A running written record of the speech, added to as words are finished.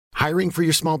Hiring for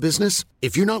your small business?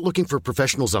 If you're not looking for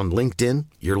professionals on LinkedIn,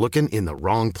 you're looking in the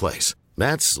wrong place.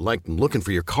 That's like looking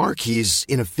for your car keys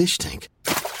in a fish tank.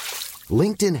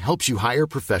 LinkedIn helps you hire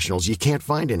professionals you can't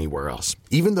find anywhere else,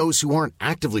 even those who aren't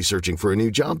actively searching for a new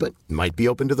job but might be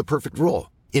open to the perfect role.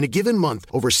 In a given month,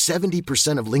 over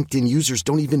 70% of LinkedIn users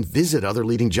don't even visit other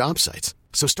leading job sites.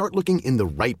 So start looking in the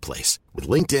right place. With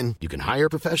LinkedIn, you can hire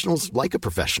professionals like a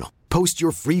professional. Post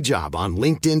your free job on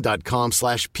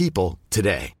linkedin.com/people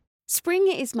today. Spring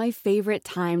is my favorite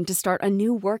time to start a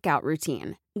new workout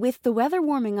routine. With the weather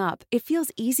warming up, it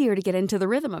feels easier to get into the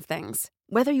rhythm of things.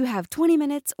 Whether you have 20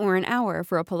 minutes or an hour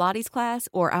for a Pilates class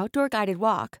or outdoor guided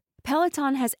walk,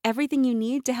 Peloton has everything you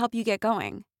need to help you get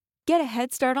going. Get a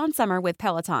head start on summer with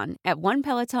Peloton at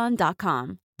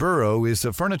onepeloton.com. Burrow is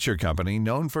a furniture company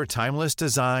known for timeless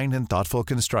design and thoughtful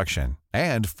construction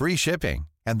and free shipping,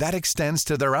 and that extends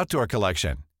to their outdoor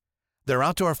collection. Their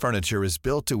outdoor furniture is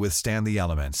built to withstand the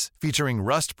elements, featuring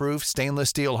rust-proof stainless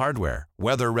steel hardware,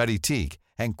 weather-ready teak,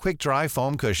 and quick-dry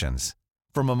foam cushions.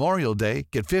 For Memorial Day,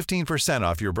 get 15%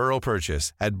 off your Burrow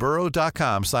purchase at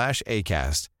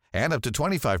burrow.com/ACAST and up to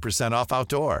 25% off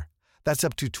outdoor. That's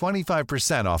up to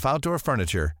 25% off outdoor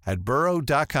furniture at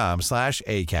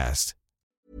burrow.com/ACAST.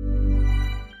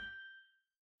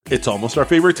 It's almost our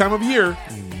favorite time of year.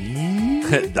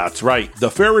 That's right. The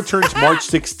fair returns March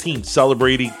 16th,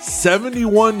 celebrating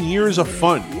 71 years of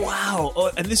fun. Wow.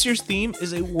 Oh, and this year's theme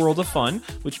is a world of fun,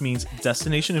 which means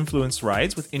destination-influenced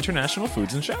rides with international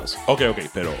foods and shows. Okay,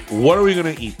 pero what are we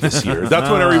going to eat this year? That's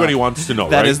what everybody wants to know,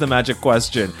 That right? is the magic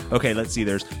question. Okay, let's see.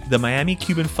 There's the Miami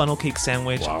Cuban funnel cake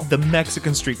sandwich, Wow. the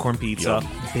Mexican street corn pizza,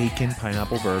 bacon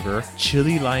pineapple burger,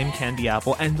 chili lime candy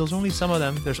apple, and those are only some of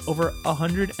them. There's over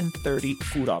 130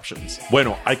 food options.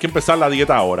 Bueno, hay que empezar la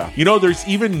dieta ahora. You know, there's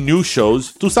even new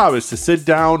shows, tú sabes, to sit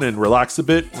down and relax a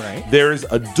bit. Right. There's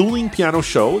a dueling piano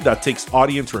show that takes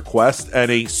audience requests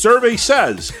and a survey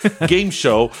says game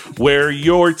show where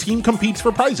your team competes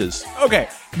for prizes. Okay,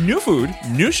 new food,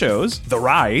 new shows, the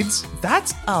rides.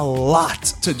 That's a lot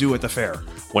to do at the fair.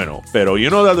 Bueno, pero you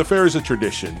know that the fair is a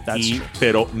tradition. That's true.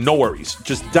 Pero no worries.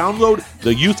 Just download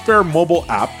the Youth Fair mobile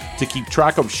app to keep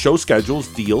track of show schedules,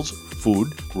 deals, food,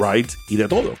 rides, y de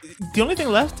todo. The only thing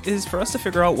left is for us to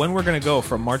figure out when we're going to go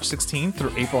from March 16th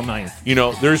through April 9th. You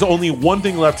know, there's only one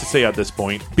thing left to say at this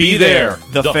point. Be there,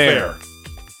 the fair.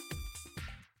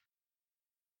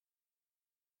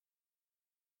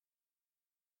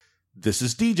 This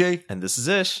is DJ. And this is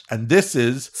Ish. And this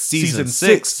is Season Season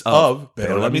 6 6 of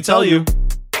Pero Let Me Tell You.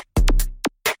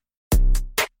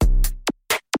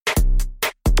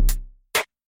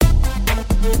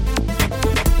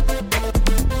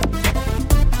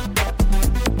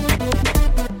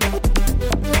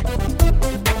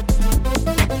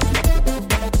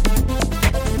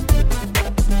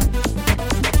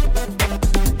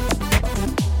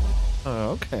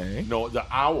 Okay. No, the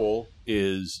owl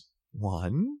is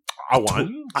One. a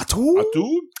one, A two. a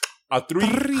two, a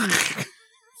three,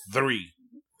 three.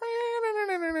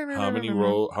 How many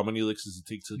licks does it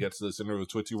take to get to the center of a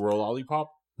Tootsie Roll lollipop?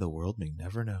 The world may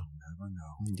never know. Never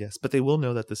know. Yes, but they will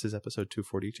know that this is episode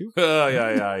 242. Ay,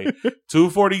 ay, ay.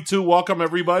 242. Welcome,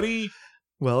 everybody.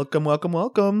 Welcome, welcome,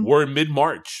 welcome. We're in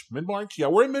mid-March. Mid-March? Yeah,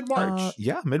 we're in mid-March.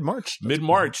 Yeah, mid-March.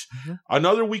 Mid-March. Mhm.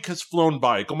 Another week has flown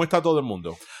by. ¿Cómo está todo el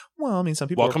mundo? Well, I mean, some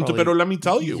people Welcome are to probably, Pero Let Me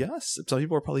Tell You. Yes, some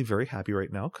people are probably very happy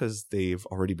right now because they've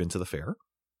already been to the fair.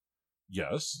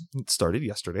 Yes. It started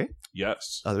yesterday.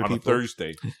 Yes. Other on people- a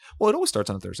Thursday. Well, it always starts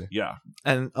on a Thursday. Yeah.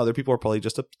 And other people are probably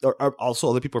just, also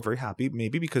other people are very happy,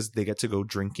 maybe because they get to go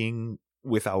drinking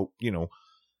without,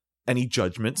 any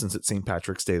judgment since it's St.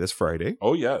 Patrick's Day this Friday.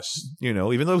 Oh, yes.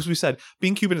 Even though, as we said,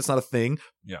 being Cuban, it's not a thing.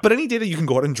 Yeah. But any day that you can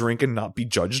go out and drink and not be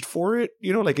judged for it,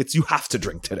 you have to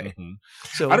drink today. Mhm.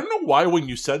 So I don't know why when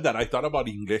you said that, I thought about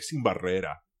Inglés sin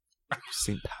Barrera.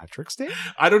 St. Patrick's Day?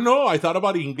 I don't know. I thought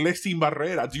about Inglés sin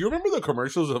Barrera. Do you remember the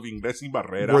commercials of Inglés sin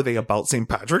Barrera? Were they about St.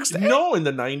 Patrick's Day? No, in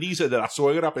the 90s, de la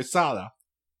suegra pesada.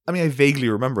 I mean, I vaguely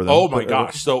remember them. Oh my but-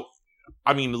 gosh. So,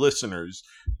 I mean, listeners,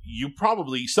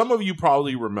 some of you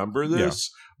probably remember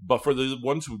this, but for the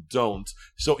ones who don't,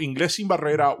 so Inglés sin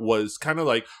Barrera was kind of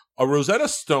like a Rosetta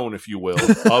Stone, if you will,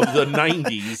 of the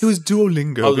 90s. It was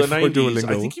Duolingo of the before 90s, Duolingo.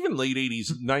 I think even late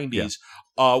 80s, 90s,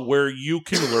 where you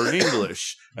can learn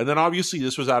English. And then obviously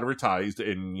this was advertised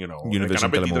in, Univision, Canal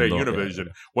 23, Telemundo, Univision,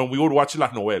 yeah. when we would watch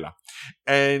las novelas.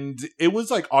 And it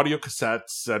was like audio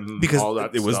cassettes and because all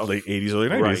that it was stuff. late 80s, early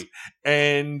 90s. Right.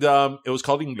 And it was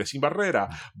called Inglés sin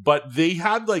Barrera. But they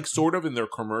had like sort of in their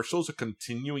commercials a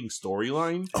continuing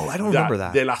storyline. Oh, I don't remember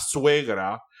that. De la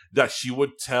suegra that she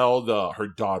would tell her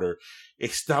daughter,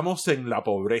 estamos en la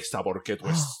pobreza porque tu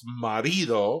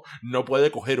marido no puede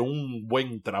coger un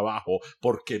buen trabajo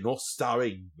porque no sabe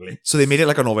inglés. So they made it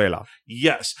like a novela.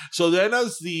 Yes. So then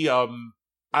as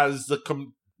the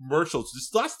commercials,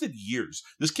 this lasted years.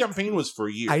 This campaign was for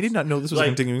years. I did not know this was a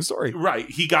continuing story. Right.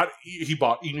 He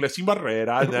bought Inglés Sin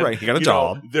Barrera. And then, right. He got a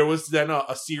job. There was then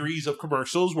a series of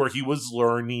commercials where he was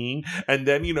learning. And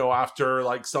then, after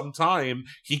like some time,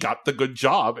 he got the good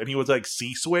job. And he was like,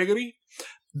 "Sí, suegri."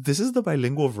 This is the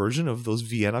bilingual version of those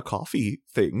Vienna coffee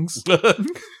things.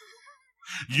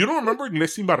 You don't remember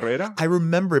Inglés Sin Barrera? I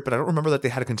remember it, but I don't remember that they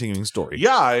had a continuing story.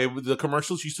 Yeah, the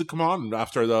commercials used to come on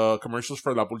after the commercials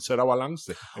for La Pulsera Balance.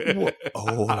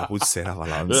 La Pulsera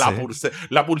Balance.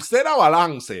 La Pulsera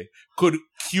Balance could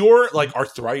cure like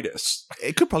arthritis.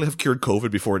 It could probably have cured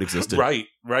COVID before it existed. Right.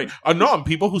 No, and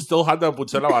people who still had the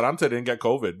Pulsera Balance didn't get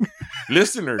COVID.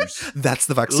 Listeners. That's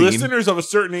the vaccine. Listeners of a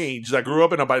certain age that grew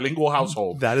up in a bilingual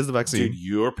household. That is the vaccine. Did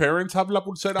your parents have La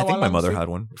Pulsera Balance? I think my mother had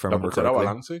one, if I remember correctly.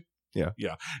 Balance?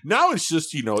 Yeah. Now it's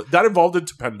just, that evolved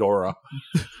into Pandora.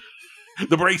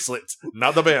 The bracelet,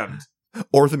 not the band.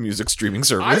 Or the music streaming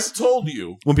service. I've told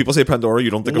you. When people say Pandora, you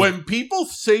don't think When people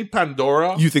say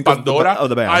Pandora, you think Pandora, of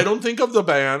the band. I don't think of the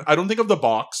band. I don't think of the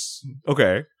box.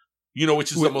 Okay.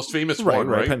 Which is the most famous one,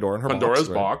 right? Pandora and her Pandora's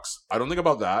box. I don't think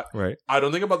about that. Right. I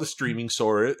don't think about the streaming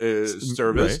service.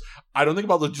 Right. I don't think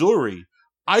about the jewelry.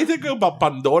 I think about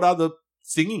Pandora, the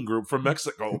singing group from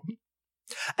Mexico.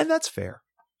 And that's fair.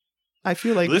 I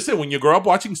feel like... Listen, when you grow up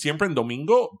watching Siempre en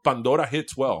Domingo, Pandora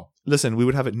hits well. Listen, we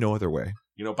would have it no other way.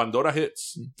 Pandora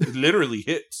hits. It literally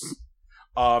hits.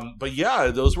 But yeah,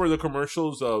 those were the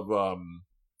commercials of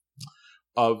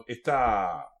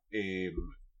esta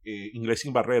Inglés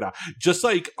Sin Barrera. Just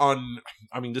like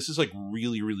this is like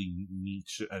really, really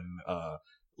niche and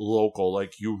local.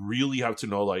 Like you really have to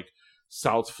know like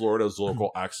South Florida's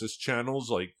local access channels,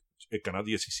 like Canal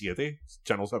 17,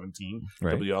 Channel 17,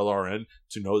 right. WLRN,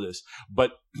 to know this.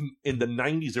 But in the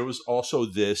 90s, there was also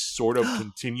this sort of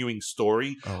continuing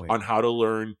story on how to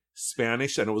learn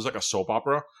Spanish, and it was like a soap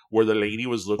opera where the lady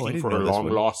was looking for her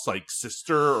long-lost like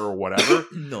sister or whatever.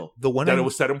 No. The one it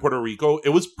was set in Puerto Rico. It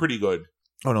was pretty good.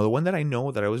 Oh, no. The one that I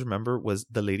know that I always remember was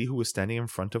the lady who was standing in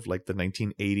front of like the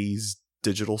 1980s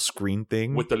digital screen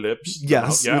thing with the lips.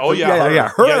 Yes. Yeah.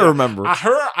 Her, I remember.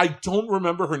 Her, I don't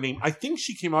remember her name. I think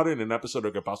she came out in an episode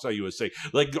of Que Pasa USA.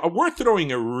 Like, we're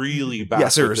throwing it really back. Yeah,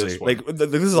 seriously. Like,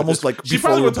 this is almost like she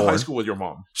probably went to high school with your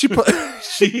mom. She's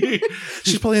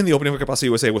probably in the opening of Que Pasa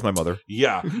USA with my mother.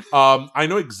 Yeah. I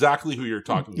know exactly who you're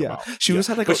talking about. She was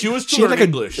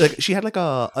English. She had like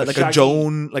a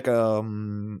Joan, like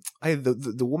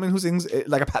the woman who sings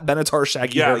like a Pat Benatar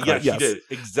Shaggy haircut. Yeah, she did.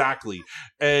 Exactly.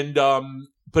 And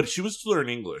but she was to learn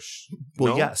English.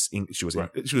 Well, yes, she was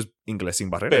Inglés Sin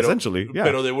Barrera, essentially. Yeah.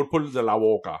 Pero they would put it de la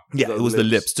boca. Yeah, it was the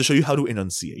lips to show you how to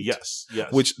enunciate. Yes.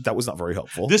 Which that was not very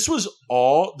helpful. This was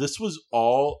all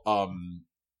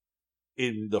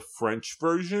in the French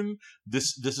version.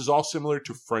 This is all similar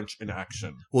to French in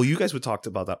Action. Well, you guys would talk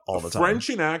about that all the time. French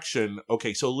in Action.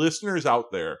 Okay, so listeners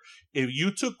out there, if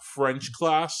you took French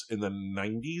class in the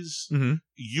 90s,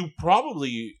 you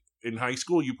probably in high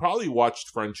school, you probably watched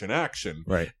French in Action.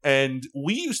 Right. And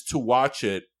we used to watch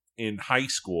it in high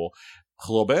school.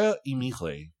 Robert et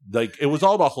Mireille. Like, it was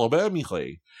all about Robert and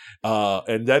Mireille.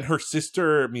 And then her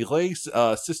sister, Mireille's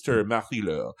sister,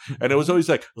 Marie-Laure. And it was always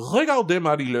like, regardez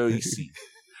Marie-Laure ici.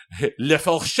 Le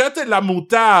fourchette et la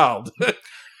moutarde.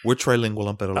 We're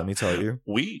trilingual, pero let me tell you.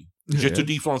 Oui. Je te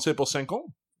dis français pour 5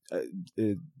 ans.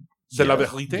 C'est la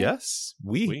vérité? Yes.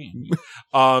 Oui.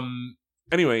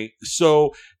 Anyway,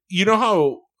 so you know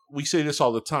how we say this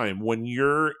all the time, when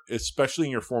you're, especially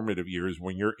in your formative years,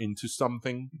 when you're into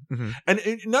something, and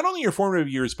not only your formative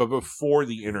years, but before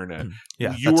the internet,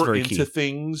 you were into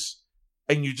things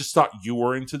and you just thought you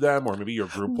were into them, or maybe your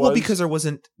group was. Well, because there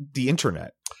wasn't the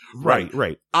internet.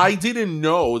 Right. I didn't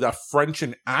know that French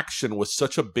in Action was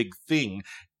such a big thing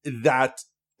that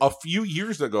a few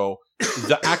years ago,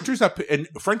 the actors that and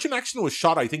French in Action was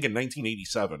shot, I think, in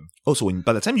 1987. Oh, so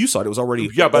by the time you saw it, it was already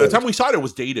by the time we saw it, it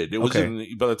was dated. It was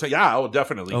by the time,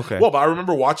 definitely. Okay. Well, but I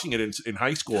remember watching it in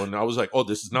high school, and I was like, oh,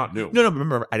 this is not new. No,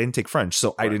 remember, I didn't take French,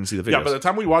 so I didn't see the videos. Yeah, by the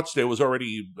time we watched it, it was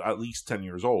already at least 10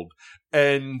 years old,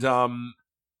 and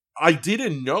I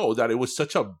didn't know that it was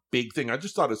such a big thing. I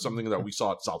just thought it's something that we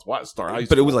saw at Southwest or high school.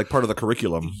 But it was like part of the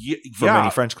curriculum for many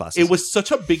French classes. It was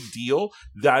such a big deal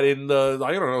that in the,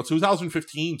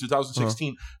 2015,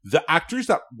 2016, the actors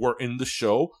that were in the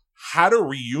show had a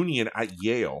reunion at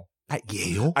Yale. At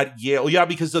Yale? At Yale, yeah,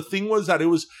 because the thing was that it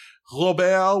was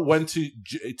Robert went to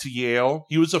Yale.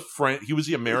 He was a friend. He was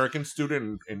the American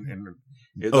student in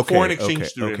the foreign exchange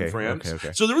student in France.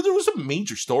 So there was a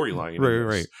major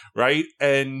storyline. Right.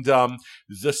 And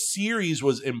the series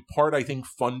was in part, I think,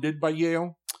 funded by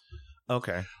Yale.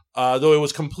 Okay. Though it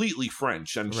was completely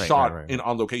French and shot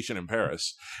on location in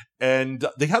Paris. And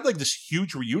they had like this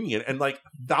huge reunion and like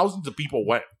thousands of people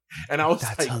went. And I was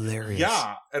That's hilarious.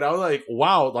 Yeah. And I was like,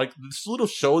 wow, like this little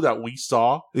show that we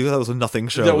saw. That was a nothing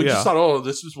show. That we just thought, oh,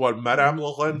 this is what Madame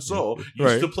Lorenzo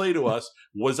used to play to us,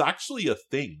 was actually a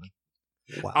thing.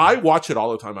 Wow. I watch it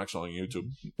all the time actually on YouTube.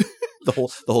 The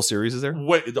whole series is there?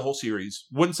 Wait, the whole series.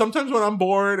 Sometimes when I'm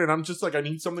bored and I'm just like, I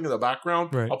need something in the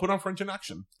background, I'll put on French in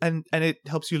Action. And it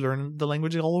helps you learn the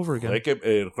language all over again.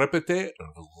 Répétez,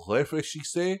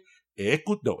 réfléchissez,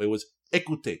 écoutez. No, it was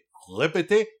écoutez,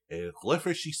 répétez, et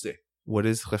réfléchissez. What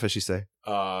is réfléchissez?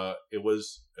 It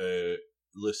was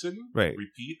listen,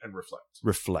 repeat, and reflect.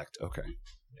 Reflect, okay.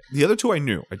 The other two I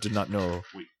knew. I did not know.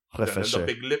 And then the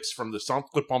big lips from the Centre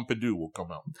Pompidou will come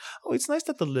out. Oh, it's nice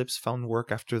that the lips found work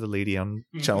after the lady on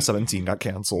Channel 17 got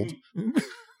canceled.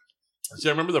 See,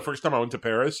 I remember the first time I went to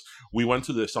Paris, we went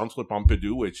to the Centre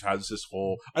Pompidou, which has this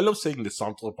whole... I love saying the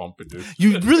Centre Pompidou.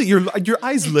 You really... Your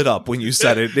eyes lit up when you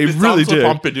said it. They the really Centre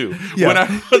did. Pompidou.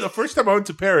 Yeah. The first time I went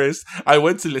to Paris, I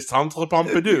went to the Centre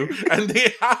Pompidou, and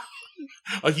they have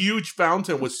a huge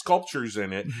fountain with sculptures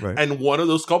in it, and one of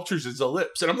those sculptures is the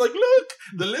lips. And I'm like, look,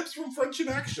 the lips from French in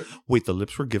Action. Wait, the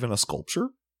lips were given a sculpture?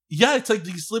 Yeah, it's like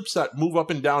these lips that move up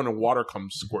and down and water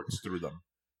squirts through them.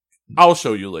 I'll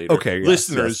show you later. Okay,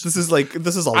 listeners. Yes.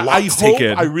 This is a lot to take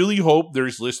in. I really hope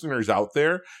there's listeners out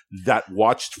there that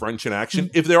watched French in Action.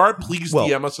 If there are, please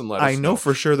DM us and let us know. I know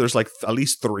for sure there's like at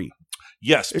least 3.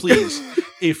 Yes, please.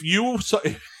 If you...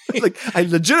 like, I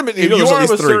legitimately know if you are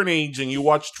of a 3. certain age and you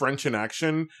watched French in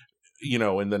Action, you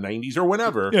know, in the 90s or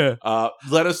whenever,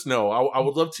 let us know. I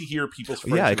would love to hear people's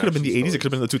French it could have been the 80s, stories. it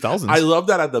could have been the 2000s. I love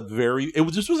that at the very...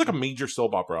 This was like a major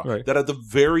soap opera. That at the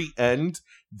very end,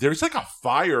 there's like a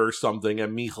fire or something,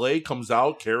 and Mireille comes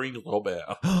out carrying Robert.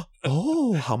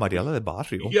 Oh, how Mariela de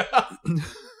Barrio. Yeah.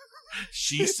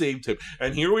 She saved him.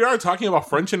 And here we are talking about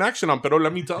French in Action on Pero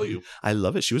Let Me Tell You. I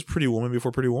love it. She was Pretty Woman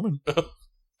before Pretty Woman.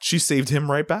 She saved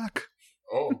him right back.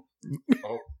 Oh.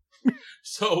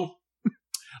 So,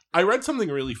 I read something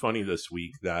really funny this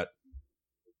week that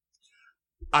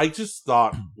I just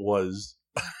thought was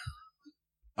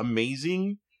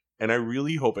amazing, and I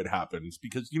really hope it happens,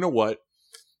 because you know what?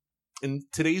 In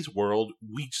today's world,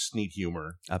 we just need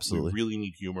humor. Absolutely. We really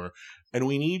need humor. And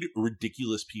we need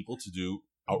ridiculous people to do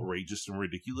outrageous and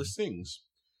ridiculous things.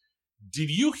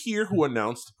 Did you hear who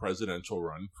announced the presidential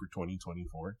run for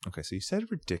 2024? Okay, so you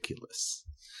said ridiculous.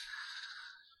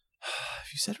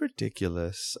 If you said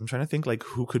ridiculous, I'm trying to think like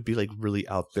who could be like really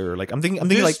out there. Like I'm thinking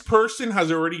this like person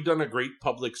has already done a great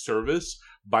public service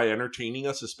by entertaining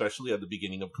us, especially at the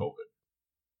beginning of COVID.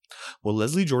 Well,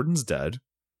 Leslie Jordan's dead,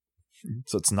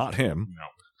 so it's not him.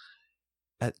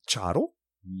 No. At Charo?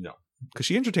 No. Because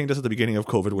she entertained us at the beginning of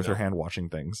COVID with her hand washing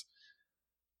things.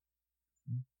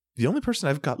 The only person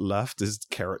I've got left is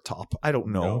Carrot Top. I don't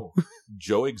know. No.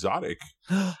 Joe Exotic.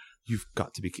 You've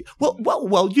got to be...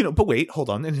 Well, you know, but wait, hold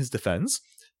on. In his defense,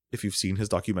 if you've seen his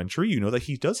documentary, you know that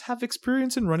he does have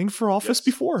experience in running for office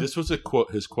before. This was his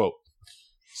quote.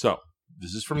 So,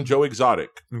 this is from Joe Exotic.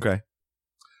 Okay.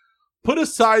 Put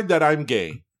aside that I'm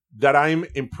gay, that I'm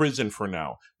in prison for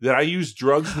now, that I used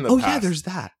drugs in the past. Oh, yeah, there's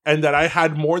that. And that I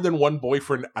had more than one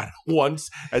boyfriend at once,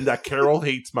 and that Carol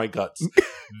hates my guts.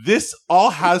 This all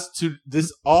has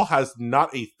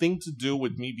not a thing to do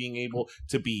with me being able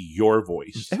to be your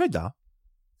voice. Es verdad.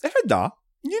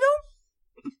 You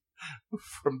know?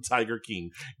 From Tiger King.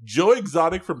 Joe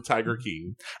Exotic from Tiger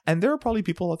King. And there are probably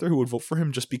people out there who would vote for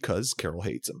him just because Carol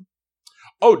hates him.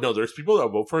 Oh, no, there's people that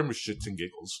vote for him with shits and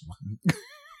giggles.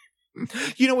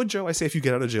 You know what, Joe? I say if you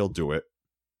get out of jail, do it.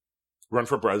 Run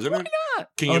for president? Why not?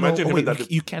 Can you imagine him?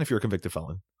 You can if you're a convicted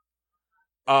felon.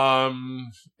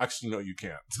 Actually, no, you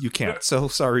can't. You can't. So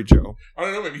sorry, Joe. I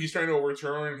don't know. Maybe he's trying to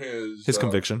overturn his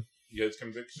conviction. Yeah, his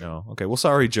conviction. No. Okay. Well,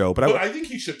 sorry, Joe, but I think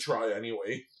he should try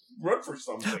anyway. Run for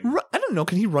something. I don't know.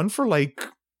 Can he run for like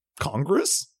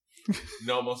Congress?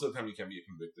 No, most of the time he can't be a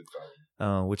convicted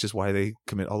felon. Which is why they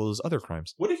commit all those other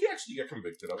crimes. What did he actually get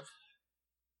convicted of?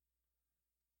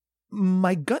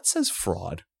 My gut says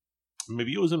fraud.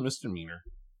 Maybe it was a misdemeanor.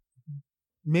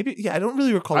 Maybe, yeah, I don't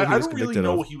really recall what he was convicted of. I don't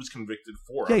really know what he was convicted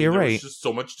for. Yeah, you're right. There's just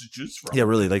so much to choose from. Yeah,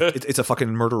 really. Like, it's a fucking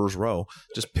murderer's row.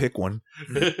 Just pick one.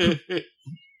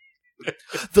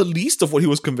 The least of what he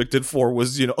was convicted for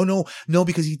was, no,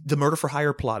 because the murder for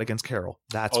hire plot against Carol.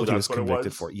 That's what he was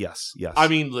convicted for. Yes. I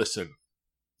mean, listen.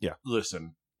 Yeah.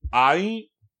 Listen.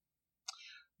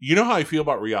 You know how I feel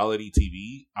about reality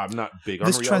TV? I'm not big on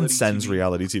This reality transcends TV.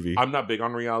 reality TV. I'm not big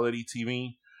on reality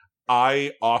TV.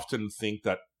 I often think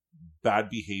that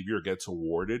bad behavior gets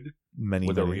awarded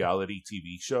with a reality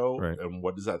TV show. Right. And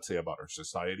what does that say about our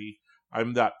society?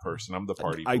 I'm that person. I'm the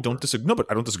party. I don't disagree. No, but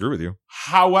I don't disagree with you.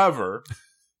 However,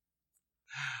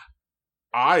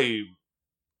 I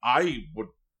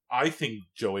think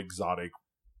Joe Exotic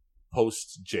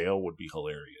post jail would be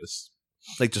hilarious.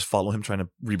 Like, just follow him trying to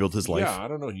rebuild his life. Yeah, I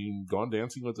don't know. He can go on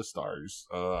Dancing with the Stars.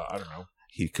 I don't know.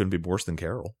 He couldn't be worse than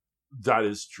Carol. That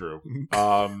is true.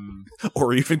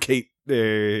 Or even Kate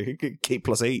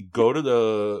 +8. Go to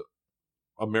the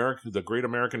Great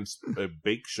American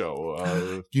Bake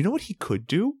Show. You know what he could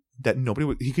do that nobody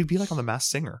would? He could be like on The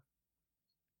Masked Singer.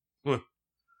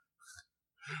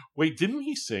 Wait, didn't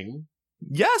he sing?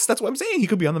 Yes, that's what I'm saying. He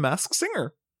could be on The Masked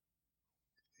Singer.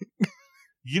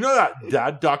 You know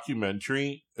that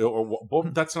documentary, well,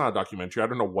 that's not a documentary. I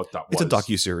don't know what that was. It's a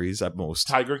docuseries at most.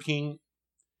 Tiger King.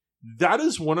 That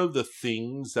is one of the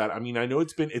things that, I mean, I know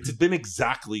it's been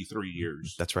exactly 3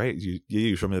 years. That's right.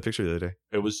 You showed me the picture the other day.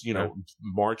 It was,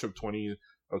 March of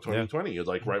 2020,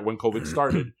 like right when COVID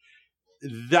started.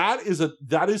 That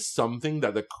is something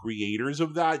that the creators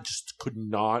of that just could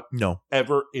not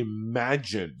ever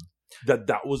imagine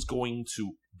that was going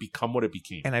to become what it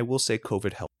became. And I will say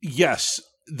COVID helped. Yes,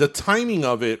 the timing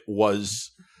of it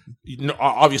was,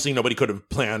 obviously nobody could have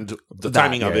planned the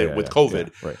timing of it with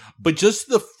COVID. Yeah, right. But just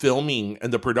the filming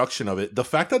and the production of it, the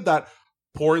fact that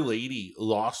poor lady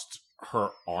lost her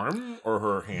arm or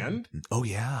her hand. Oh,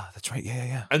 yeah, that's right.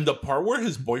 Yeah. And the part where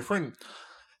his boyfriend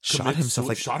shot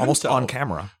himself, almost on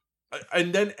camera.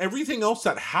 And then everything else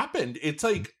that happened, it's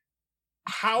like,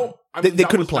 how... They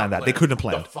couldn't plan that. They couldn't have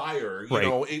planned. The fire,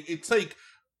 right. It's like...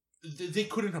 They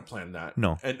couldn't have planned that.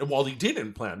 No. And they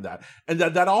didn't plan that. And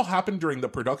that all happened during the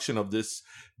production of this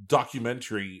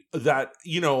documentary that,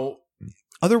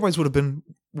 otherwise would have been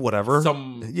whatever.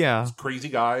 Some crazy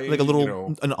guy. Like a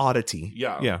little, an oddity.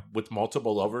 Yeah. With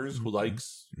multiple lovers who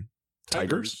likes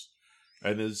tigers.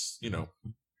 And is,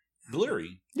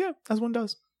 blurry. Yeah, as one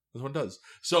does.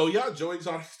 So, yeah, Joe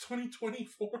Exotic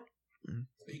 2024.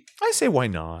 I say, why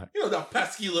not? That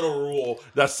pesky little rule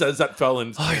that says that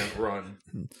felons can't run.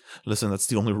 Listen, that's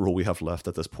the only rule we have left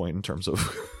at this point in terms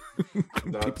of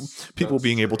people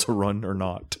being able to run or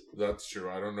not. That's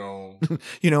true. I don't know.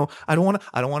 I don't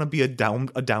want to be a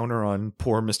downer on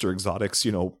poor Mr. Exotic's,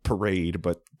 parade,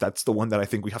 but that's the one that I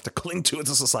think we have to cling to as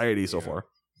a society so far.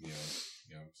 Yeah.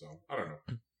 So I don't know.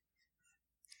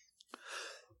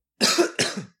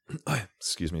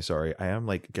 Excuse me, sorry. I am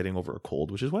getting over a cold,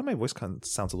 which is why my voice kind of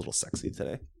sounds a little sexy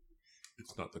today.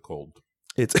 It's not the cold.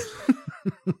 It's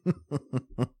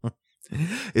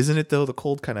isn't it though? The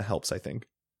cold kind of helps, I think.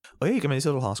 Oh yeah, you got any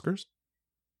little Oscars?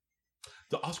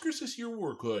 The Oscars this year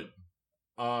were good.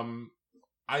 I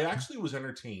actually was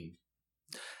entertained.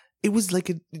 It was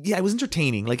it was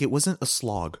entertaining. It wasn't a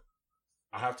slog.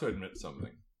 I have to admit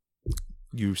something.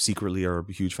 You secretly are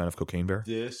a huge fan of Cocaine Bear?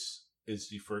 This is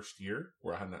the first year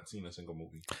where I had not seen a single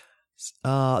movie.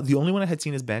 The only one I had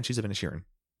seen is Banshees of Ed Sheeran.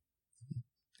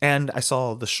 And I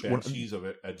saw the... Banshees of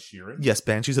Ed Sheeran? Yes,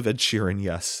 Banshees of Ed Sheeran,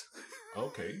 yes.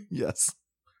 Okay. Yes.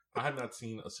 I had not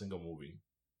seen a single movie.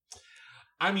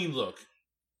 I mean, look.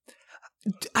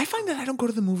 I find that I don't go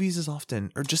to the movies as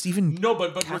often, or just even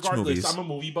but regardless, movies. I'm a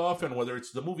movie buff, and whether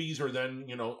it's the movies or then,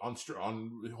 on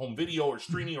home video or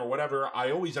streaming or whatever,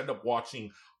 I always end up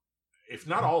watching... If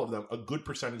not all of them, a good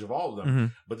percentage of all of them. Mm-hmm.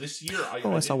 But this year,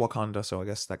 I saw Wakanda, so I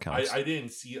guess that counts. I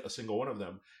didn't see a single one of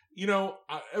them.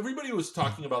 Everybody was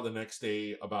talking about the next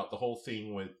day about the whole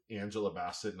thing with Angela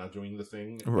Bassett not doing the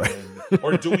thing, right?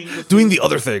 Or doing the doing the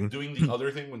other thing,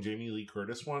 when Jamie Lee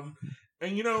Curtis won.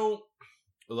 And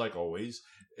like always,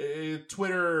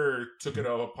 Twitter took it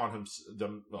upon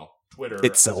Twitter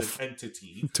itself, as an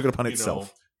entity, took it upon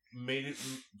itself.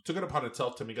 Took it upon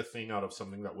itself to make a thing out of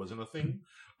something that wasn't a thing.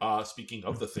 Speaking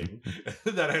of the thing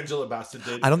that Angela Bassett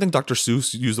did, I don't think Dr.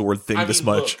 Seuss used the word "thing" this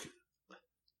much. Look,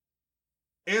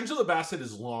 Angela Bassett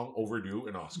is long overdue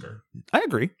an Oscar. I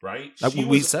agree. Right?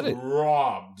 We said it.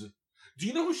 Robbed. Do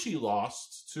you know who she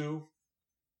lost to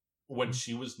when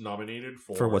she was nominated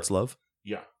for What's Love?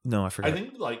 Yeah. No, I forget. I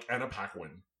think Anna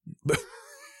Paquin.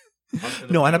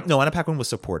 Anna Paquin was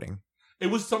supporting. It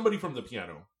was somebody from the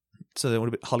piano. So that would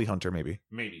have been Holly Hunter, maybe.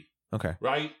 Maybe. Okay.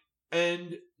 Right?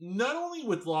 And not only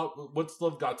with What's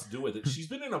Love Got to Do with It, she's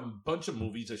been in a bunch of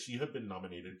movies that she had been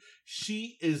nominated.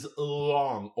 She is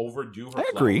long overdue her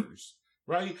flowers. Agree.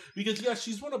 Right? Because,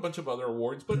 she's won a bunch of other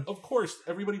awards, but of course,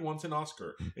 everybody wants an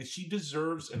Oscar. And she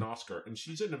deserves an Oscar. And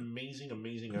she's an amazing,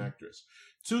 amazing actress.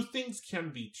 two things can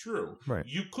be true. Right.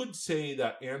 You could say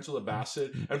that Angela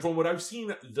Bassett, and from what I've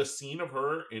seen, the scene of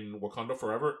her in Wakanda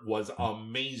Forever was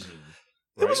amazing.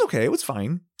 Right? It was okay. It was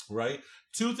fine. Right?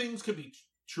 Two things could be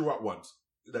true at once.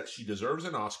 That she deserves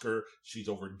an Oscar. She's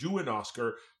overdue an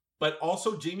Oscar. But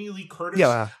also Jamie Lee Curtis.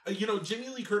 Yeah. Jamie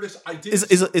Lee Curtis,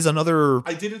 is another...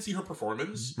 I didn't see her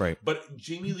performance. Right. But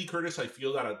Jamie Lee Curtis, I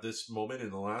feel that at this moment in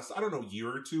the last, year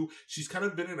or two, she's kind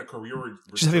of been in a career...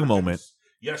 She's having a moment.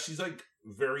 Yeah, she's like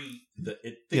very the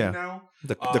it thing now.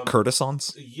 The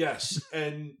Curtisons? Yes.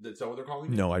 And is that what they're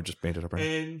calling it? No, I just made it up. Right.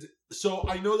 And so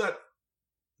I know that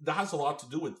has a lot to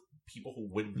do with people who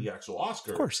win the actual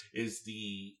Oscar. Of course. Is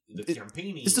the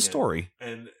campaigning. It's the story.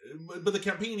 But the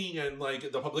campaigning and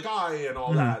like the public eye and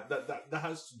all that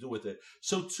has to do with it.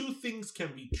 So two things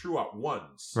can be true at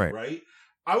once. Right?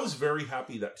 I was very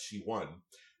happy that she won.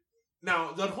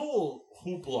 Now, that whole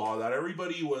hoopla that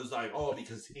everybody was like, oh,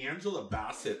 because Angela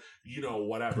Bassett,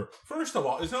 whatever. First of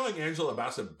all, it's not like Angela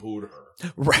Bassett booed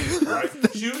her. Right.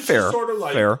 She was just sort of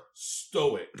like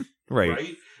stoic.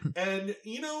 Right. And,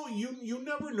 you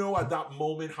never know at that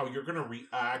moment how you're going to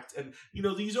react. And,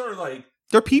 these are like...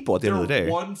 They're people at the end of the day.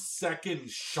 1 second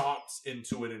shots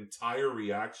into an entire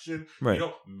reaction. Right.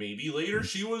 Maybe later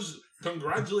she was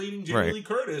congratulating Jamie Lee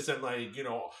Curtis and like,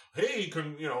 hey,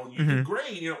 you did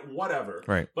great, whatever.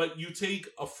 Right. But you take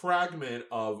a fragment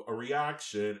of a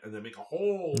reaction and then make a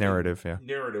whole narrative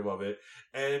of it.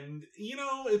 And,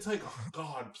 it's like, oh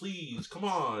God, please, come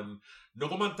on. No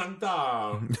coman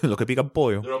tanta. Lo que pica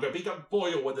pollo. Lo que pica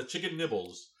pollo with the chicken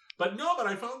nibbles. But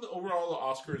I found overall the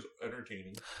Oscars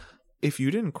entertaining. If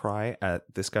you didn't cry at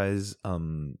this guy's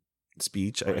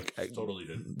speech, I totally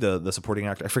did. The supporting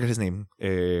actor, I forget his name.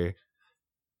 He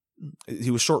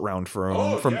was Short Round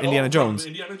from Indiana Jones.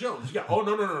 From Indiana Jones. Yeah. Oh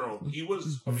no. He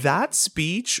was amazing. That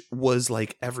speech was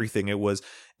like everything. It was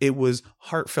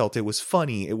heartfelt. It was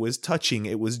funny. It was touching.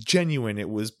 It was genuine. It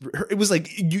was like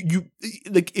you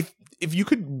like if you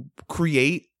could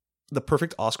create the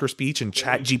perfect Oscar speech in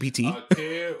Chat GPT.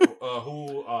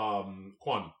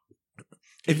 Kwan.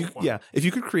 If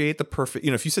you could create the perfect,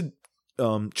 if you said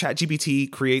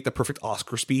ChatGPT create the perfect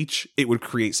Oscar speech, it would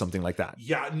create something like that.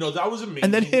 Yeah, no, that was amazing.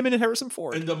 And then him and Harrison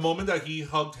Ford. And the moment that he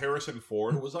hugged Harrison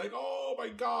Ford was like, oh my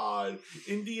God,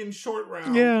 Indian Short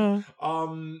Round. Yeah.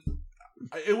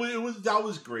 That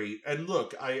was great. And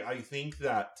look, I think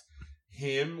that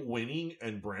him winning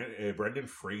and Brendan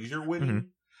Fraser winning,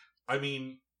 I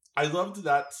mean, I loved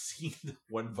that scene that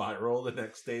went viral the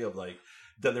next day of like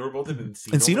that they were both in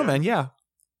Encino Man. Yeah.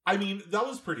 I mean, that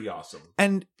was pretty awesome.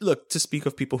 And look, to speak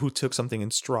of people who took something in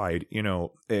stride,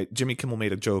 Jimmy Kimmel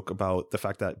made a joke about the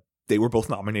fact that they were both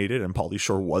nominated and Pauly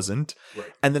Shore wasn't. Right.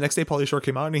 And the next day Pauly Shore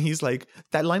came out and he's like,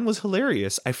 that line was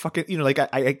hilarious. I fucking,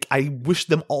 I wish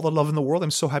them all the love in the world. I'm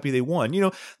so happy they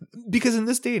won, because in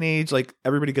this day and age, like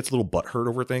everybody gets a little butthurt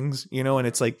over things, and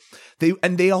it's like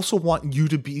they also want you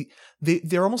to be,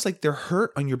 they're almost like they're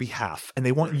hurt on your behalf and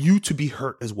they want you to be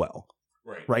hurt as well.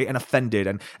 Right. And offended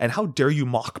and how dare you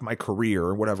mock my career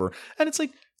or whatever. And it's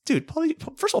like, dude,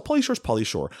 first of all, Pauly Shore's Pauly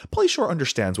Shore. Pauly Shore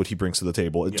understands what he brings to the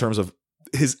table in terms of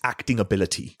his acting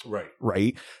ability.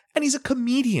 Right. And he's a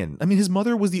comedian. I mean, his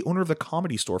mother was the owner of the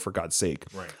Comedy Store, for God's sake.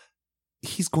 Right.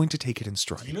 He's going to take it in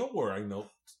stride. You know where I know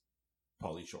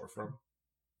Pauly Shore from?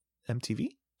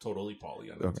 MTV? Totally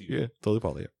Pauly on MTV. Okay. Yeah, totally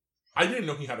Pauly. I didn't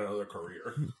know he had another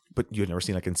career. But you had never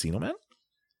seen like Encino Man?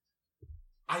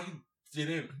 I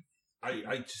didn't.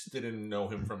 I just didn't know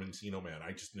him from Encino Man.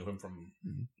 I just knew him from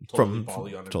Totally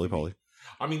Pauly on MTV. Totally Pauly.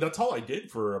 I mean, that's all I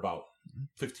did for about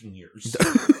 15 years.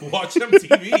 Watch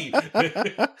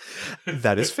MTV.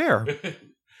 That is fair.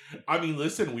 I mean,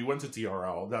 listen, we went to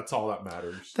TRL. That's all that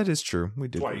matters. That is true. We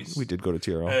did. Twice. We did go to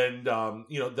TRL. And,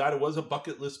 that was a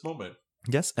bucket list moment.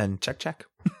 Yes, and check.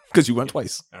 Because you went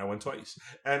twice. And I went twice.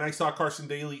 And I saw Carson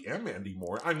Daly and Mandy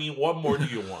Moore. I mean, what more do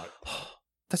you want?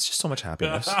 That's just so much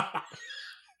happiness.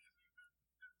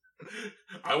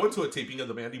 I went to a taping of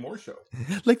the Mandy Moore show.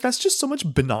 Like, that's just so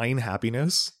much benign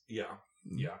happiness. Yeah.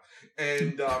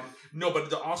 And no, but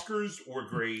the Oscars were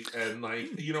great, and like,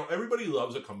 everybody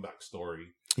loves a comeback story.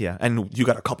 Yeah, and you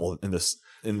got a couple in this.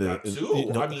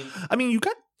 Two. I mean, you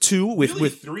got two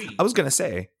with 3. I was gonna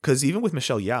say, because even with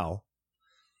Michelle Yeoh.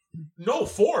 No,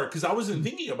 4, because I wasn't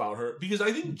thinking about her, because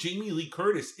I think Jamie Lee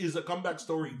Curtis is a comeback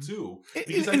story too.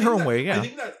 In her own way, yeah. I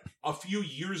think that a few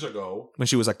years ago, when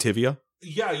she was Activia.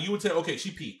 Yeah, you would say, okay,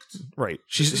 she peaked. Right.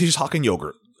 She's hawking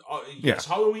yogurt. Yes,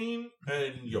 yeah. Halloween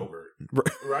and yogurt.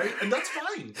 Right? And that's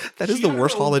fine. That is the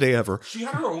worst holiday ever. She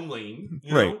had her own lane,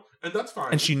 you know? And that's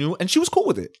fine. And she knew, and she was cool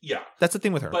with it. Yeah. That's the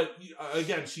thing with her. But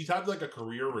again, she's had like a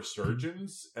career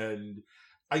resurgence. And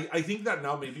I think that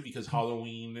now maybe because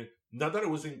Halloween not that it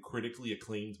wasn't critically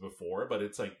acclaimed before, but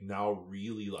it's like now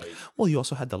really like. Well, you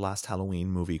also had the last Halloween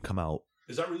movie come out.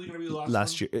 Is that really going to be the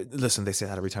last one? year? Listen, they say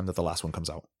that every time that the last one comes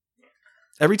out.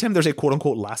 Every time there's a quote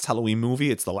unquote last Halloween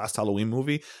movie, it's the last Halloween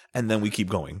movie, and then we keep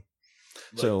going.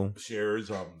 Like so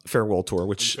Cher's farewell tour,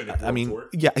 which I mean, tour?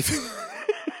 yeah.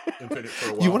 Infinite for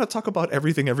a while. You want to talk about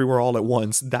everything everywhere all at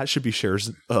once? That should be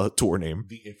Cher's tour name.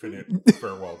 The Infinite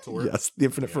Farewell Tour. Yes, the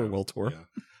Infinite Farewell Tour. Yeah.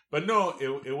 But no,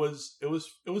 it was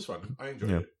fun. I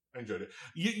enjoyed it.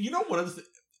 You know, one of the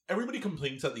everybody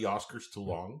complains that the Oscars too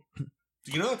long.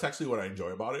 Do you know that's actually what I enjoy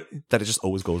about it? That it just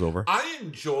always goes over. I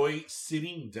enjoy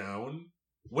sitting down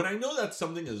when I know that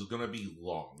something is going to be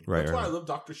long. That's why I love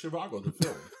Dr. Zhivago, the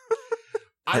film.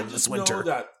 I just know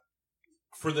that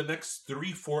for the next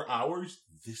 3-4 hours,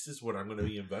 this is what I'm going to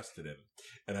be invested in.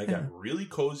 And I get really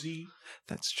cozy.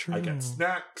 That's true. I get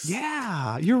snacks.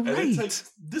 Yeah, you're right. And it's like,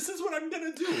 this is what I'm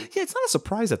going to do. Yeah, it's not a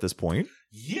surprise at this point.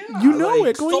 Yeah. You know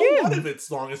it going in. So what if it's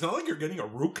long? It's not like you're getting a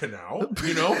root canal,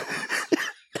 you know?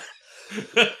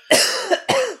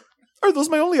 Are those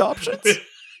my only options?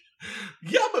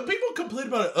 Yeah, but people complain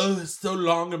about it. Oh, it's so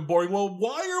long and boring. Well,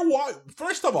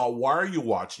 first of all, why are you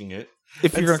watching it?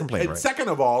 If you're going to complain, and second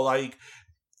of all, like,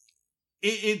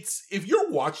 it's if you're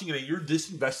watching it and you're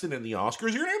disinvested in the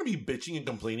Oscars, you're not going to be bitching and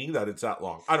complaining that it's that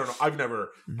long. I don't know. I've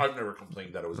never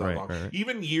complained that it was that long. Right.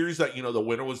 Even years that the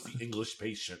winner was The English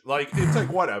Patient. Like, it's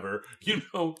like whatever. You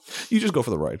just go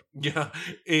for the ride. Yeah,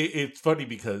 it's funny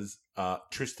because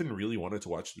Tristan really wanted to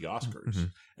watch the Oscars,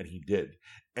 and he did,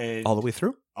 and all the way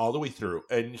through,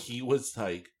 and he was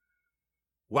like,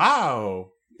 "Wow!"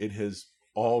 In his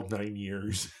all 9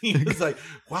 years, he was like,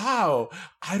 "Wow,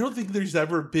 I don't think there's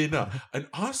ever been an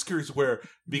Oscars where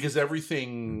because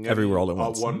everywhere all at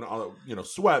once one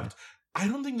swept. I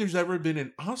don't think there's ever been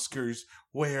an Oscars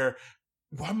where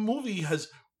one movie has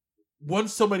won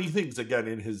so many things again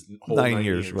in his whole 9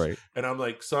 years." Right? And I'm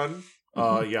like, son.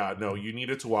 Yeah, no, you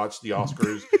needed to watch the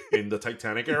Oscars in the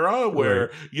Titanic era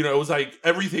where, it was like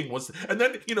everything was, and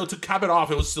then, to cap it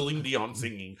off, it was Celine Dion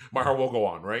singing My Heart Will Go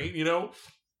On, right?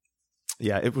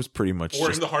 Yeah, it was pretty much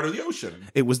Or In the Heart of the Ocean.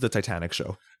 It was the Titanic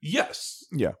show. Yes.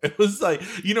 Yeah. It was like,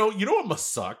 you know what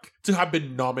must suck? To have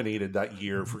been nominated that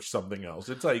year for something else.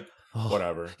 It's like,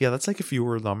 whatever. Yeah, that's like if you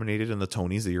were nominated in the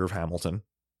Tonys the year of Hamilton.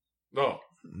 Oh.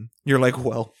 You're like,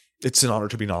 well, it's an honor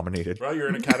to be nominated. Well, you're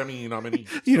an Academy nominee.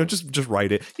 So. Just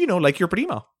write it. Like your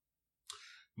prima.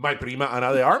 My prima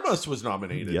Ana de Armas was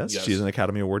nominated. Yes, she's an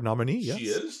Academy Award nominee. Yes. She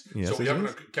is? Yes, so we have an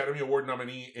Academy Award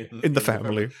nominee in the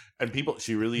family. And people,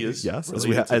 she really is. Yes, as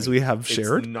we have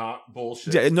shared. It's not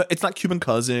bullshit. Yeah, no, it's not Cuban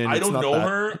cousin. I don't know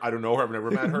her. I've never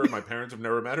met her. My parents have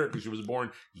never met her because she was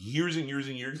born years and years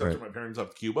and years after my parents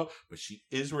left Cuba. But she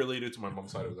is related to my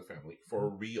mom's side of the family. For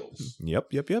reals.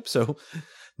 Yep. So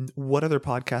what other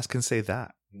podcast can say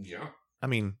that? Yeah. I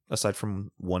mean, aside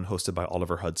from one hosted by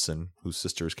Oliver Hudson, whose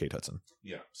sister is Kate Hudson.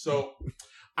 Yeah. So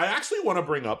I actually want to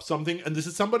bring up something, and this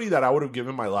is somebody that I would have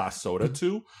given my last soda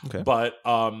to, but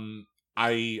I'm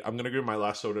going to give my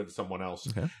last soda to someone else.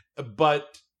 Okay. But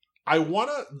I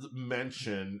want to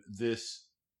mention this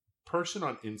person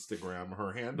on Instagram.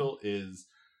 Her handle is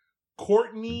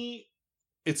Courtney.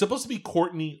 It's supposed to be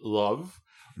Courtney Love,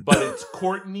 but it's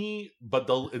Courtney, but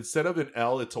instead of an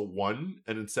L, it's a 1,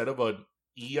 and instead of an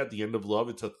E at the end of love,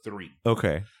 it's a 3.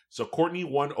 Okay. So Courtney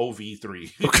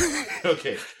 1OV3.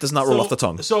 Okay. Does not roll off the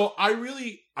tongue. So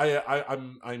I'm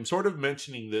sort of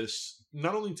mentioning this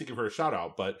not only to give her a shout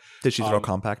out, but did she throw a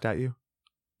compact at you?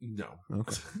 No.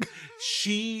 Okay.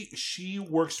 She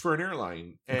works for an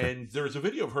airline, and there's a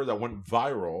video of her that went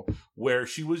viral where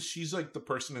she's like the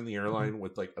person in the airline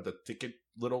with like the ticket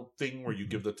little thing where you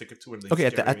give the ticket to, and they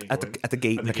at the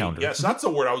gate in the counter. Yes, that's the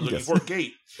word I was looking for.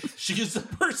 Gate. She's the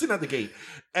person at the gate,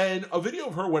 and a video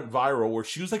of her went viral where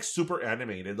she was like super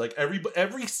animated. Like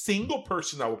every single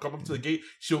person that would come up to the gate,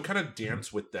 she'll kind of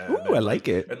dance with them. Ooh, I like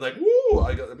it. And like, woo!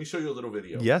 Let me show you a little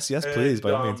video. Yes, please, by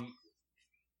all means.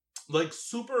 Like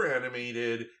super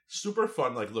animated, super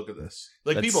fun. Like, look at this.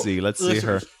 Like, let's see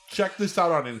her. Check this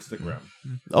out on Instagram.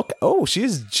 Okay. Oh, she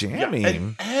is jamming. Yeah,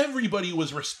 and everybody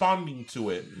was responding to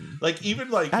it. Like, even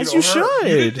like as you should.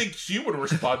 You didn't think she would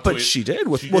respond to it, but she did.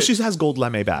 She has gold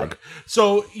lame bag. Right.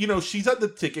 So she's at the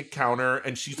ticket counter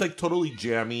and she's like totally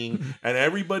jamming, and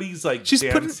everybody's like she's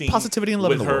dancing putting positivity and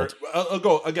love in the world.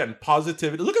 Go again,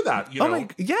 positivity. Look at that.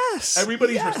 Yes.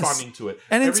 Everybody's responding to it,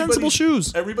 and in sensible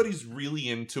shoes. Everybody's really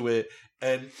into it.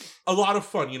 And a lot of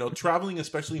fun, traveling,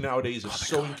 especially nowadays, is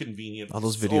so inconvenient. All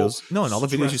those videos, and all the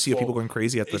videos you see of people going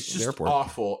crazy at the airport. It's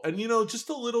awful, and just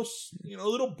a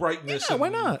little brightness. Yeah, why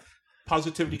not?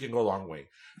 Positivity can go a long way.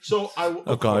 So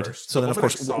So then, of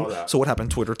course, so what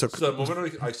happened? Twitter took. So the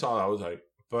moment I saw that, I was like,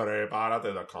 prepárate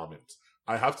the comments.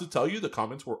 I have to tell you, the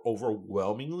comments were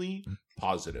overwhelmingly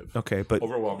positive. Okay, but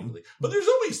overwhelmingly. But there's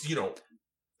always,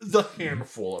 the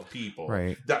handful of people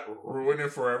that ruin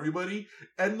it for everybody.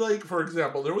 And like, for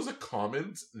example, there was a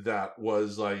comment that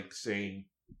was like saying,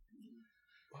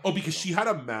 oh, because she had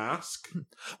a mask.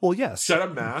 Well, yes. She had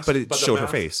a mask. But it showed her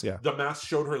face, yeah. The mask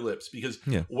showed her lips. Because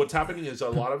what's happening is a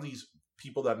lot of these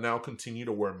people that now continue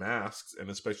to wear masks,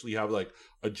 and especially have like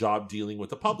a job dealing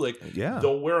with the public,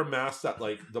 they'll wear a mask that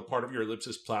like the part of your lips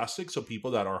is plastic, so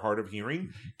people that are hard of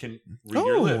hearing can read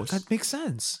your lips. That makes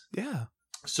sense. Yeah.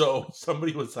 So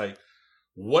somebody was like,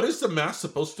 what is the mask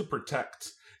supposed to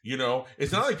protect?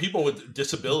 It's not like people with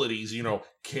disabilities,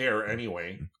 care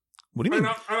anyway. What do you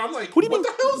mean? And I'm like, what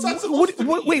the hell is that supposed to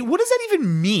mean? Wait, what does that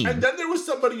even mean? And then there was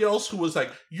somebody else who was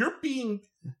like, you're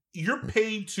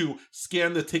paid to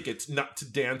scan the tickets, not to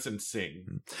dance and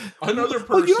sing. Another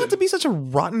person. Well, you don't have to be such a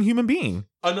rotten human being.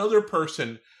 Another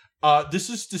person. This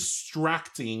is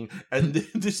distracting, and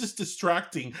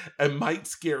might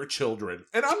scare children.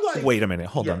 And I'm like, wait a minute,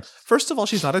 hold on. First of all,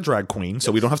 she's not a drag queen,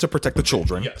 so we don't have to protect the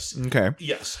children. Yes. Okay.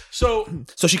 Yes. So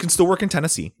she can still work in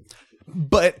Tennessee.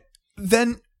 But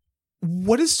then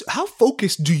how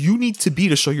focused do you need to be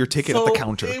to show your ticket at the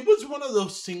counter? It was one of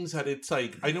those things that it's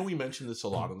like, I know we mentioned this a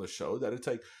lot on the show, that it's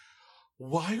like,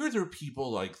 why are there people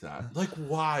like that? Like,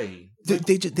 why?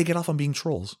 They get off on being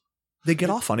trolls. They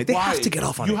get off on it. They have to get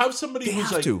off on it. You have somebody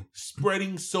who's like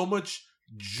spreading so much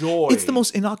joy. It's the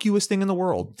most innocuous thing in the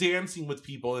world. Dancing with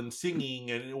people and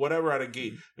singing and whatever at a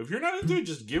gate. If you're not into it,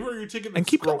 just give her your ticket and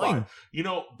keep going.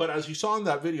 But as you saw in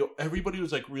that video, everybody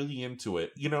was like really into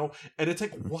it, and it's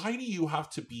like, why do you have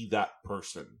to be that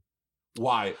person?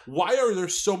 Why? Why are there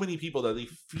so many people that they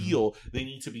feel they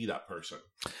need to be that person?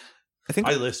 I think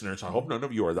listeners, I hope none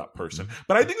of you are that person.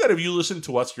 But I think that if you listen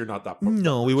to us, you're not that person.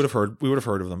 No, we would have heard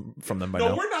of them from them by now.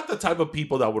 No, we're not the type of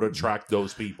people that would attract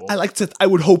those people. I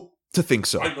would hope to think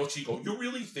so. I know, Chico. You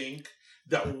really think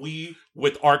that we,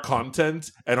 with our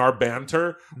content and our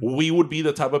banter, we would be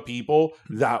the type of people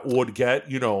that would get,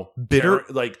 bitter,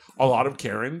 like a lot of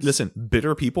Karens? Listen,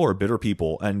 bitter people are bitter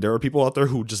people, and there are people out there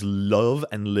who just love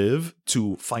and live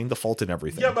to find the fault in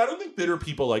everything. Yeah, but I don't think bitter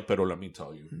people like Pero, let me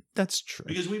tell you. That's true.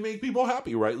 Because we make people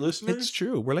happy, right, listeners? It's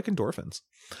true. We're like endorphins.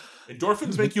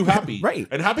 Endorphins make you happy. Right.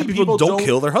 And happy people don't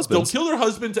kill their husbands. Don't kill their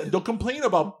husbands, and don't complain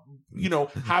about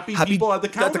happy people at the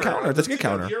counter. At the counter. That's a good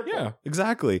counter. Yeah,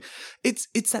 exactly.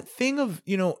 It's that thing of,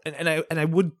 and I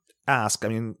would ask, I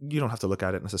mean, you don't have to look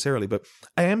at it necessarily, but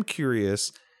I am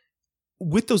curious,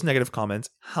 with those negative comments,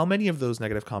 how many of those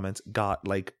negative comments got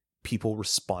like people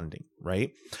responding,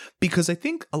 right? Because I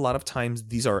think a lot of times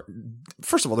these are,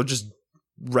 first of all, they're just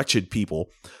wretched people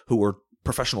who are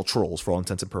professional trolls for all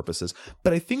intents and purposes.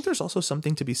 But I think there's also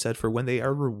something to be said for when they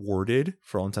are rewarded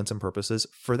for all intents and purposes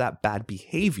for that bad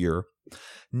behavior.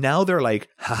 Now they're like,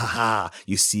 ha ha ha,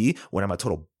 you see, when I'm a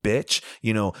total bitch,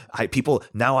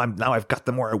 I've got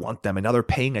them where I want them, and now they're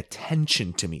paying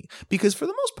attention to me. Because for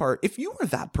the most part, if you are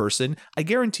that person, I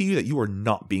guarantee you that you are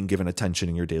not being given attention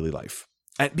in your daily life.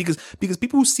 And because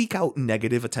people who seek out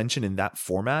negative attention in that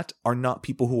format are not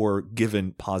people who are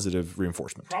given positive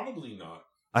reinforcement. Probably not.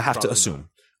 I have to assume.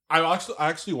 I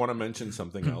actually want to mention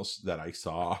something else that I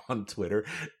saw on Twitter.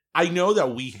 I know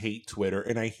that we hate Twitter,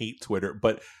 and I hate Twitter,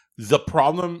 but the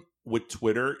problem with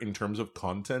Twitter in terms of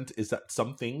content is that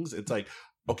some things, it's like,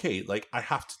 okay, like I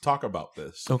have to talk about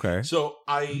this. Okay. So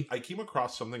I came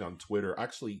across something on Twitter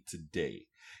actually today.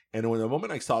 And when the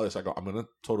moment I saw this, I go, I'm going to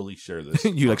totally share this.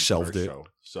 You like shelved it. Show.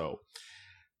 So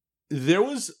there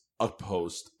was a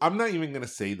post. I'm not even going to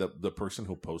say the person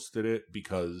who posted it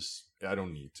because I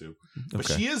don't need to. But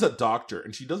she is a doctor,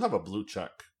 and she does have a blue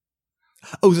check.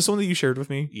 Oh, is this one that you shared with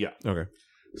me? Yeah. Okay.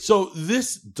 So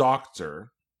this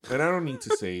doctor, and I don't need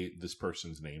to say this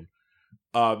person's name,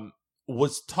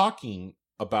 was talking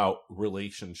about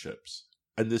relationships.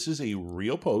 And this is a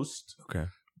real post. Okay.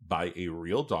 By a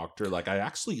real doctor. Like, I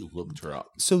actually looked her up.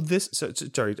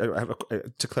 Sorry,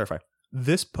 to clarify,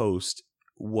 this post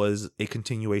was a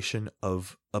continuation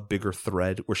of a bigger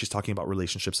thread where she's talking about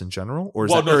relationships in general, or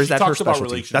is that her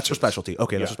specialty? That's her specialty.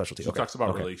 Okay, that's her specialty. She talks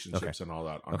about relationships and all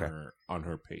that on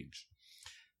her page.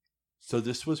 So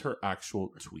this was her actual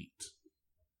tweet.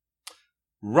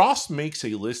 Ross makes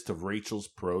a list of Rachel's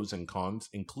pros and cons,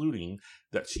 including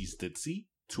that she's ditzy,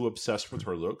 too obsessed with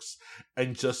her looks,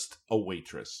 and just a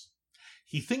waitress.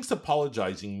 He thinks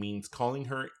apologizing means calling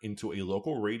her into a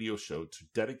local radio show to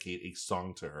dedicate a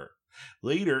song to her.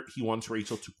 Later, he wants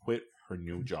Rachel to quit her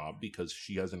new job because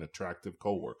she has an attractive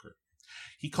coworker.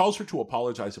 He calls her to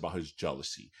apologize about his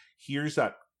jealousy, hears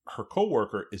that her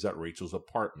coworker is at Rachel's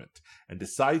apartment, and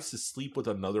decides to sleep with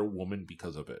another woman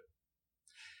because of it.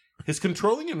 His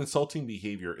controlling and insulting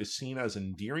behavior is seen as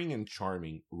endearing and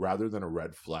charming rather than a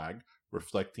red flag,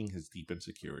 reflecting his deep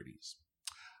insecurities.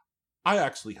 I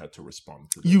actually had to respond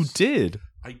to this. You did?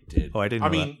 I did. Oh, I didn't know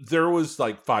I mean, there was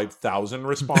like 5,000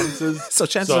 responses. So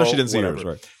chances are she didn't see yours,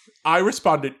 right? I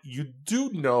responded, you do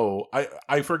know,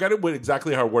 I forget it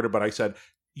exactly how I worded, but I said,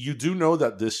 you do know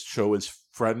that this show is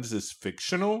Friends is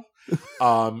fictional.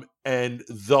 And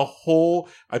the whole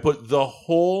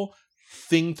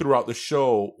thing throughout the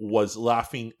show was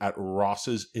laughing at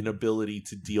Ross's inability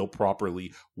to deal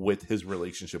properly with his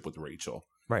relationship with Rachel.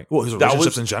 Right. Well, his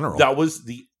relationships in general. That was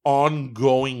the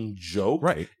ongoing joke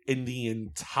right. in the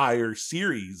entire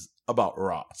series about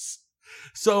Ross.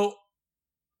 So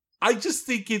I just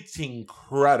think it's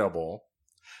incredible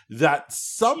that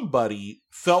somebody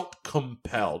felt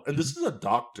compelled, and this is a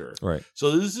doctor. Right.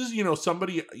 So this is,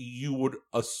 somebody you would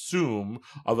assume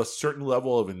of a certain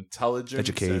level of intelligence,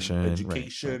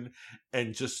 education, right.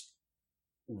 and just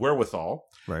wherewithal,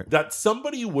 right. that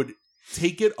somebody would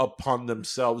take it upon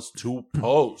themselves to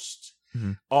post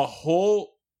a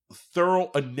whole thorough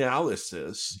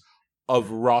analysis of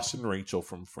Ross and Rachel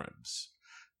from Friends.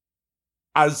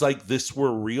 As like this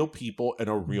were real people and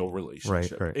a real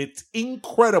relationship. Right. It's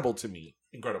incredible to me.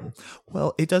 Incredible.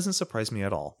 Well, it doesn't surprise me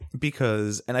at all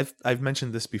because, and I've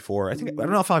mentioned this before. I don't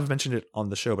know if I've mentioned it on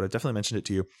the show, but I've definitely mentioned it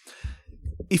to you.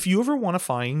 If you ever want to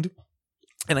find,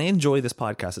 and I enjoy this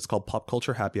podcast, it's called Pop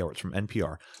Culture Happy Hour. It's from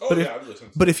NPR. Oh, I've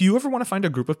listened. But if you ever want to find a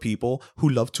group of people who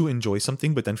love to enjoy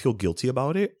something but then feel guilty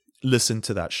about it, listen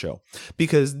to that show.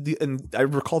 Because and I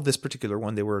recall this particular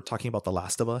one, they were talking about The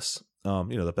Last of Us,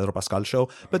 the Pedro Pascal show,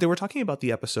 but they were talking about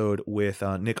the episode with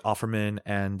Nick Offerman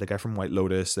and the guy from White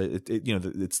Lotus.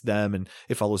 It's them and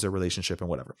it follows their relationship and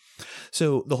whatever.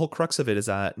 So the whole crux of it is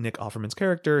that Nick Offerman's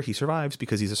character, he survives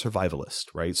because he's a survivalist,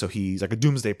 right? So he's like a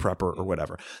doomsday prepper or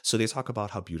whatever. So they talk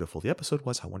about how beautiful the episode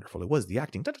was, how wonderful it was, the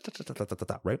acting,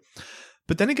 right?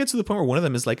 But then it gets to the point where one of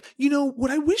them is like,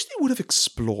 what I wish they would have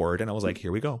explored, and I was like,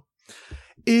 here we go,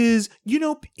 is,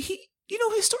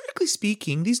 historically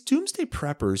speaking, these doomsday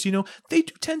preppers, they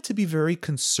do tend to be very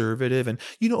conservative and,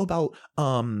 about,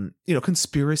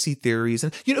 conspiracy theories.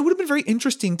 And, it would have been very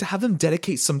interesting to have them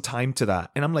dedicate some time to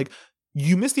that. And I'm like,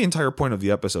 you missed the entire point of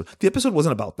the episode. The episode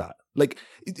wasn't about that. Like,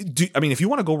 if you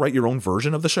want to go write your own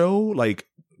version of the show, like,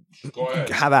 go ahead.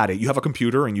 Have at it. You have a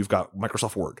computer and you've got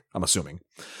Microsoft Word, I'm assuming.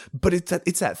 But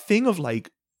it's that thing of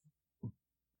like,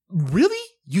 really?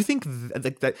 You think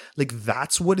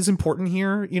that's what is important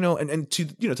here? And to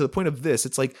the point of this,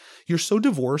 it's like you're so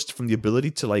divorced from the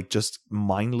ability to like just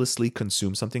mindlessly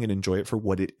consume something and enjoy it for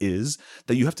what it is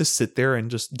that you have to sit there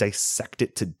and just dissect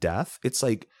it to death. It's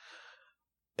like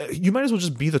you might as well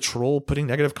just be the troll putting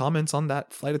negative comments on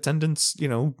that flight attendant's,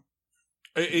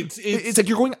 It's like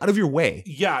you're going out of your way.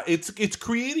 Yeah, it's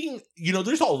creating,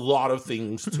 there's a lot of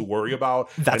things to worry about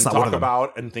That's and not talk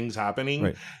about and things happening.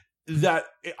 Right. That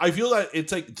I feel that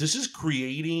it's like this is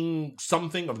creating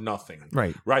something of nothing.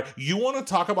 Right. You want to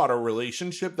talk about a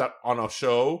relationship that on a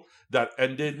show that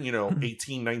ended,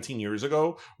 18, 19 years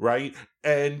ago, right?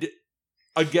 And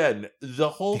again, the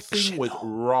whole thing with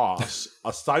Ross,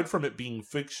 aside from it being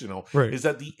fictional, right. is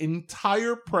that the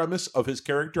entire premise of his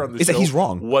character on the show that he's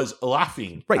wrong. Was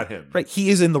laughing at him. Right. He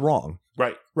is in the wrong.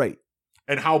 Right. Right.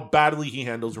 And how badly he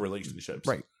handles relationships.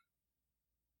 Right.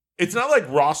 It's not like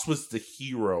Ross was the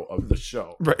hero of the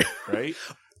show. Right. Right?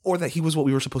 Or that he was what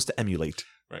we were supposed to emulate.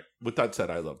 Right. With that said,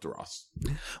 I loved Ross.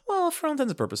 Well, for all intents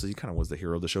and purposes, he kind of was the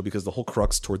hero of the show because the whole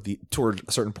crux toward a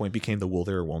certain point became the will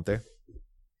they or won't they.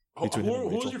 Who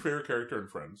was your favorite character in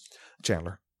Friends?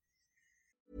 Chandler.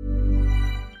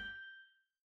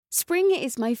 Spring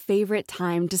is my favorite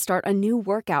time to start a new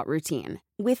workout routine.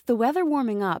 With the weather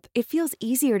warming up, it feels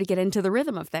easier to get into the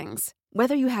rhythm of things.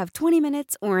 Whether you have 20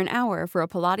 minutes or an hour for a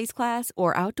Pilates class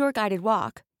or outdoor guided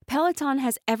walk, Peloton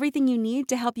has everything you need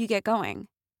to help you get going.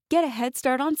 Get a head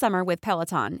start on summer with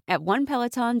Peloton at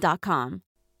onepeloton.com.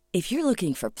 If you're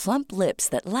looking for plump lips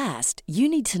that last, you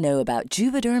need to know about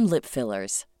Juvederm lip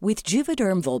fillers. With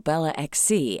Juvederm Volbella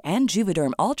XC and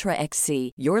Juvederm Ultra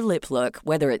XC, your lip look,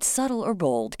 whether it's subtle or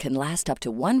bold, can last up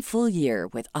to 1 full year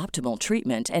with optimal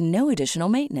treatment and no additional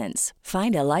maintenance.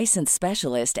 Find a licensed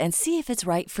specialist and see if it's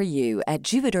right for you at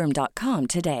Juvederm.com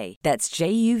today. That's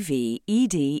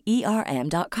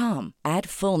JUVEDERM.com. Add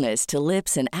fullness to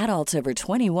lips in adults over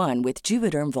 21 with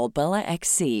Juvederm Volbella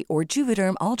XC or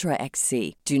Juvederm Ultra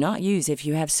XC. Do not use if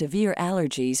you have severe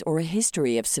allergies or a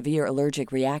history of severe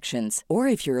allergic reactions, or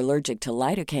if you're you're allergic to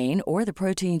lidocaine or the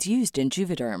proteins used in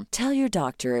Juvederm. Tell your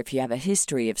doctor if you have a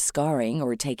history of scarring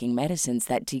or taking medicines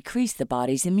that decrease the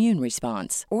body's immune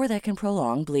response or that can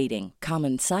prolong bleeding.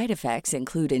 Common side effects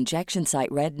include injection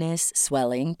site redness,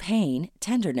 swelling, pain,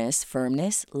 tenderness,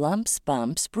 firmness, lumps,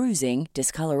 bumps, bruising,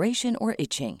 discoloration, or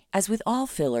itching. As with all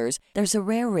fillers, there's a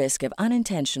rare risk of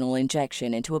unintentional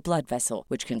injection into a blood vessel,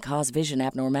 which can cause vision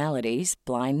abnormalities,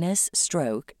 blindness,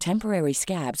 stroke, temporary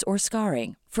scabs, or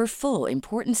scarring. For full,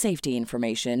 important safety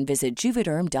information, visit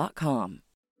Juvederm.com.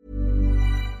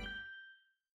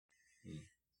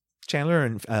 Chandler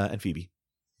and Phoebe.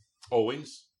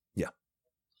 Always? Yeah.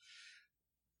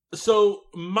 So,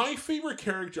 my favorite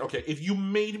character... Okay, if you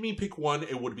made me pick one,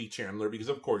 it would be Chandler, because,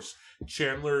 of course,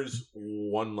 Chandler's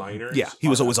one-liners... Yeah, he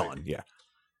was always on, yeah.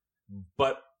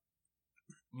 But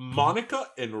Monica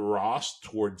and Ross,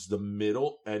 towards the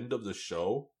middle end of the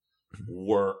show,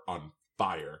 were on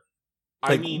fire.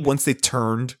 Like, I mean, once they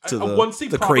turned to once they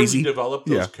the properly crazy developed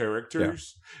those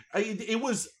characters, it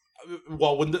was...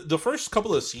 Well, when the first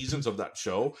couple of seasons of that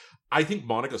show, I think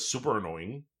Monica's super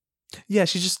annoying. Yeah,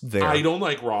 she's just there. I don't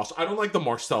like Ross. I don't like the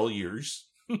Marcel years.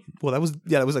 Well, that was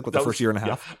like what, the first year and a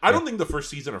half. Yeah. I don't think the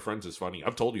first season of Friends is funny.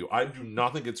 I've told you, I do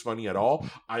not think it's funny at all.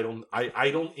 I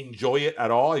don't enjoy it at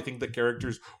all. I think the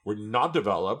characters were not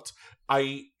developed.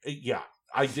 I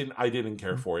didn't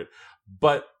care for it.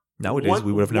 But nowadays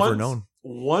we would have never known.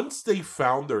 Once they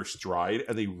found their stride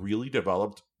and they really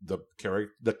developed the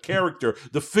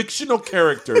fictional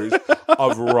characters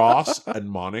of Ross and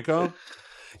Monica.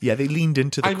 Yeah, they leaned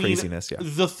into the craziness. Yeah,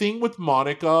 the thing with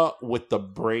Monica with the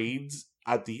braids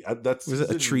at the end, was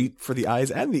a treat for the eyes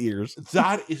and the ears.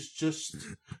 That is just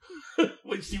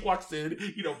when she walks in,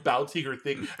 bouncing her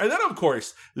thing, and then of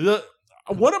course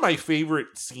one of my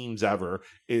favorite scenes ever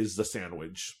is the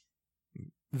sandwich.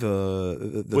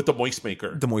 The with the moist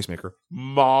maker. The moist maker.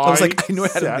 I was like, I knew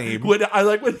it had a name. When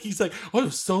he's like, oh, it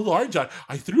was so large. I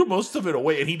threw most of it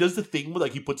away. And he does the thing where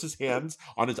he puts his hands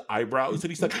on his eyebrows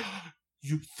and he's like,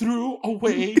 you threw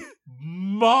away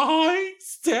my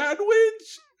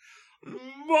sandwich?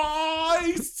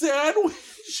 My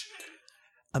sandwich.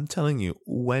 I'm telling you,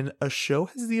 when a show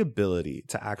has the ability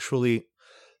to actually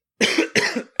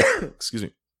excuse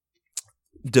me,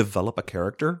 develop a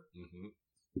character,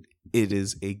 it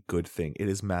is a good thing. It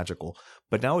is magical.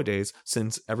 But nowadays,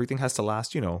 since everything has to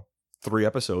last, 3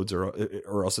 episodes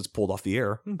or else it's pulled off the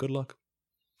air, good luck.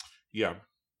 Yeah.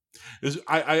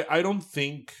 I don't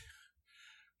think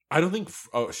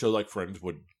a show like Friends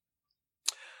would...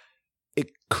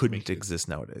 It couldn't exist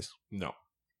nowadays. No.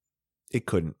 It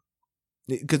couldn't.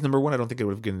 Because number one, I don't think it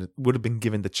would have been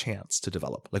given the chance to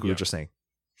develop, like we were just saying.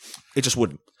 It just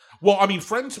wouldn't. Well, I mean,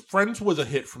 Friends was a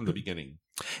hit from the beginning.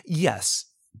 Yes.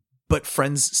 But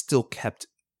Friends still kept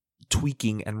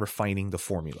tweaking and refining the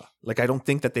formula. Like, I don't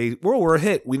think that we're a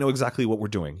hit. We know exactly what we're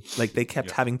doing. Like, they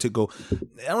kept having to go, I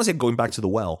don't want to say going back to the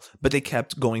well, but they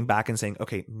kept going back and saying,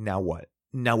 okay, now what?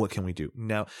 Now what can we do?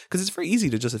 Now, because it's very easy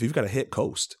to just, if you've got a hit,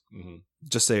 coast. Mm-hmm.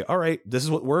 Just say, all right, this is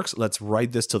what works. Let's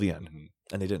ride this till the end.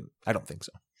 Mm-hmm. And they didn't. I don't think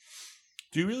so.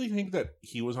 Do you really think that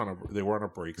they were on a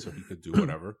break so he could do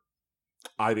whatever?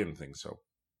 I didn't think so.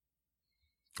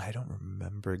 I don't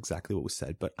remember exactly what was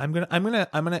said, but I'm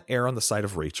gonna err on the side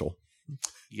of Rachel.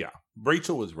 Yeah,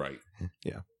 Rachel was right.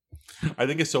 Yeah, I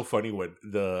think it's so funny when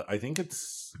I think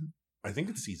it's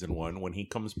season 1 when he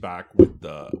comes back with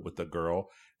the girl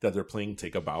that they're playing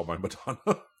 "Take a Bow" by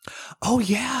Madonna. Oh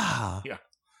yeah, yeah.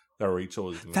 That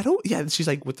Rachel is. Yeah, she's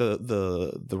like with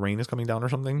the rain is coming down or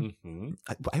something. Mm-hmm.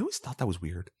 I always thought that was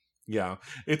weird. Yeah,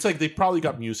 it's like they probably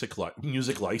got music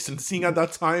licensing at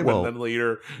that time, and then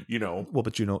later, Well,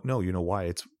 but you know why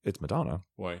it's Madonna?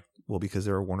 Why? Well, because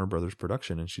they're a Warner Brothers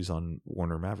production, and she's on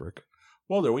Warner Maverick.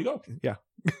 Well, there we go. Yeah,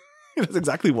 that's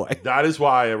exactly why. That is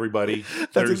why, everybody.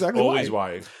 That's exactly always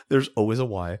why. There's always a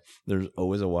why. There's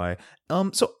always a why.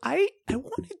 So I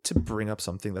wanted to bring up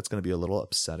something that's going to be a little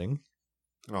upsetting.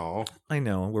 Oh, I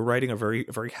know we're riding a very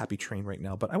very happy train right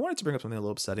now, but I wanted to bring up something a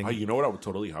little upsetting. You know what I would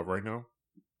totally have right now?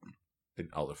 An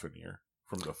elephant ear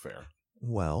from the fair.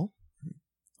 Well,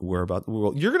 you're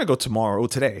going to go tomorrow.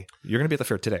 Today. You're going to be at the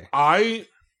fair today.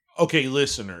 Okay,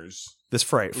 listeners. This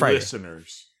Friday.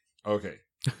 Listeners. Okay.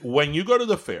 When you go to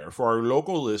the fair, for our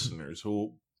local listeners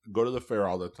who go to the fair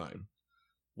all the time,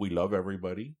 we love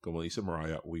everybody. Como dice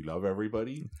Mariah, we love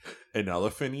everybody. An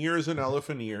elephant ear is an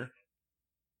elephant ear.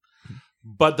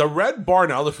 But the Red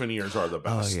Barn elephant ears are the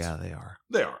best. Oh, yeah, they are.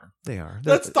 They are. They are.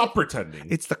 Let's stop pretending.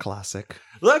 It's the classic.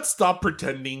 Let's stop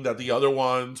pretending that the other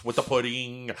ones with the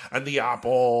pudding and the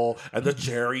apple and the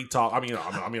cherry top.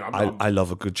 I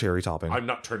love a good cherry topping. I'm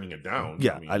not turning it down.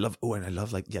 Yeah, I love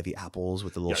the apples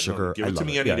with the little sugar. No, give it to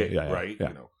me any day, right? Yeah.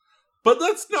 You know. But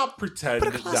let's not pretend.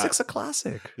 But a classic's a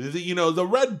classic. The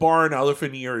Red Barn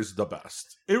elephant ear is the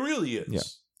best. It really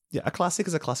is. Yeah, a classic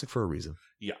is a classic for a reason.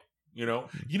 Yeah. You know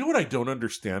what I don't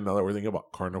understand now that we're thinking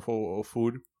about carnival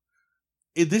food?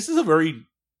 This is a very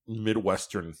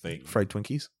Midwestern thing. Fried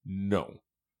Twinkies? No.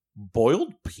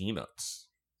 Boiled peanuts.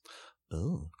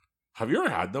 Oh. Have you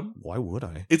ever had them? Why would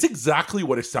I? It's exactly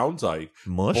what it sounds like.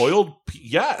 Mush?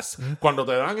 Yes. Cuando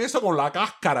te dan eso con la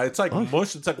cáscara, it's like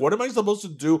mush. It's like, what am I supposed to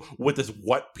do with this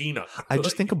wet peanut? I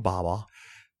just think of baba.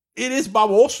 It is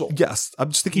baboso. Yes.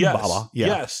 I'm just thinking baba. Yeah.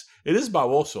 Yes. It is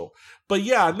baboso. But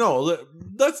yeah, no,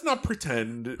 let's not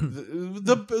pretend.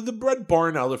 The Red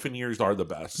Barn elephant ears are the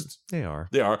best. They are.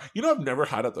 They are. I've never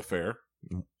had at the fair.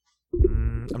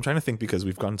 I'm trying to think because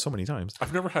we've gone so many times.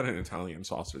 I've never had an Italian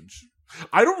sausage.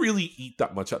 I don't really eat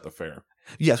that much at the fair.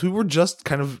 Yes, we were just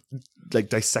kind of like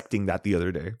dissecting that the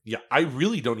other day. Yeah, I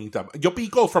really don't eat that much. Yo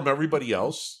pico from everybody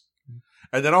else.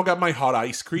 And then I'll get my hot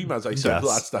ice cream, as I said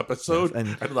last episode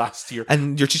and last year.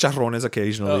 And your chicharrones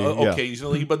occasionally.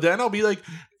 Occasionally. But then I'll be like,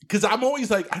 because I'm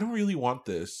always like, I don't really want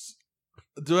this.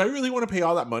 Do I really want to pay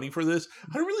all that money for this?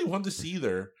 I don't really want this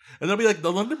either. And they'll be like,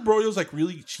 the London broil's like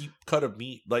really cheap cut of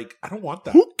meat. Like, I don't want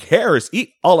that. Who cares?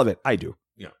 Eat all of it. I do.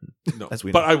 Yeah. No.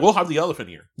 But I will have the elephant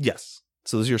ear. Yes.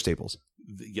 So those are your staples.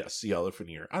 Yes, the elephant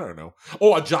ear. I don't know.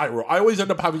 Oh, a gyro. I always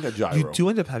end up having a gyro. You do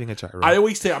end up having a gyro. I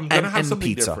always say I'm going to have something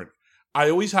pizza. different. I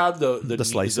always have the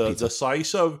slice of pizza. The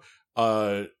slice of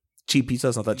cheap pizza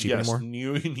is not that cheap anymore.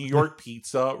 New York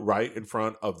pizza right in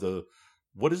front of the,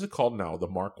 what is it called now? The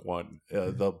Mark I,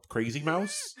 the Crazy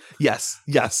Mouse. Yes.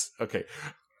 Okay,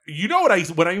 you know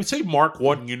when I say Mark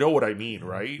I, you know what I mean,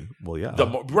 right? Well, yeah,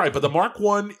 right. But the Mark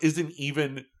I isn't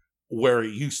even where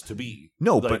it used to be.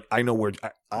 No, like, but I know where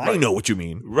I know what you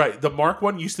mean. Right. The Mark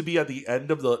I used to be at the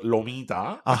end of the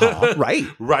Lomita. Right.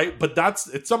 Right. But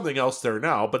it's something else there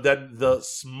now. But then the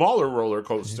smaller roller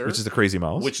coaster, which is the Crazy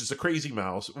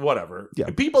Mouse. Whatever. Yeah.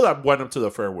 People that went up to the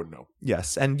fair would know.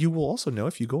 Yes. And you will also know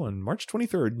if you go on March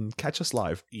 23rd and catch us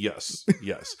live. Yes.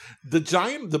 Yes.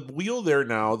 The wheel there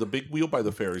now, the big wheel by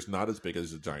the fair is not as big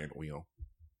as the giant wheel.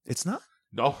 It's not?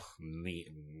 No.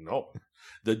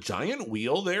 The giant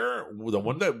wheel there, the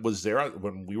one that was there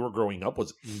when we were growing up,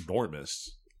 was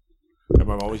enormous. And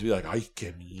my mom always be like, "Ay,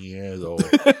 qué miedo!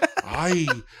 Ay,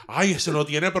 eso no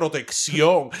tiene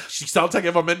protección." She sounds like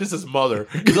Eva Mendes' mother.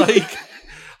 Like,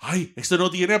 "Ay, eso no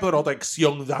tiene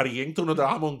protección, Darien, tú no te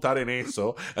vas a montar en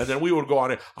eso." And then we would go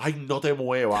on it. "Ay, no te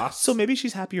muevas." So maybe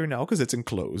she's happier now because it's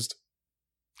enclosed.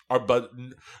 But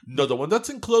no, the one that's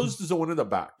enclosed is the one in the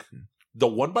back. The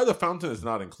one by the fountain is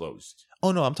not enclosed.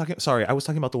 Oh no, I was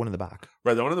talking about the one in the back.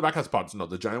 Right, the one in the back has pods. No,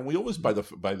 the giant wheel was by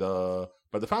the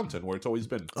fountain where it's always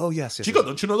been. Oh yes. Chico,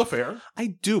 don't you know the fair?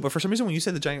 I do, but for some reason when you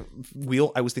said the giant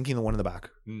wheel, I was thinking the one in the back.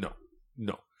 No.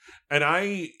 And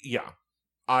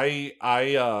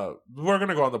we're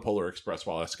gonna go on the Polar Express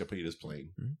while Escapade is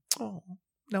playing. Oh,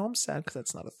 no, I'm sad because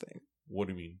that's not a thing. What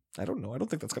do you mean? I don't know. I don't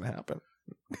think that's gonna happen.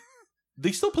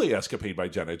 They still play Escapade by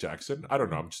Janet Jackson. I don't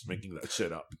know. I'm just making that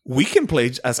shit up. We can play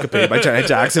Escapade by Janet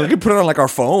Jackson. We can put it on like our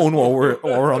phone while we're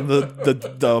on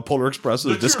the Polar Express or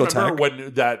the discotheque.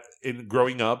 When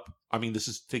growing up, I mean, this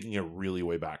is taking it really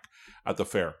way back at the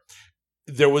fair.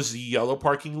 There was the yellow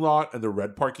parking lot and the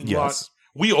red parking lot.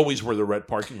 We always were the red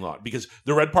parking lot because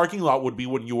the red parking lot would be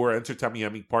when you were entered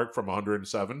Tamiami Park from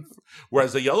 107th,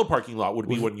 whereas the yellow parking lot would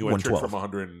be when you entered from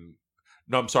 100.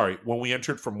 No, I'm sorry. When we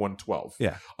entered from 112.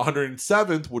 Yeah.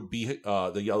 107th would be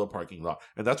the yellow parking lot.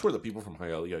 And that's where the people from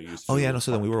Hialeah used to. Oh, yeah. No,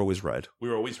 so then we were always red. We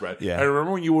were always red. Yeah. I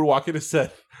remember when you would walk in and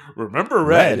said, "Remember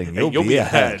red and you'll be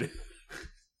ahead."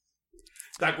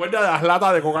 ¿Te acuerdas de las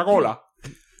latas de Coca-Cola?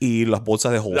 Y las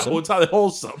bolsas de Wholesome. La bolsa de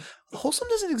Wholesome. Wholesome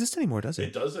doesn't exist anymore, does it?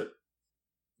 It doesn't.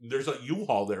 There's a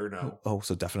U-Haul there now. Oh,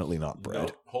 so definitely not bread.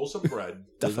 No, Wholesome bread.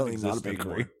 Definitely not a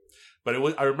bakery. Anymore. But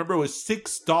I remember it was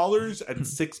 $6 and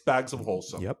 6 bags of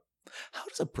Wholesome. Yep. How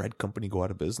does a bread company go out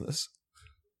of business?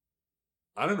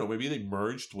 I don't know. Maybe they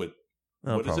merged with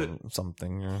what is it?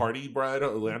 Something. Party Bread,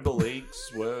 Orlando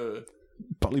Lakes.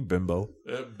 Probably Bimbo.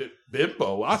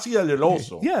 Bimbo. Así el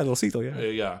oso. Yeah, el osito. Yeah.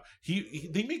 Yeah.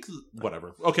 They make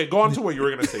whatever. Okay, go on to what you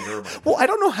were going to say. Never mind. Well, I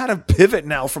don't know how to pivot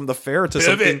now from the fair to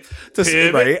something to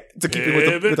keep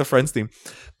it with the Friends theme.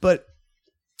 But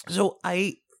so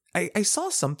I saw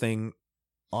something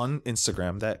on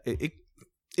Instagram that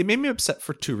it made me upset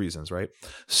for two reasons, right?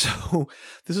 So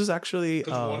this is actually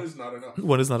one is not enough.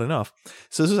 One is not enough.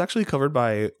 So this is actually covered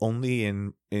by Only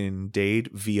in Dade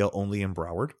via Only in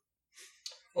Broward.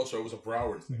 Oh, so it was a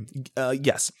Broward thing.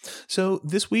 Yes. So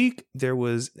this week there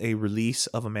was a release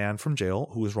of a man from jail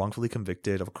who was wrongfully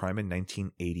convicted of a crime in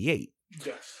 1988.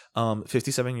 Yes.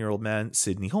 57-year-old man,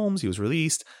 Sidney Holmes. He was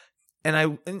released, and I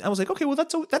was like, okay, well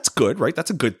that's good, right? That's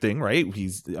a good thing, right?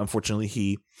 Unfortunately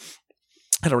he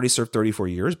had already served 34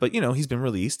 years, but he's been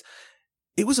released.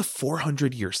 It was a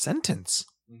 400-year sentence.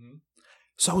 Mm-hmm.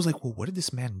 So I was like, well, what did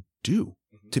this man do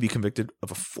to be convicted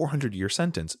of a 400-year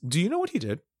sentence? Do you know what he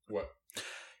did? What?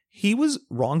 He was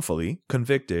wrongfully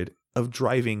convicted of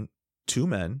driving two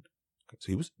men. So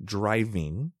he was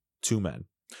driving two men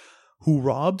who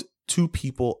robbed two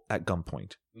people at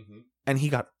gunpoint. Mm-hmm. And he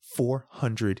got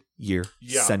 400-year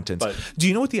sentence. Do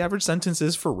you know what the average sentence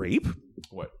is for rape?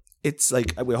 What? It's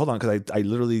like, wait, hold on, because I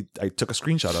took a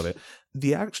screenshot of it.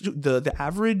 The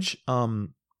average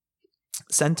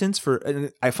sentence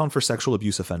I found for sexual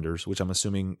abuse offenders, which I'm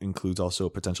assuming includes also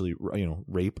potentially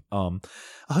rape,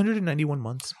 191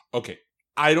 months. Okay,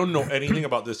 I don't know anything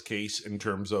about this case in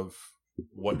terms of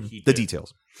what he did. The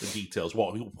details.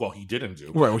 Well, he didn't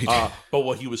do right. But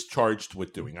what he was charged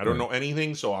with doing. I don't know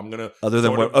anything, so I'm gonna other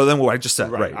than what I just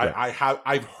said. Right.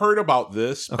 I've heard about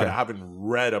this, okay. But I haven't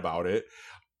read about it.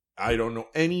 I don't know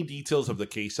any details of the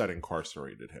case that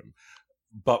incarcerated him.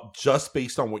 But just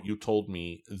based on what you told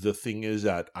me, the thing is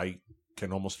that I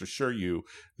can almost assure you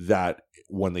that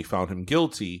when they found him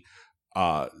guilty,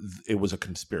 it was a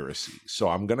conspiracy. So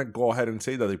I'm going to go ahead and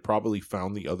say that they probably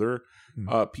found the other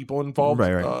people involved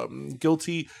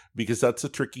guilty, because that's a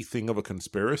tricky thing of a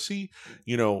conspiracy.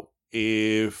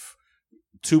 If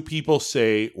two people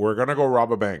say, we're going to go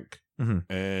rob a bank,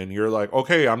 and you're like,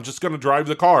 okay, I'm just going to drive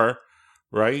the car,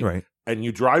 right? And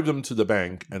you drive them to the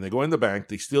bank, and they go in the bank,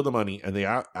 they steal the money, and they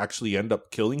actually end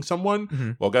up killing someone.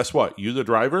 Mm-hmm. Well, guess what? You, the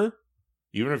driver,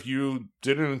 even if you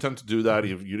didn't intend to do that,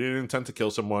 if you didn't intend to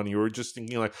kill someone, you were just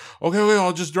thinking like, okay,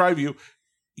 I'll just drive you.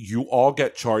 You all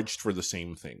get charged for the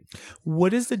same thing.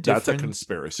 What is the difference? That's a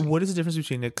conspiracy. What is the difference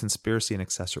between a conspiracy and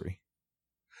accessory?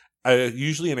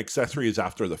 Usually an accessory is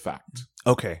after the fact.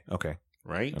 Okay.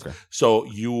 Right? Okay. So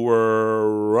you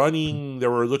were running, they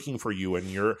were looking for you,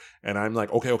 and I'm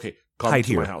like, okay, come hide to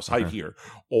here. My house, hide here.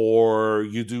 Or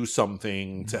you do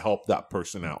something to help that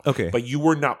person out. Okay. But you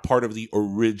were not part of the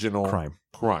original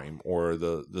crime or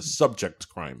the subject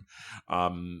crime.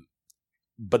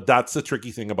 But that's the tricky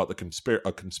thing about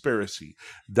a conspiracy.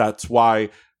 That's why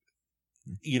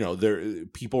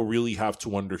people really have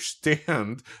to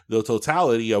understand the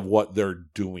totality of what they're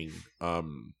doing.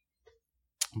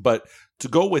 But to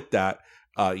go with that,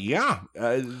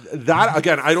 that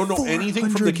again, I don't know anything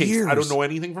from the case. Years. I don't know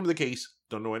anything from the case.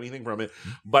 Don't know anything from it.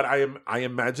 But I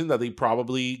imagine that they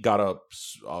probably got a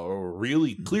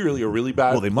really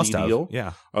bad. Well, they must have. Deal.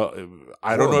 Yeah.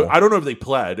 I don't know. I don't know if they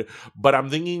pled, but I'm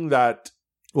thinking that.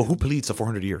 Well, who pleads to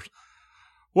 400 years?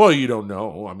 Well, you don't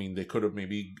know. I mean, they could have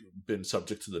maybe been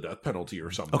subject to the death penalty or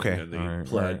something. Okay. And they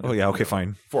pled. Oh, yeah. Okay,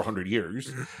 fine. 400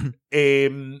 years.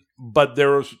 But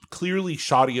there was clearly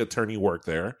shoddy attorney work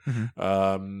there.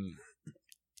 Mm-hmm.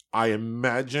 I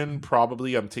imagine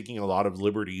probably I'm taking a lot of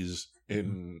liberties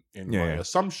in my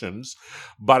assumptions,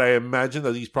 but I imagine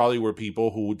that these probably were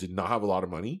people who did not have a lot of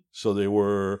money. So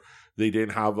they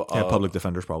didn't have public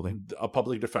defenders, probably a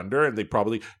public defender, and they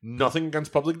probably, nothing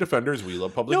against public defenders, we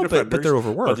love public defenders, but they're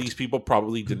overworked. But these people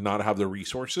probably did not have the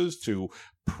resources to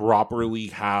properly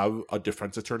have a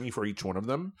defense attorney for each one of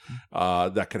them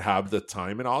that could have the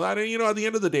time and all that. And at the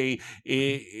end of the day,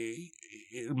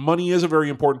 money is a very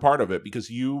important part of it, because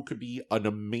you could be an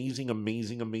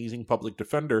amazing public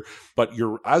defender, but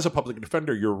as a public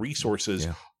defender, your resources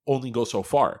only go so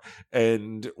far.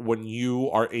 And when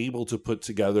you are able to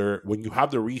when you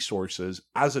have the resources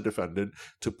as a defendant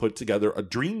to put together a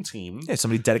dream team,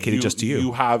 somebody dedicated just to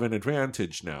you have an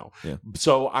advantage now. Yeah.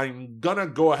 So I'm gonna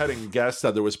go ahead and guess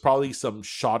that there was probably some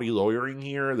shoddy lawyering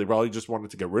here. They probably just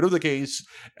wanted to get rid of the case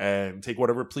and take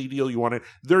whatever plea deal you wanted.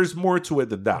 There's more to it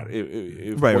than that,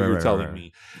 if what you're telling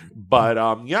me. But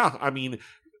I mean,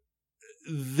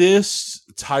 this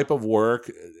type of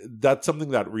work, that's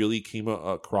something that really came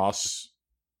across,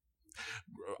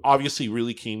 obviously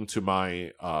really came to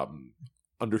my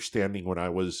understanding when I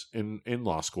was in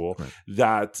law school,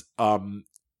 that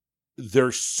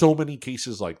there's so many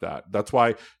cases like that. That's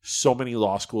why so many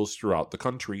law schools throughout the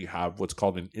country have what's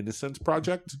called an innocence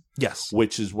project. Yes.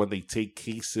 Which is when they take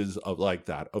cases of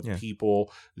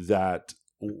people that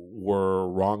were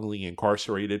wrongly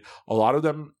incarcerated. A lot of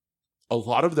them a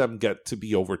lot of them get to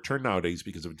be overturned nowadays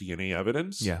because of DNA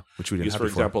evidence. Yeah, which we didn't because, have for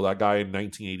before. example, that guy in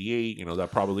 1988,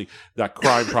 that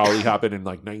crime probably happened in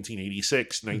like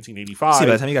 1986, 1985. See,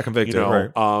 by the time he got convicted,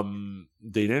 right?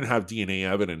 They didn't have DNA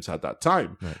evidence at that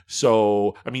time. Right.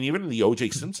 So, I mean, even in the O.J.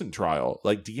 Simpson trial,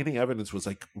 like DNA evidence was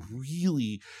like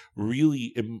really,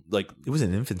 really like it was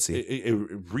in infancy. It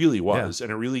really was,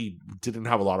 and it really didn't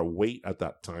have a lot of weight at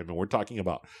that time. And we're talking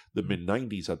about the mid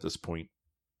 90s at this point.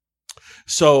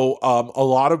 So a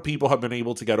lot of people have been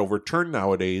able to get overturned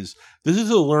nowadays. This is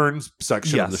a learned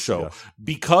section of the show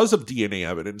because of DNA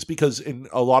evidence, because in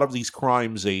a lot of these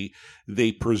crimes,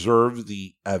 they preserve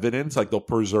the evidence. Like they'll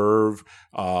preserve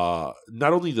not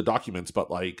only the documents, but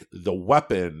like the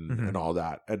weapon and all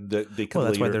that. And they can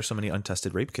that's why there's so many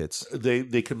untested rape kits.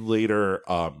 They can later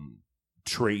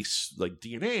trace like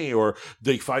DNA, or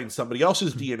they find somebody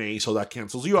else's DNA, so that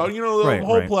cancels you out. The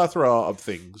whole plethora of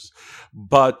things.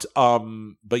 But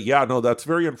yeah, no, that's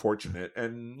very unfortunate.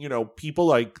 And people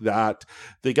like that,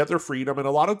 they get their freedom, and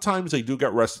a lot of times they do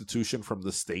get restitution from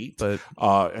the state. But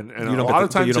and a lot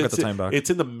of times you don't get the time back. It's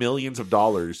in the millions of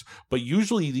dollars. But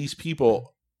usually these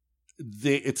people,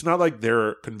 it's not like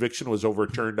their conviction was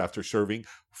overturned after serving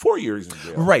 4 years in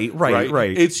jail.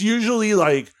 Right. It's usually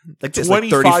like 25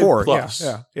 34 plus.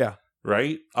 Yeah.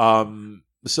 Right.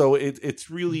 So it's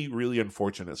really, really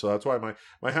unfortunate. So that's why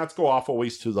my hats go off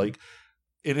always to like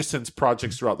innocence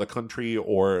projects throughout the country,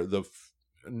 or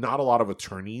not a lot of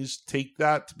attorneys take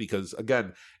that, because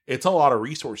again, it's a lot of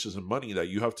resources and money that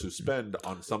you have to spend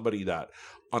on somebody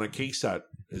on a case that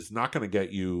is not going to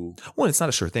get you. Well, it's not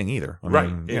a sure thing either. I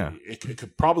mean, it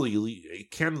could probably it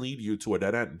can lead you to a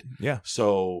dead end. Yeah.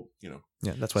 So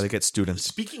yeah, that's why they get students.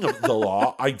 Speaking of the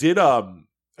law, I did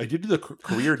the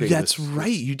career day. That's right.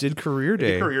 You did career day.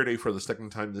 I did career day for the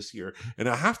second time this year, and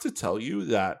I have to tell you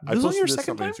that I posted this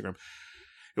on my Instagram.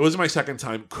 It was my second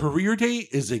time. Career day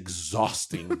is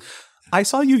exhausting. I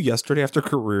saw you yesterday after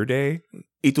career day.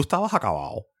 Y tú estabas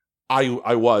acabado.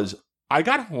 I was. I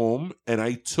got home and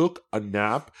I took a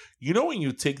nap. When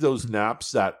you take those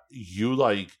naps that you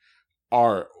like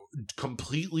are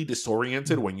completely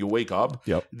disoriented when you wake up,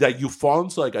 that you fall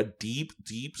into like a deep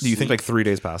sleep. You think like 3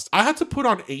 days passed? I had to put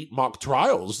on 8 mock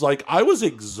trials. Like I was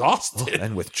exhausted.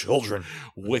 And with children.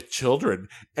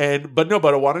 But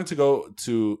I wanted to go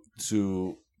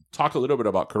to talk a little bit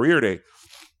about career day.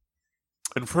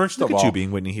 And first of all, you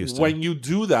being Whitney Houston. When you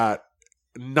do that,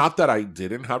 not that I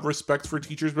didn't have respect for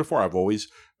teachers before. I've always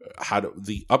had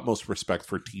the utmost respect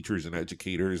for teachers and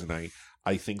educators, and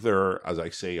I think they're, as I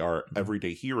say, are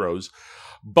everyday heroes.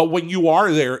 But when you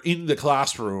are there in the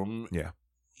classroom,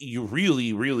 you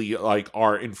really, really like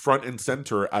are in front and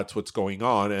center at what's going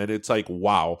on, and it's like,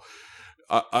 wow.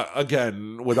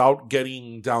 Again, without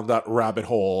getting down that rabbit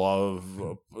hole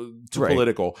of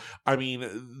political, I mean,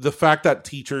 the fact that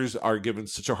teachers are given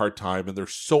such a hard time and they're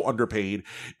so underpaid,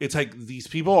 it's like these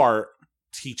people are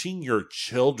teaching your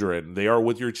children. They are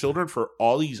with your children for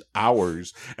all these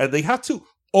hours, and they have to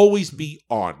always be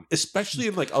on, especially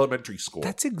in like elementary school.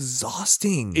 That's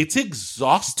exhausting. It's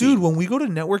exhausting. Dude, when we go to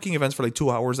networking events for like 2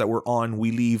 hours that we're on,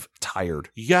 we leave tired.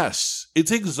 Yes,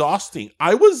 it's exhausting.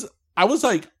 I was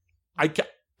like,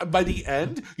 by the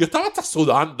end, yo estaba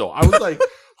sudando. I was like,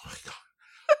 oh my God.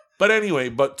 But anyway,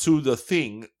 to the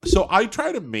thing. So I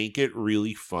try to make it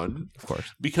really fun. Of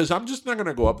course. Because I'm just not going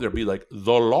to go up there and be like,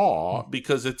 the law,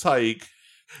 because it's like,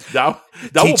 that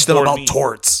teach them about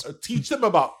torts. Teach them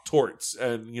about torts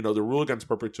and the rule against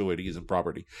perpetuities and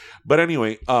property. But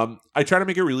anyway, I try to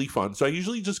make it really fun. So I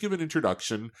usually just give an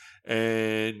introduction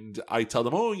and I tell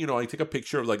them, I take a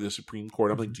picture of like the Supreme Court.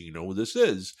 I'm like, do you know who this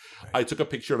is? Right. I took a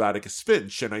picture of Atticus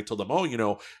Finch and I told them,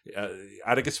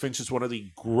 Atticus Finch is one of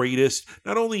the greatest,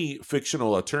 not only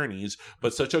fictional attorneys,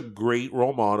 but such a great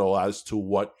role model as to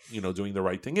what doing the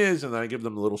right thing is. And then I give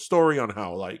them a little story on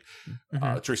how like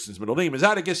Tristan's middle name is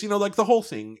Atticus. Like the whole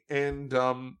thing. And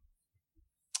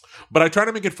but I try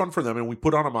to make it fun for them, and we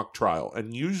put on a mock trial.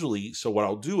 And usually, so what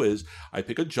I'll do is I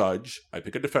pick a judge, I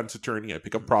pick a defense attorney, I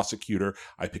pick a prosecutor,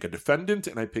 I pick a defendant,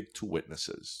 and I pick 2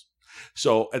 witnesses.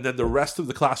 So, and then the rest of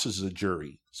the class is a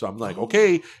jury. So I'm like,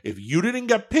 okay, if you didn't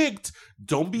get picked,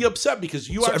 don't be upset because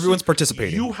everyone's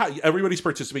participating. Everybody's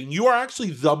participating. You are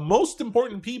actually the most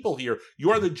important people here.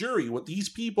 You are the jury. With these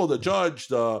people, the judge,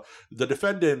 the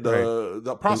defendant,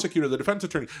 the prosecutor, the defense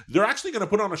attorney, they're actually going to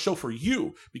put on a show for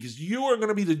you because you are going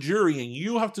to be the jury and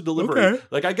you have to deliberate. Okay.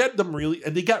 Like I get them really,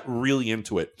 and they get really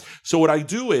into it. So what I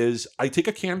do is I take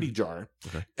a candy jar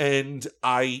and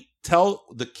I tell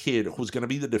the kid who's going to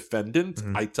be the defendant,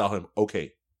 I tell him,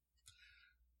 okay,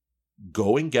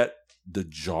 go and get the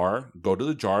jar, go to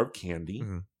the jar of candy,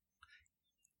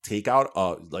 take out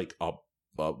a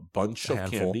bunch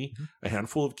of candy, a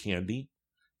handful of candy,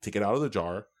 take it out of the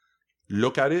jar,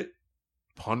 look at it,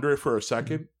 ponder it for a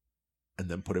second, and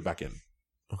then put it back in.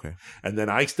 Okay. And then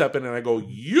I step in and I go,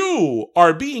 you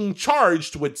are being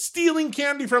charged with stealing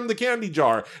candy from the candy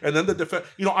jar. And then the defense,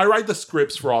 I write the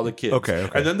scripts for all the kids. Okay.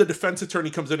 And then the defense attorney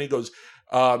comes in and he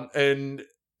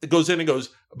goes,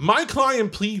 my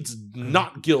client pleads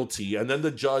not guilty. And then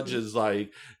the judge is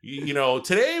like,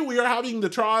 today we are having the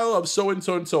trial of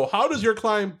so-and-so and so. How does your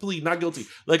client plead not guilty?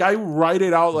 Like, I write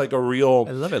it out like a real...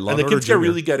 I love it. And the kids can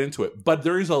really get into it. But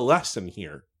there is a lesson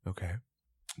here. Okay.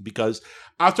 Because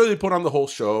after they put on the whole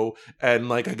show,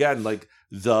 and the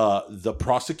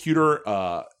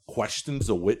prosecutor questions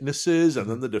the witnesses, and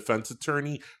then the defense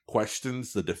attorney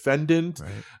questions the defendant,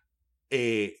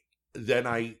 right.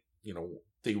 Then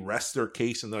they rest their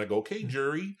case, and then I go, okay,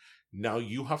 jury, now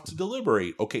you have to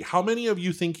deliberate. Okay, how many of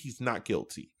you think he's not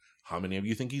guilty? How many of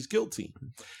you think he's guilty?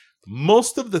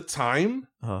 Most of the time,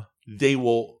 they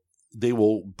will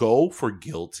go for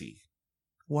guilty.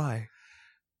 Why?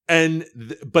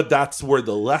 But that's where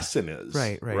the lesson is,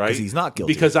 right? Because he's not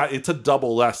guilty. Because it's a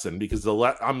double lesson. Because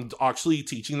I'm actually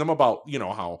teaching them about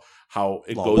how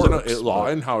it goes in a law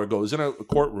and how it goes in a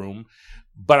courtroom.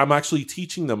 But I'm actually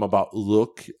teaching them about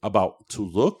to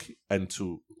look and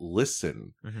to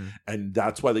listen, and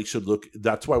that's why they should look.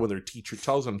 That's why when their teacher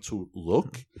tells them to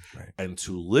look and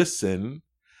to listen.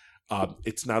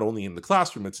 It's not only in the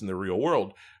classroom, it's in the real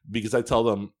world. Because I tell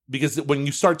them, because when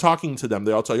you start talking to them,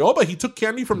 they'll tell you, oh, but he took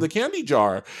candy from the candy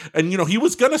jar. And, he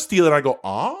was going to steal it. I go,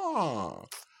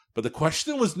 But the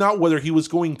question was not whether he was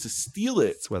going to steal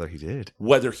it. It's whether he did.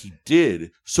 Whether he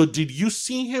did. So did you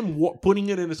see him putting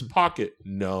it in his pocket?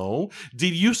 No.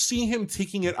 Did you see him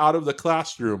taking it out of the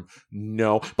classroom?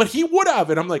 No. But he would have.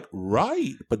 And I'm like,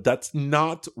 right. But that's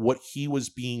not what he was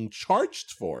being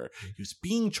charged for. He was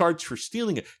being charged for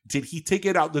stealing it. Did he take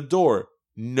it out the door?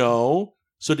 No.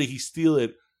 So did he steal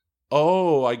it?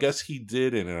 Oh, I guess he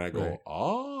didn't. And I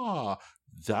go,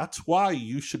 that's why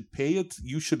you should pay it.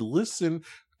 You should listen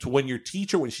to when your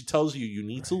teacher, when she tells you you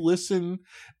need to listen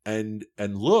and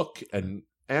look and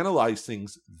analyze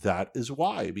things. That is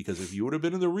why. Because if you would have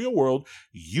been in the real world,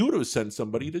 you would have sent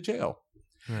somebody to jail.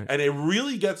 Right. And it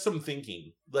really gets them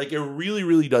thinking. Like, it really,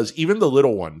 really does. Even the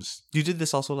little ones. You did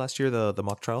this also last year, the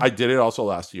mock trial? I did it also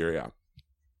last year, yeah.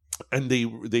 And they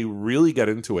really get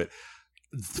into it.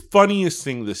 The funniest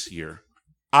thing this year,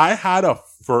 I had a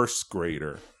first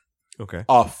grader. Okay.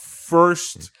 A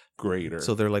first grader.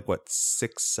 So they're like, what,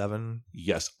 6, 7?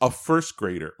 Yes, a first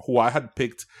grader who I had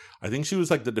picked. I think she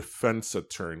was like the defense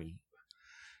attorney.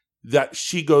 That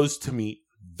she goes to me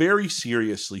very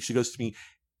seriously. She goes to me,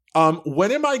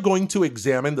 when am I going to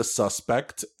examine the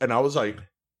suspect? And I was like,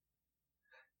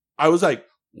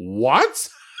 what?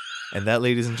 And that,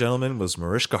 ladies and gentlemen, was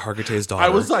Mariska Hargitay's daughter. I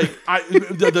was like,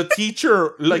 the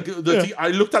teacher, like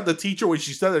I looked at the teacher when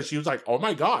she said that. She was like, "Oh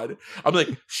my god!" I'm like,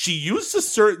 she used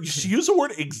the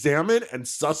word examine and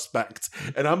suspect,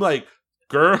 and I'm like,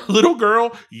 little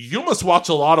girl, you must watch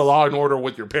a lot of Law and Order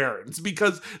with your parents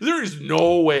because there is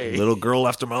no way. Little girl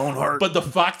after my own heart. But the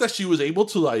fact that she was able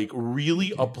to like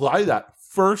really apply that.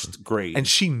 First grade. And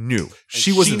she knew.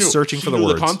 She wasn't searching for the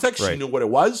words. The context. Right. She knew what it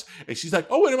was. And she's like,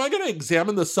 oh, and am I going to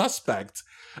examine the suspect?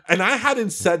 And I hadn't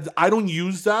said, I don't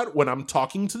use that when I'm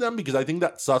talking to them because I think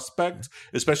that suspect,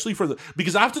 especially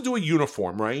because I have to do a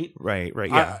uniform, right? Right,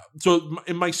 yeah. So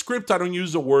in my script, I don't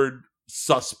use the word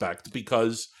suspect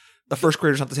because... The first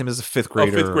grader's not the same as the fifth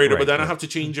grader. Right, but then I have to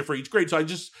change it for each grade. So I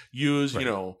just use,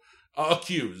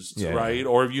 accused, right?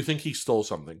 Or if you think he stole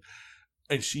something.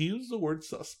 And she used the word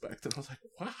suspect. And I was like,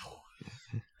 wow.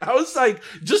 I was like,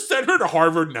 just send her to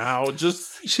Harvard now.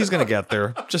 She's going to get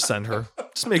there. Just send her.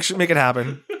 Just make it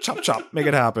happen. Chop, chop. Make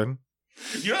it happen.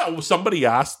 Somebody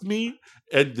asked me,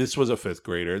 and this was a fifth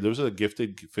grader. There was a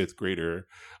gifted fifth grader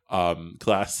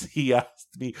class. He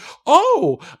asked me,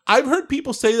 oh, I've heard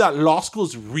people say that law school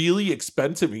is really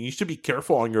expensive and you should be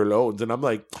careful on your loans. And I'm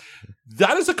like,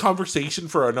 that is a conversation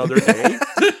for another day.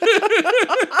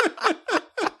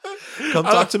 Come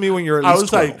talk to me when you're at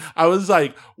least 12. I was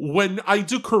like, when I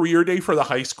do career day for the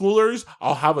high schoolers,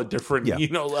 I'll have a different,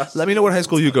 lesson. Let me know what high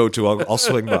school you go to. I'll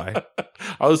swing by.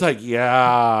 I was like,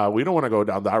 yeah, we don't want to go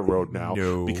down that road now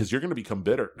because you're going to become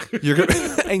bitter.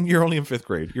 And you're only in fifth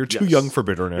grade. You're too young for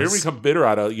bitterness. You're going to become bitter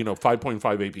at a 5.5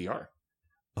 APR.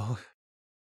 Oh.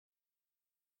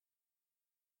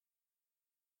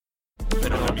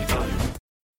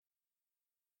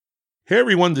 Hey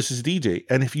everyone, this is DJ,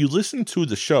 and if you listen to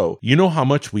the show, you know how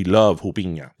much we love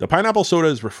Jupiña. The pineapple soda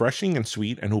is refreshing and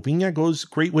sweet, and Jupiña goes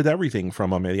great with everything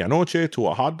from a medianoche to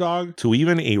a hot dog to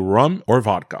even a rum or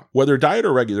vodka. Whether diet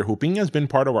or regular, Jupiña has been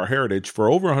part of our heritage for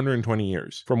over 120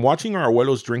 years. From watching our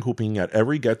abuelos drink Jupiña at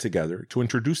every get-together to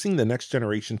introducing the next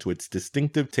generation to its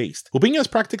distinctive taste, Jupiña is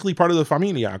practically part of the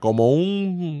familia, como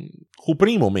un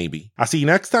Juprimo maybe. Así,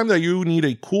 next time that you need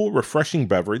a cool, refreshing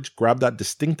beverage, grab that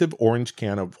distinctive orange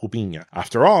can of Jupiña.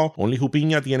 After all, only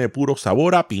Jupiña tiene puro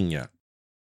sabor a piña.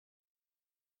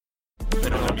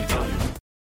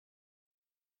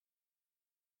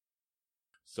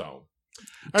 So,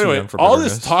 anyway, all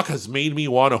this talk has made me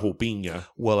want a Jupiña.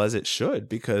 Well, as it should,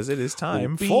 because it is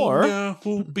time Jupiña,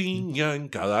 Jupiña, en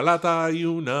cada lata hay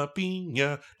una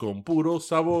piña, con puro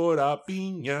sabor a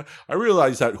piña. I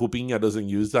realize that Jupiña doesn't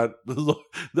use that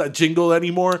jingle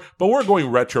anymore, but we're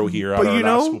going retro here on our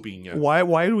last Jupiña.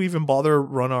 Why do we even bother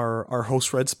run our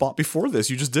host red spot before this?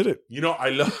 You just did it. You know, I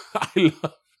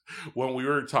love when we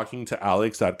were talking to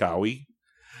Alex at Gawi,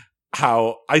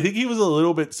 how I think he was a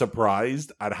little bit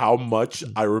surprised at how much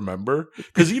I remember,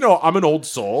 because you know I'm an old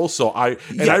soul, so I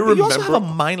remember. You also have a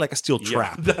mind like a steel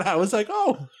trap. Yeah, that I was like,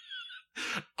 oh,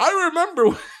 I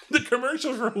remember the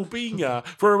commercial for Jupiña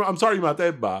I'm sorry,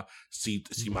 Materba. Si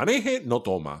maneje, no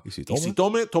toma. Y si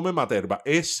tome Materba.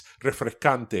 Es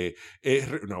refrescante. Es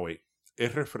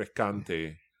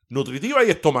refrescante, nutritiva y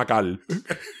estomacal.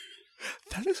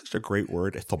 That is such a great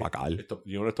word, estomacal.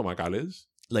 You know what estomacal is?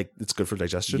 Like, it's good for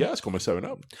digestion? Yeah, it's como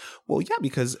 7-Up. Well, yeah,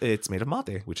 because it's made of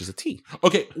mate, which is a tea.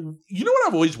 Okay, you know what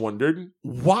I've always wondered?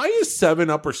 Why is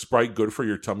 7-Up or Sprite good for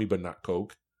your tummy but not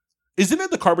Coke? Isn't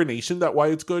it the carbonation that why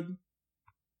it's good?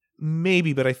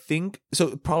 Maybe, but I think...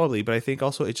 So, probably, but I think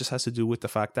also it just has to do with the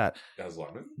fact that... It has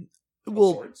lemon?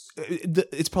 Well,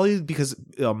 it's probably because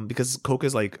Coke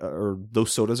is like... or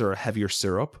those sodas are a heavier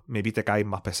syrup. Maybe te cae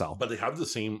más pesado. But they have the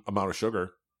same amount of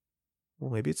sugar. Well,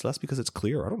 maybe it's less because it's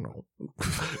clear. I don't know.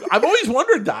 I've always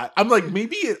wondered that. I'm like,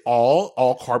 maybe it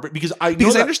all carbon because I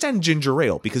understand ginger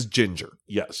ale because ginger.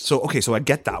 Yes. So I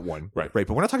get that one. Right. But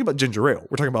we're not talking about ginger ale.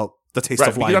 We're talking about the taste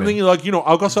of lime. I'm thinking like, you know,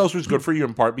 Alka-Seltzer is good for you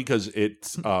in part because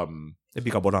it's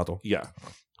bicarbonato. Yeah.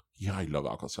 Yeah, I love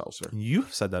Alka-Seltzer.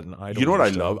 You've said that, and I don't. You know what I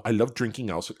love? I love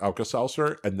drinking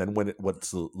Alka-Seltzer, and then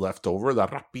what's left over, the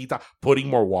rapita, putting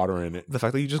more water in it. The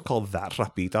fact that you just call that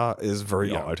rapita is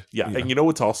very odd. Yeah, and you know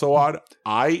what's also odd?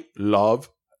 I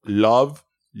love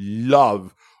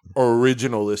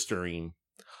original Listerine.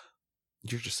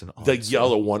 You're just an odd the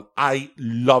yellow one. I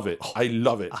love it. I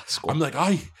love it. I'm like,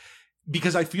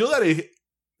 because I feel that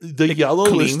the yellow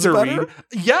Listerine.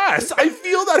 Yes, I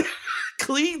feel that it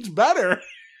cleans better.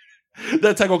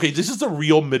 That's like, okay, this is the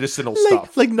real medicinal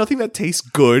stuff. Like nothing that tastes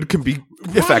good can be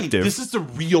effective. This is the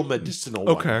real medicinal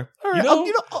one. Okay. All right.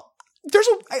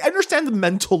 I understand the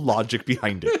mental logic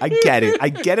behind it. I get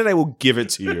it. I will give it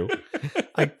to you.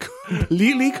 I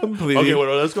completely. Okay,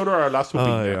 well, let's go to our last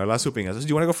Jupiña. Our last Jupiña. Do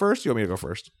you want to go first? Or do you want me to go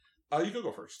first? You can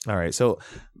go first. All right. So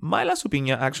my last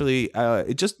Jupiña, actually,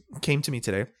 it just came to me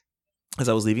today as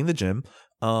I was leaving the gym.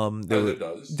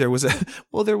 There was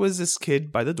this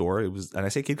kid by the door. And I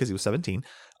say kid because he was 17.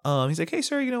 He's like, "Hey,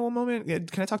 sir, one moment.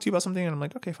 Can I talk to you about something?" And I'm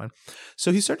like, "Okay, fine."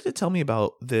 So he started to tell me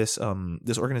about this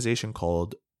organization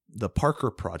called the Parker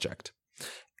Project,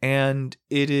 and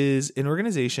it is an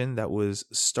organization that was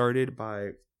started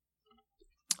by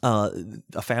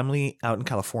a family out in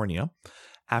California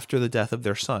after the death of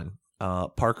their son,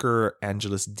 Parker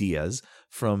Angeles Diaz,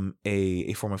 from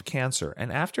a form of cancer.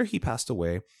 And after he passed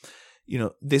away,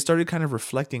 they started kind of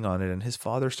reflecting on it, and his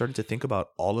father started to think about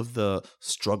all of the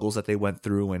struggles that they went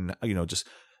through, and just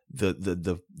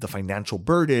the financial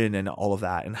burden and all of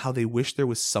that, and how they wish there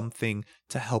was something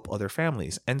to help other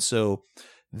families. And so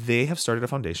they have started a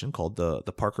foundation called the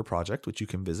Parker Project, which you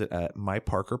can visit at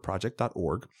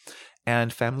myparkerproject.org,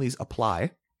 and families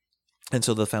apply. And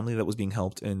so the family that was being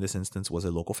helped in this instance was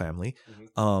a local family,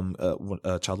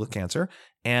 a child with cancer,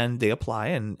 and they apply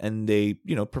and they,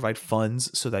 provide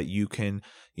funds so that you can,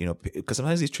 because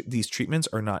sometimes these treatments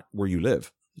are not where you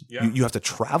live. Yeah. You have to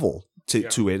travel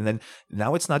to it. And then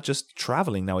now it's not just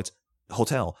traveling. Now it's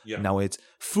hotel. Yeah. Now it's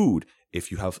food. If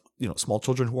you have, small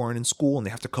children who aren't in school and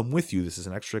they have to come with you, this is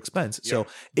an extra expense. Yeah. So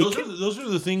those are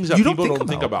the things that people don't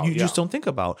think about. You just don't think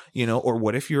about, or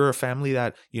what if you're a family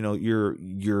that, you're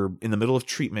in the middle of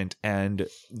treatment and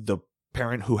the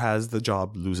parent who has the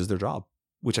job loses their job,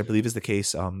 which I believe is the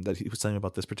case that he was telling me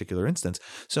about this particular instance.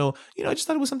 So, I just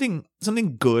thought it was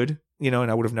something good, and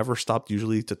I would have never stopped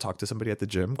usually to talk to somebody at the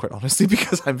gym, quite honestly,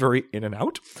 because I'm very in and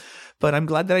out. But I'm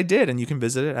glad that I did. And you can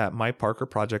visit it at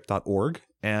myparkerproject.org.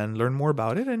 and learn more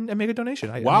about it and make a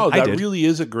donation. That really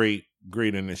is a great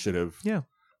initiative. Yeah.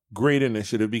 Great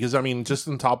initiative, because I mean, just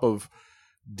on top of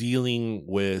dealing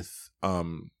with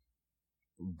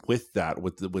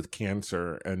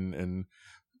cancer and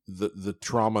the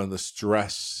trauma and the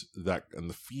stress and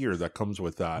the fear that comes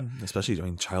with that,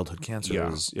 especially childhood cancer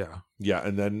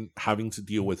and then having to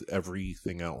deal with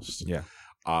everything else,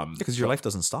 because your life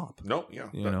doesn't stop. No,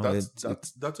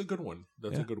 that's a good one.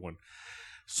 That's a good one.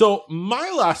 So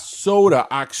my last soda,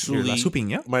 actually,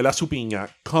 my La Supiña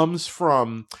comes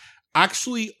from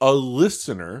actually a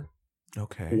listener.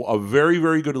 Okay. A very,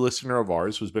 very good listener of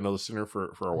ours who's been a listener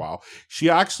for a while. She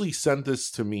actually sent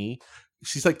this to me.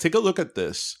 She's like, take a look at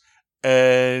this.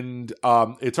 And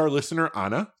it's our listener,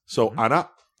 Anna. So Anna,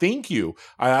 thank you.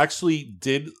 I actually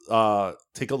did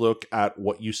take a look at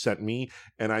what you sent me,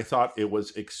 and I thought it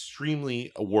was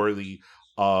extremely worthy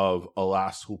of a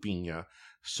La Supiña.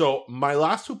 So my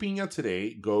La Supiña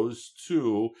today goes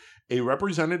to a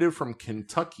representative from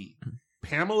Kentucky,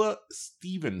 Pamela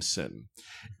Stevenson.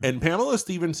 And Pamela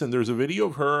Stevenson, there's a video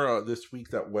of her this week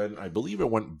that I believe it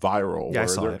went viral. Yeah, I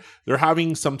saw it. They're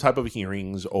having some type of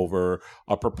hearings over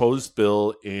a proposed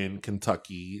bill in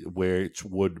Kentucky, which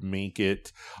would make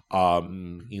it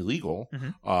illegal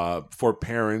for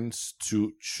parents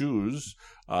to choose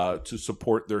to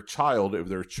support their child if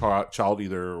their child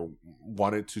either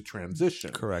wanted to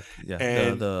transition. Correct. Yeah.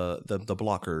 And the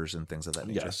blockers and things of that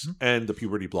nature. Yes. And the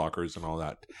puberty blockers and all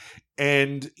that.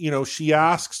 And, she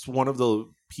asked one of the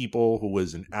people who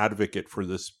was an advocate for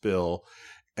this bill,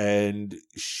 and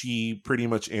she pretty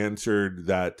much answered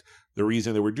that the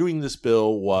reason they were doing this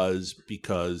bill was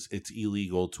because it's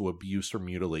illegal to abuse or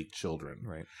mutilate children.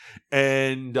 Right.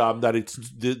 And that it's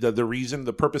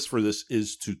the purpose for this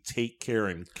is to take care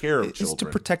of children. It's to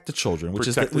protect the children, which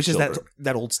is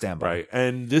that old standby. Right.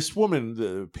 And this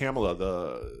woman, Pamela,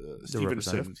 the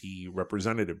Stevenson, the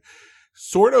representative,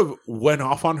 sort of went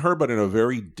off on her, but in a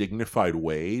very dignified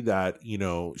way that,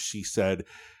 she said,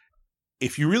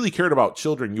 if you really cared about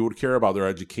children, you would care about their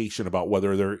education, about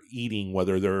whether they're eating,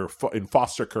 whether they're in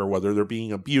foster care, whether they're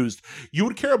being abused. You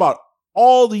would care about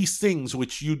all these things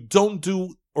which you don't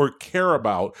do or care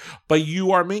about, but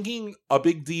you are making a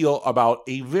big deal about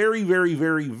a very, very,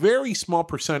 very, very small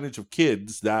percentage of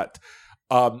kids that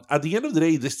at the end of the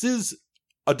day, this is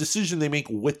a decision they make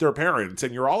with their parents,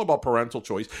 and you're all about parental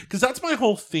choice. Because that's my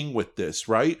whole thing with this,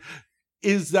 right?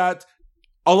 Is that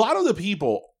a lot of the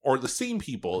people, or the same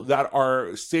people that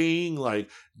are saying like,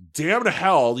 damn to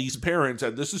hell, these parents,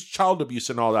 and this is child abuse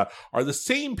and all that, are the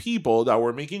same people that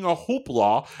were making a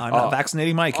hoopla. I'm not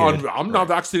vaccinating my kid. I'm not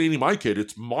vaccinating my kid.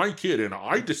 It's my kid, and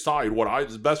I decide what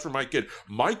is best for my kid.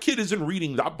 My kid isn't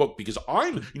reading that book because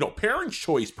I'm, parent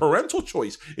choice, parental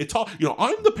choice. It's all,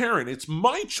 I'm the parent. It's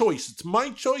my choice. It's my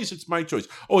choice. It's my choice.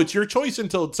 Oh, it's your choice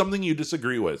until it's something you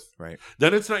disagree with. Right.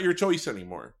 Then it's not your choice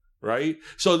anymore. Right.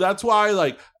 So that's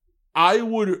why, I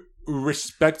would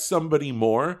respect somebody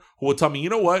more who will tell me, you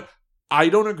know what? I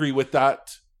don't agree with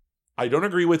that. I don't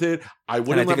agree with it. I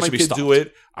wouldn't let my kid do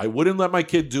it. I wouldn't let my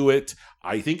kid do it.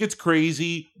 I think it's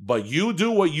crazy, but you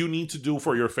do what you need to do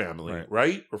for your family,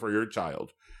 right? Or for your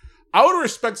child. I would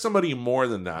respect somebody more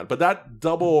than that, but that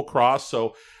double cross.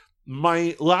 So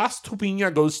my last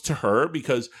Tupiña goes to her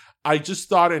because I just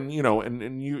thought, and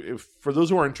you, if for those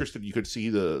who are interested, you could see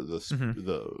the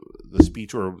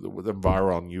speech or the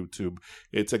viral on YouTube.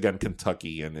 It's again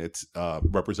Kentucky, and it's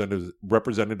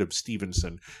Representative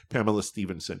Stevenson, Pamela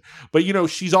Stevenson. But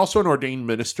she's also an ordained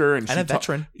minister and a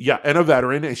veteran. And a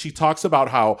veteran, and she talks about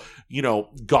how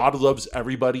God loves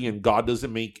everybody, and God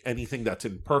doesn't make anything that's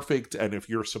imperfect. And if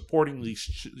you're supporting these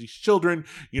children,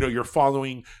 you're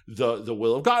following the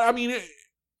will of God. I mean.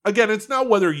 Again, it's not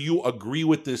whether you agree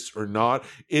with this or not.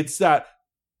 It's that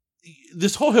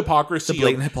this whole hypocrisy. It's a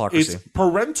blatant hypocrisy. It's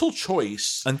parental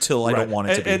choice. Until I don't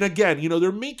want it to be. And again,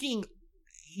 they're making,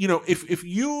 if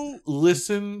you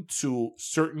listen to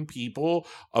certain people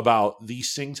about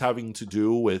these things having to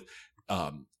do with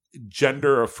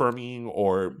gender affirming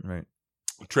or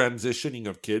transitioning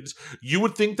of kids, you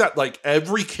would think that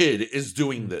every kid is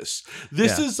doing this.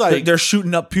 This is they're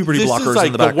shooting up puberty blockers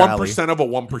in the back alley. This is 1% of a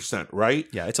 1%, right?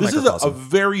 Yeah, it's a this microcosm. Is a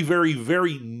very, very,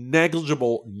 very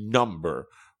negligible number,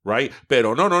 right?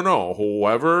 Pero no.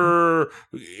 Whoever,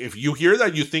 if you hear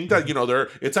that, you think that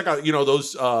it's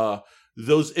like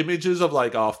those images of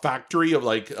a factory of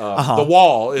the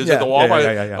wall is the wall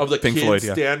of the Pink kids Floyd,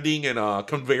 standing in a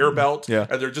conveyor belt, and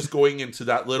they're just going into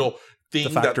that little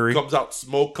thing that comes out,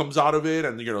 smoke comes out of it,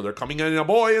 and they're coming in a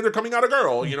boy and they're coming out a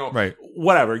girl. Right.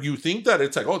 whatever. You think that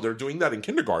it's like, oh, they're doing that in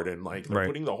kindergarten. Like, they're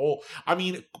putting the whole... I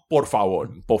mean, por favor.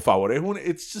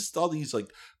 It's just all these, like,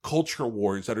 culture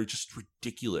wars that are just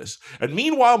ridiculous. And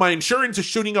meanwhile, my insurance is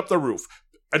shooting up the roof.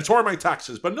 And so are my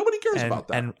taxes, but nobody cares about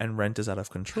that. And rent is out of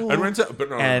control.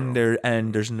 And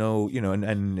there's no,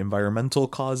 and environmental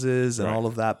causes and all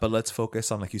of that. But let's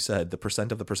focus on, like you said, the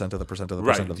percent of the percent of the percent of the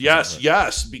percent of the percent.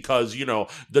 Yes, because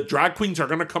the drag queens are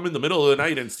going to come in the middle of the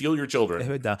night and steal your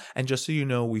children. And just so you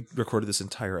know, we recorded this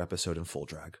entire episode in full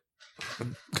drag.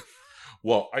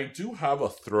 Well, I do have a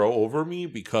throw over me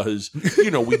because,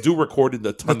 we do record in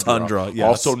the Tundra, yes.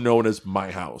 Also known as my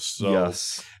house. So,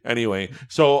 yes. Anyway,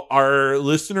 so our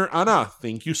listener, Ana,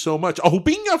 thank you so much. A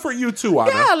hupinga for you too, Ana.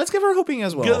 Yeah, let's give her a hupinga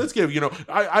as well. Yeah, let's give,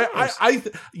 I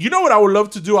you know what I would love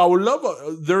to do? I would love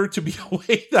there to be a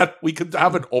way that we could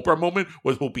have an Oprah moment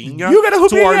with hupinga. You got a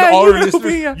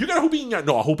hupinga. You got a hupinga.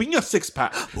 No, a hupinga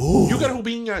 6-pack. You got a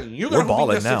hupinga. You got a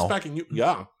hupinga 6-pack. And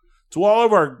yeah. To all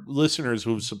of our listeners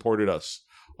who've supported us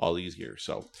all these years.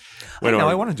 So,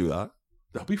 I want to do that.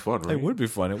 That'd be fun, right? It would be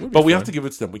fun. But we have to give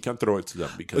it to them. We can't throw it to them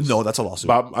because... No, that's a lawsuit.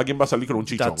 Alguien va a salir con un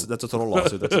chichón. That's a total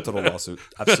lawsuit.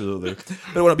 Absolutely.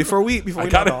 But before we I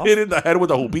got hit in the head with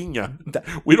a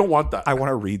hupinga. We don't want that. I want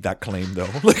to read that claim, though.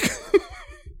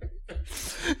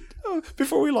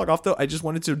 Before we log off, though, I just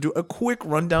wanted to do a quick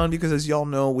rundown because, as y'all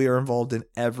know, we are involved in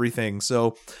everything.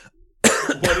 So...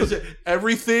 What is it?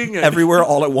 Everything? Everywhere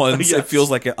all at once. Yes. It feels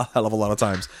like a hell of a lot of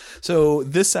times. So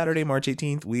this Saturday, March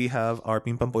 18th, we have our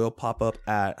Pim Pam Pollo pop-up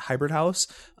at Hybrid House.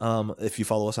 If you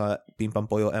follow us on Pim Pam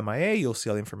Pollo MIA, you'll see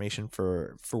all the information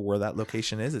for where that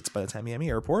location is. It's by the Tamiami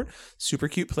Airport. Super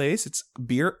cute place. It's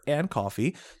beer and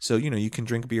coffee. So, you can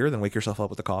drink beer, then wake yourself up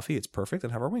with the coffee. It's perfect,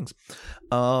 and have our wings.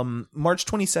 March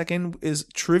 22nd is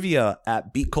trivia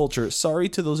at Beat Culture. Sorry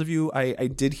to those of you. I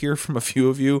did hear from a few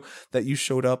of you that you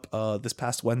showed up this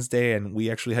past Wednesday, and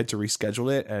we actually had to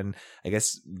reschedule it, and I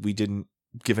guess we didn't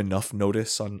give enough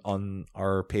notice on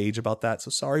our page about that,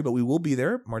 so sorry, but we will be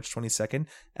there March 22nd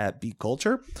at Beat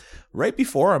Culture. Right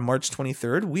before, on March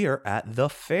 23rd, we are at the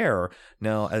fair.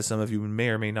 Now, as some of you may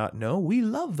or may not know, we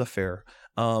love the fair.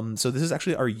 So this is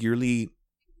actually our yearly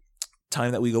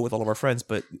time that we go with all of our friends,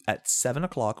 but at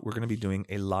 7:00 we're going to be doing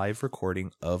a live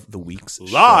recording of the week's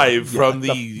live show. From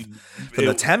the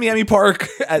Tamiami Park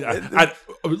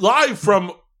live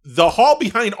from the hall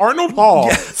behind Arnold Hall.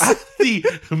 Yes. At the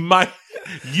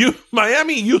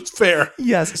Miami Youth Fair.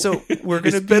 Yes, so we're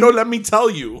going to be... Pero let me tell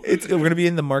you. We're going to be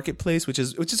in the marketplace, which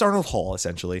is Arnold Hall,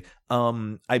 essentially.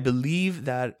 I believe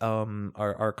that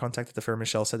our contact at the fair,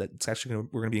 Michelle, said that it's actually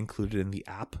we're going to be included in the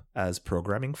app as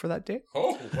programming for that day.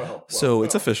 Oh, well. So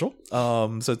it's official.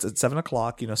 So it's at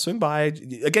 7:00. Swing by.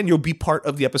 Again, you'll be part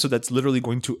of the episode that's literally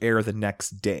going to air the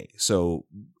next day. So,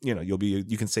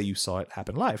 you can say you saw it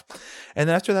happen live. And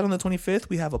then after that, on the 25th,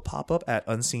 we have a pop-up at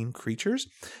Unseen Creatures.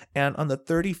 And on the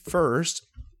 31st,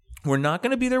 we're not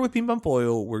going to be there with Pim Pam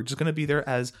Pollo. We're just going to be there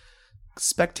as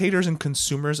spectators and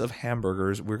consumers of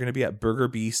hamburgers. We're going to be at Burger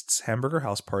Beast's Hamburger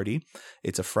House Party.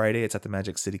 It's a Friday. It's at the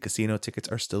Magic City Casino. Tickets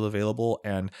are still available.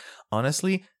 And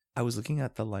honestly, I was looking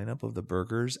at the lineup of the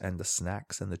burgers and the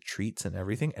snacks and the treats and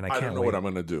everything, and I can't don't know wait. what I'm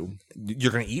going to do.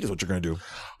 You're going to eat is what you're going to do.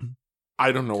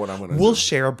 I don't know what I'm going to do. We'll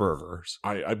share burgers.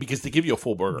 Because they give you a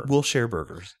full burger. We'll share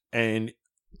burgers. And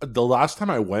the last time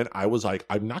I went, I was like,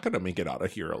 I'm not going to make it out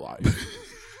of here alive.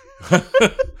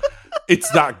 It's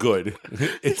that good.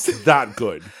 It's that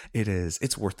good. It is.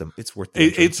 It's worth them. It's worth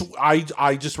it.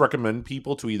 I just recommend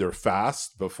people to either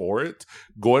fast before it,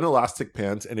 go in elastic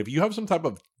pants, and if you have some type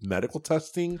of medical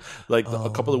testing, like a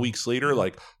couple of weeks later,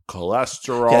 like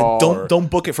cholesterol,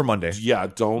 don't book it for Monday. Yeah,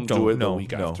 don't do it the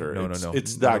week after. No.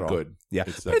 It's that good. Yeah,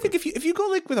 but I think if you go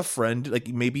like with a friend, like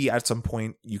maybe at some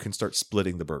point you can start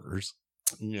splitting the burgers.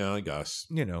 Yeah, I guess.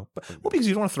 But because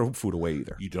you don't want to throw food away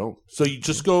either. You don't. So you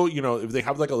just go, if they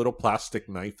have like a little plastic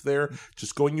knife there,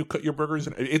 just go and you cut your burgers.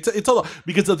 And it's a lot.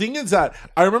 Because the thing is that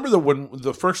I remember when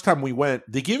the first time we went,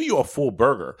 they give you a full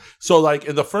burger. So like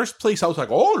in the first place, I was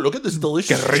like, oh, look at this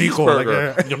delicious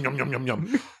cheeseburger. Yum, yum, yum, yum,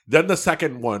 yum. Then the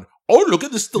second one, oh, look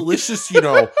at this delicious,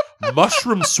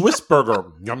 mushroom Swiss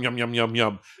burger. Yum, yum, yum, yum,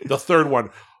 yum. The third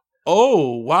one,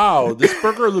 oh, wow, this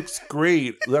burger looks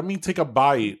great. Let me take a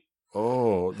bite.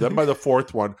 Oh, then by the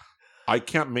fourth one, I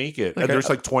can't make it. And there's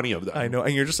like 20 of them. I know.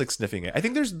 And you're just like sniffing it. I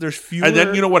think there's fewer. And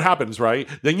then you know what happens, right?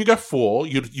 Then you get full.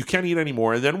 You can't eat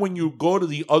anymore. And then when you go to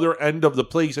the other end of the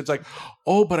place, it's like,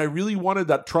 oh, but I really wanted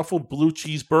that truffled blue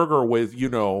cheeseburger with,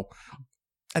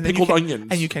 and pickled onions.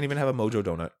 And you can't even have a Mojo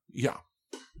donut. Yeah.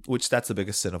 Which that's the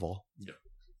biggest sin of all. Yeah.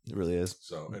 It really is.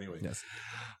 So anyway. Yes.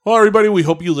 Well, everybody, we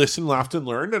hope you listened, laughed, and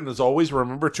learned. And as always,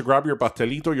 remember to grab your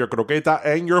pastelito, your croqueta,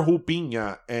 and your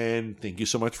jupiña. And thank you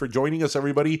so much for joining us,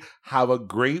 everybody. Have a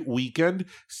great weekend.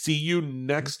 See you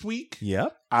next week.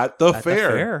 Yep. At the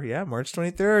fair. Yeah, March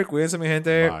 23rd. Cuídense, mi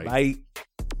gente. Bye. Bye.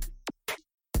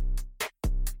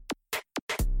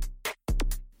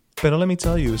 Pero Let Me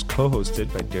Tell You is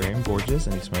co-hosted by Darian Borges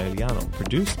and Ismaeliano,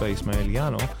 produced by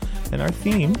Ismaeliano, and our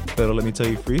theme, Pero Let Me Tell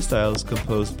You Freestyle, is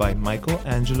composed by Michael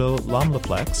Angelo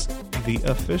Lomlaplex, the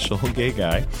official gay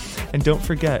guy. And don't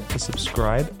forget to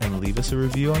subscribe and leave us a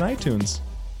review on iTunes.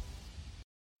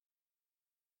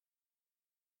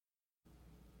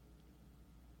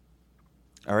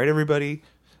 All right, everybody.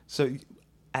 So,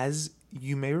 as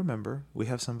you may remember, we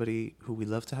have somebody who we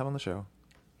love to have on the show.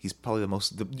 He's probably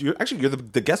you're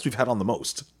the guest we've had on the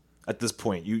most at this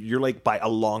point. You're like by a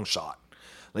long shot.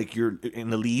 Like you're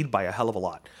in the lead by a hell of a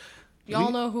lot.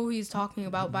 Y'all know who he's talking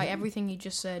about by everything he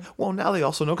just said. Well, now they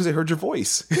also know because they heard your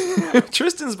voice.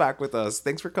 Tristan's back with us.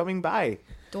 Thanks for coming by.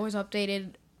 Doors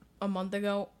updated a month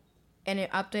ago, and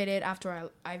it updated after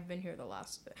I've been here the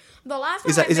last time.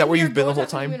 Is that where you've been the whole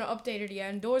time? Doors haven't even updated yet,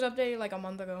 and Doors updated like a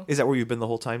month ago. Is that where you've been the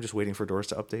whole time, just waiting for Doors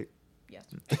to update? Yes.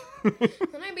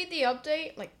 And I beat the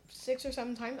update like 6 or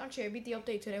 7 times. Actually, I beat the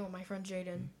update today with my friend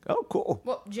Jaden. Oh, cool.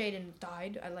 Well, Jaden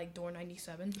died at like door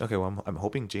 97. Okay, well, I'm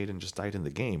hoping Jaden just died in the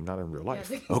game, not in real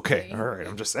life. Yeah, okay, all right.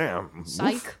 I'm just saying.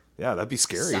 Psych. Oof. Yeah, that'd be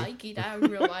scary. Psych, he died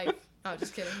in real life. No,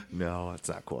 just kidding. No, it's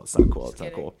not cool. It's not cool. It's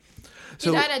not cool.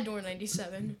 He died at door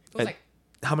 97. It was like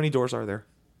how many doors are there?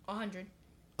 100.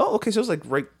 Oh, okay. So it was like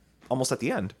right almost at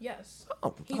the end. Yes.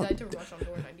 Oh, He died to rush on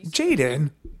door 97.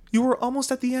 Jaden, you were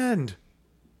almost at the end.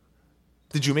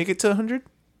 Did you make it to 100?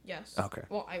 Yes. Okay.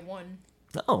 Well, I won.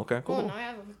 Oh, okay, cool. Oh,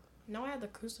 now I have the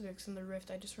crucifix in the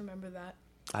rift. I just remember that.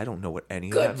 I don't know what any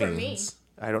of Good that for means.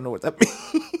 me. I don't know what that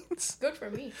means. Good for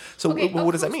me. So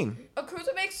what does that mean? A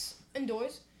crucifix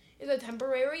indoors is a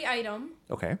temporary item.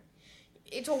 Okay.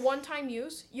 It's a one-time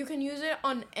use. You can use it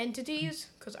on entities,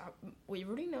 because we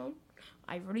already know.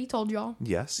 I've already told y'all.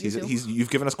 Yes, You you've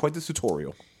given us quite the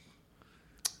tutorial.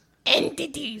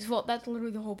 Entities! Well, that's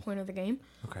literally the whole point of the game.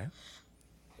 Okay.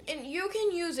 And you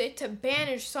can use it to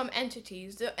banish some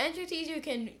entities. The entities you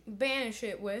can banish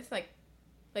it with,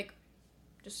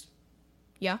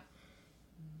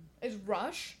 is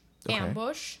Rush, Okay.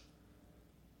 Ambush,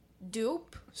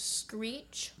 Dupe,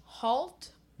 Screech, Halt,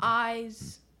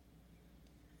 Eyes.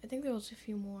 I think there was a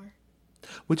few more.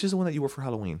 Which is the one that you were for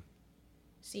Halloween?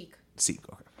 Seek. Seek.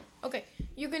 Okay. Okay,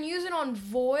 you can use it on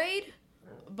Void,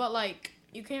 but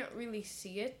you can't really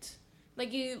see it.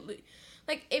 If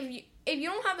you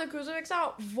don't have the crucifix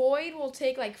out, Void will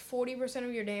take 40%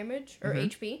 of your damage or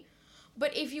HP.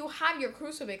 But if you have your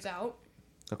crucifix out,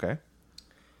 Okay.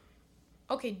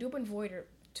 okay, Dupe and Void are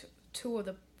two of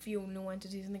the few new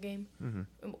entities in the game.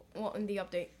 Mm-hmm. Well, in the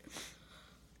update,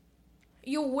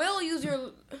 you will use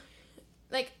your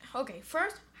okay.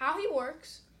 First, how he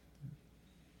works,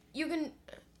 you can.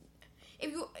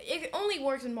 It only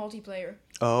works in multiplayer.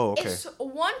 Oh, okay. If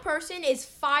one person is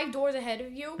 5 doors ahead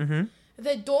of you,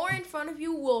 the door in front of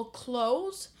you will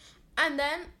close, and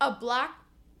then a black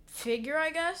figure,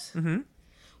 I guess,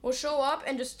 will show up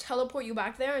and just teleport you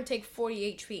back there and take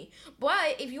 40 HP.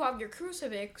 But if you have your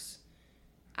crucifix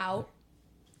out,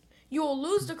 you will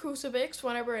lose the crucifix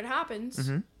whenever it happens,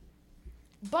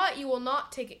 but you will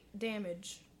not take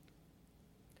damage.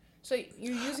 So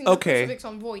you're using the crucifix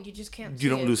on Void, you just can't see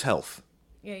You don't it. lose health.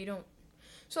 Yeah, you don't.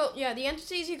 So, yeah, the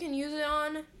entities you can use it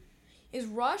on is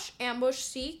Rush, Ambush,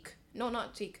 Seek. No,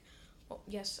 not Seek. Well,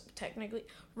 yes, technically.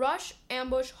 Rush,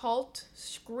 Ambush, Halt,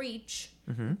 Screech,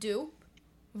 Dupe,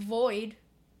 Void.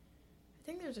 I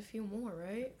think there's a few more,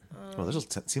 right? Well,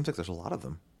 seems like there's a lot of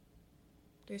them.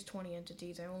 There's 20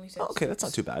 entities. I only said Okay, 6. that's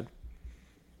not too bad.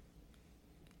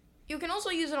 You can also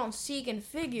use it on Seek and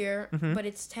Figure, but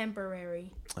it's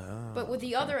temporary. But with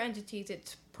the other entities,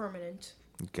 it's permanent.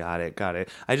 Got it.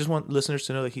 I just want listeners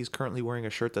to know that he's currently wearing a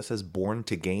shirt that says Born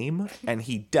to Game, and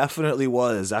he definitely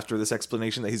was after this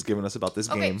explanation that he's given us about this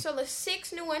game. Okay, so the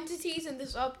 6 new entities in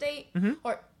this update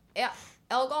are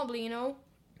El Goblino,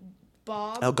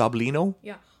 Bob. El Goblino?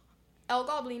 Yeah. El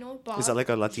Goblino, Bob. Is that like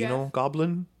a Latino Jeff,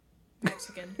 goblin?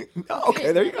 Mexican.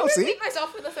 Okay, there you go. I'm gonna See? repeat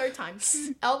myself for the 3rd time.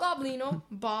 El Goblino,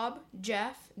 Bob,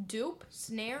 Jeff, Dupe,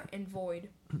 Snare, and Void.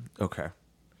 Okay.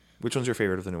 Which one's your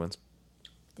favorite of the new ones?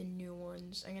 The new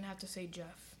ones. I'm gonna have to say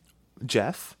Jeff.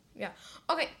 Jeff? Yeah.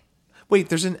 Okay. Wait,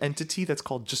 there's an entity that's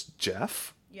called just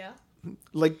Jeff? Yeah.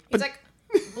 Like, It's like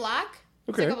black.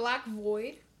 Okay. It's like a black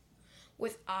void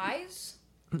with eyes,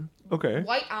 okay.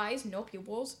 white eyes, no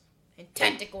pupils, and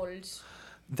tentacles.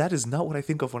 That is not what I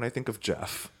think of when I think of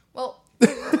Jeff. Well,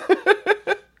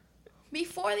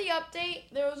 Before the update,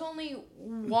 there was only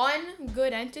one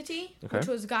good entity, which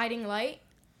was Guiding Light.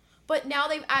 But now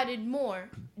they've added more.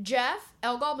 Jeff,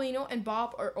 El Goblino, and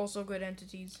Bob are also good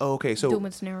entities. Oh, okay. So Doom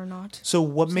and Snare are not. So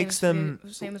what makes them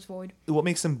same as Void? What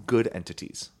makes them good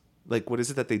entities? Like, what is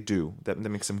it that they do that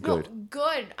makes them good? No,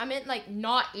 good. I meant like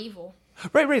not evil.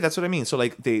 Right. That's what I mean. So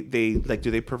like they like,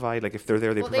 do they provide, like, if they're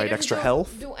there, they provide extra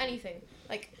health? Do anything.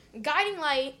 Like Guiding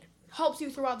Light helps you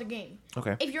throughout the game.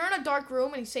 Okay. If you're in a dark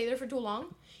room and you stay there for too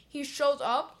long, he shows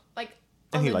up like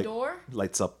on the door.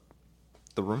 Lights up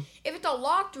the room. If it's a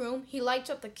locked room, he lights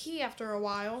up the key after a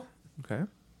while. Okay.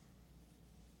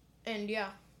 And yeah.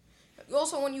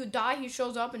 Also, when you die, he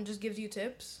shows up and just gives you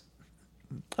tips.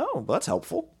 Oh, well, that's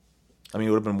helpful. I mean,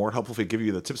 it would have been more helpful if he gave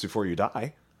you the tips before you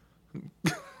die.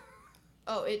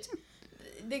 Oh, it's...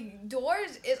 The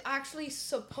Doors is actually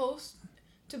supposed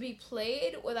to be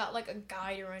played without, like, a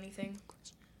guide or anything.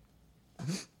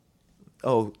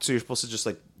 Oh, so you're supposed to just,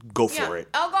 like, go for it.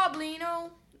 El Goblino,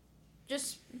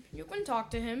 just... You can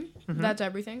talk to him. Mm-hmm. That's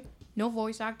everything. No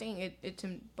voice acting. It's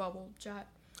in bubble chat.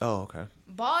 Oh, okay.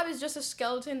 Bob is just a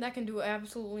skeleton that can do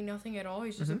absolutely nothing at all.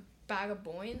 He's just a bag of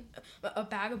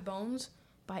bones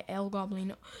by El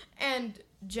Goblino. And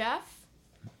Jeff,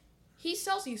 he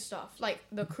sells you stuff like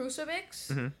the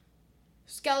crucifix,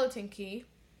 skeleton key,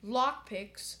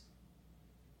 lockpicks,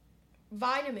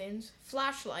 vitamins,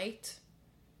 flashlight,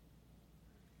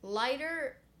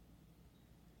 lighter.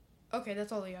 Okay,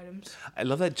 that's all the items. I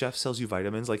love that Jeff sells you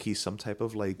vitamins like he's some type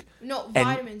of, like... No,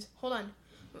 vitamins. Hold on.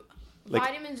 Like,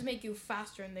 vitamins make you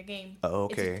faster in the game. Oh,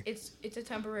 okay. It's a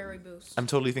temporary boost. I'm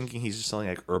totally thinking he's just selling,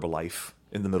 like, Herbalife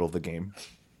in the middle of the game.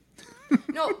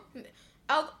 No.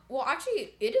 Well,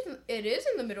 actually, it is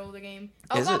in the middle of the game.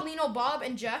 El Goblino, Bob,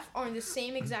 and Jeff are in the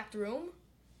same exact room.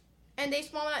 And they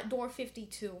spawn at door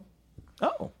 52.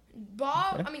 Oh.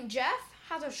 Jeff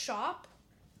has a shop.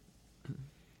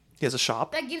 He has a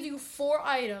shop? That gives you 4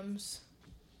 items.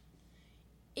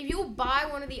 If you buy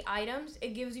one of the items, it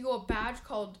gives you a badge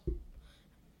called...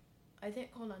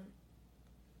 hold on.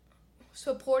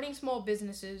 Supporting small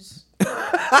businesses.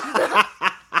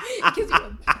 It gives you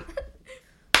a...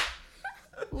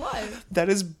 What? That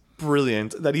is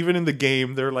brilliant. That even in the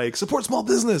game, they're like, support small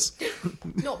business.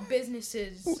 No,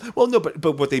 businesses. Well, no,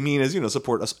 but what they mean is,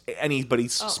 support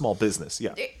anybody's small business.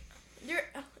 Yeah.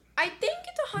 I think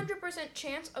it's 100%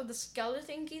 chance of the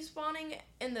skeleton key spawning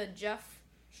in the Jeff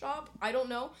shop. I don't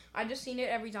know. I just seen it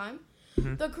every time.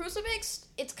 Mm-hmm. The crucifix,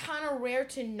 it's kind of rare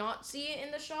to not see it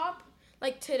in the shop.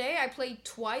 Like today, I played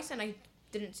twice and I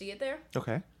didn't see it there.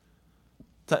 Okay.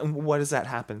 Why does that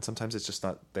happen? Sometimes it's just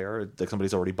not there. Like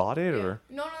somebody's already bought it, or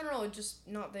no, it's just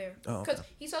not there. Oh, because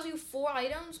he sells you 4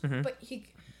 items, but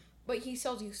he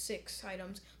sells you 6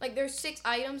 items. Like there's 6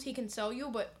 items he can sell you,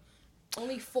 but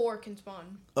only 4 can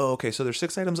spawn. Oh, okay. So there's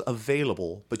 6 items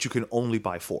available, but you can only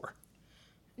buy 4.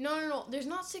 No. There's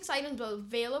not 6 items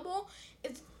available.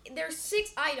 There's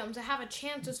 6 items that have a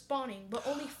chance of spawning, but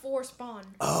only 4 spawn.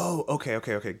 Oh, okay.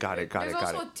 Got it. There's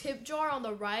also a tip jar on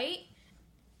the right.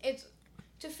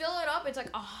 To fill it up, it's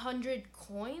like 100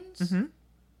 coins. Mm-hmm.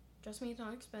 Just means it's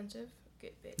not expensive.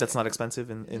 That's not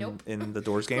expensive in the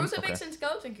Doors game? Crucifix and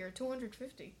skeleton key are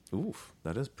 $250. Oof,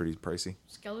 that is pretty pricey.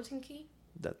 Skeleton key?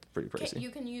 That's pretty pricey. You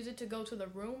can use it to go to the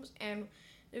rooms, and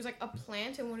there's like a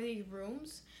plant in one of these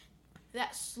rooms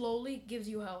that slowly gives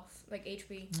you health, like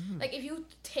HP. Mm. Like if you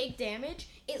take damage,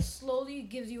 it slowly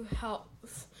gives you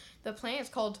health. The plant is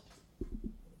called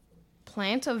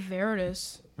Plant of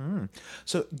Veritas. Mm.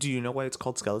 So, do you know why it's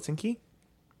called Skeleton Key?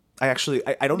 I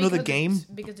don't know the game.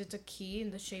 Because it's a key in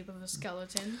the shape of a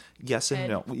skeleton. Yes and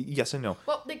no.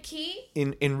 Well, the key...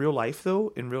 In real life,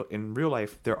 though, in real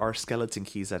life, there are skeleton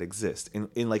keys that exist.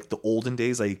 In like the olden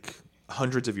days, like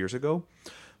hundreds of years ago,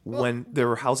 when there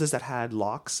were houses that had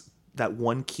locks, that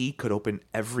one key could open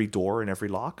every door and every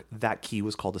lock. That key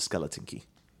was called a skeleton key.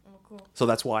 Cool. So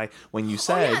that's why when you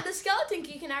said... Oh, yeah, the skeleton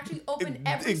key can actually open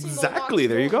every single locked door. Exactly,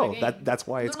 there you go. That's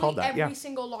why it's called that. Every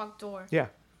single locked door. Yeah.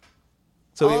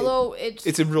 So although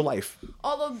it's in real life.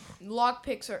 Although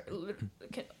lockpicks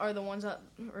are the ones that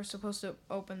are supposed to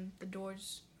open the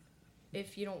doors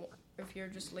if you're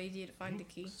just lazy to find the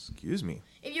key. Excuse me.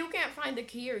 If you can't find the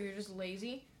key or you're just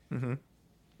lazy... Mm-hmm.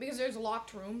 Because there's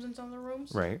locked rooms in some of the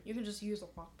rooms. Right. You can just use a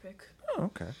lockpick. Oh,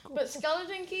 okay. Cool. But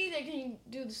skeleton key, they can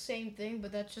do the same thing,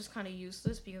 but that's just kind of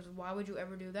useless because why would you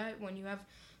ever do that when you have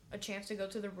a chance to go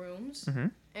to the rooms? Mm-hmm.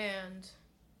 And...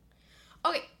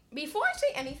 Okay, before I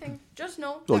say anything, just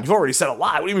know... Well, you've already said a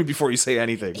lot. What do you mean before you say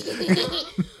anything?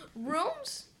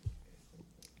 Rooms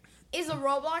is a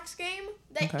Roblox game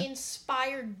that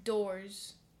inspired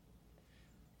Doors.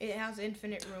 It has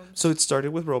infinite rooms. So it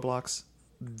started with Roblox.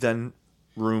 then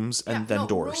rooms, and then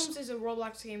doors. Rooms is a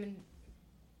Roblox game in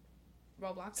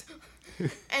Roblox.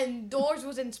 And Doors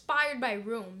was inspired by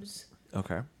Rooms.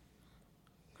 Okay.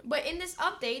 But in this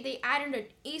update, they added an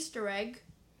Easter egg.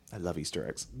 I love Easter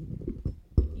eggs.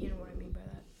 You know what I mean by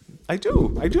that. I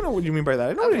do. I do know what you mean by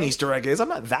that. I know what an Easter egg is. I'm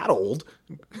not that old.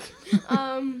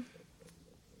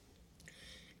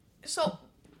 So,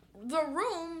 the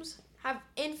rooms have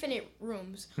infinite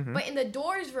rooms. But in the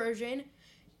Doors version,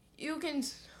 you can...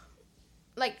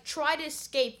 like, try to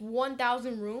escape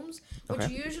 1,000 rooms, which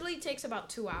usually takes about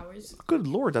 2 hours. Good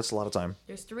lord, that's a lot of time.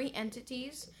 There's 3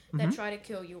 entities that try to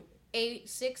kill you.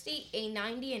 A60,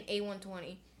 A90, and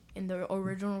A120. In the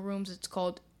original rooms, it's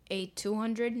called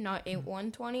A200, not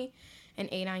A120. And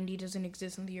A90 doesn't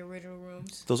exist in the original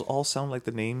rooms. Those all sound like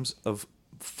the names of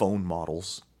phone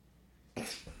models.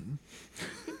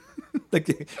 Like,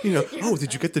 you know,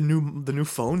 did you get the new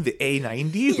phone, the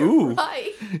A90? Ooh,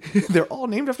 right. They're all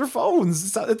named after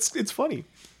phones. It's funny.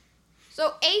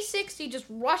 So A60 just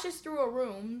rushes through a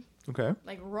room. Okay.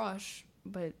 Like rush,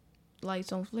 but lights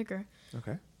don't flicker.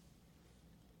 Okay.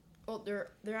 Well, there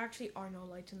actually are no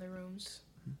lights in the rooms.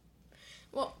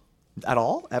 Well, at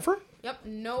all? Ever? Yep.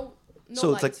 No.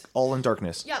 So lights. it's like all in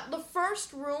darkness. Yeah, the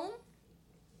first room.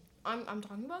 I'm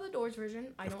talking about the Doors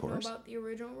version. I don't know about the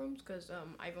original rooms because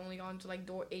I've only gone to like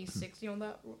door A60 on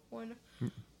that one.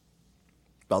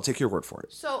 I'll take your word for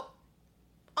it. So,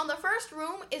 on the first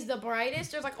room is the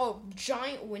brightest. There's like a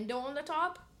giant window on the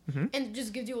top, and it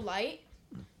just gives you a light.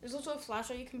 There's also a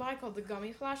flashlight you can buy called the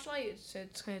Gummy Flashlight. It's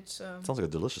sounds like a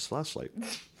delicious flashlight.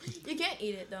 You can't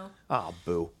eat it though. Ah,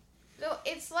 boo. So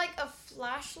it's like a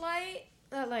flashlight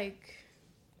that like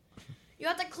you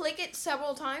have to click it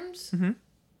several times.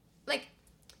 Like,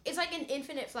 it's like an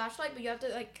infinite flashlight, but you have to,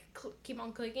 like, keep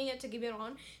on clicking it to keep it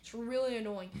on. It's really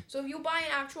annoying. So if you buy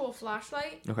an actual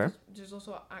flashlight, there's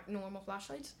also normal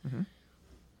flashlights,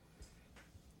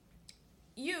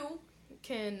 you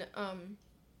can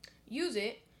use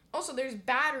it. Also, there's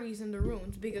batteries in the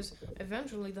rooms, because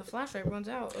eventually the flashlight runs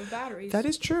out of batteries. That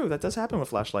is true. That does happen with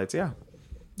flashlights, yeah.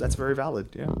 That's very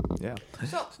valid, yeah.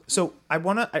 So I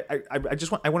want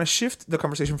to shift the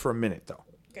conversation for a minute, though.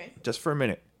 Okay. Just for a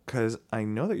minute. Because I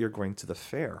know that you're going to the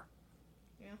fair.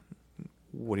 Yeah.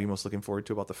 What are you most looking forward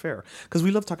to about the fair? Because we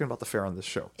love talking about the fair on this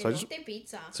show. Elote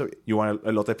pizza. So you want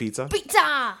elote pizza?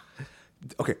 Pizza!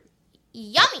 Okay.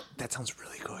 Yummy! That sounds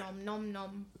really good. Nom, nom,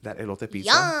 nom. That elote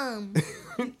pizza. Yum!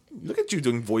 Look at you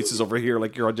doing voices over here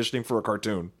like you're auditioning for a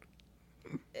cartoon.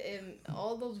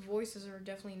 All those voices are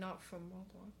definitely not from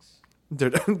Roblox. They're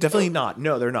definitely not.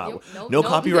 No, they're not. Nope, no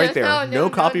copyright there. No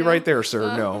copyright there,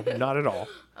 sir. No, not at all.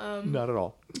 Not at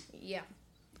all. Yeah.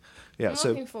 Yeah. I'm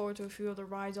looking forward to a few other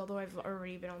rides, although I've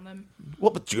already been on them. Well,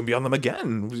 but you can be on them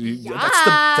again. Yes!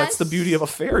 That's the beauty of a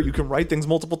fair. You can ride things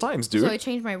multiple times, dude. So I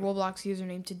changed my Roblox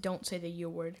username to don't say the U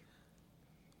word.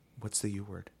 What's the U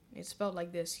word? It's spelled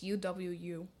like this: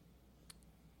 UWU.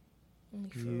 Only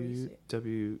furries.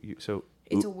 UWU. So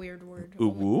it's a weird word.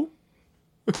 Uwu?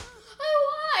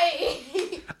 Why?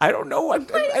 I don't know. Why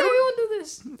does everyone do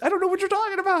this? I don't know what you're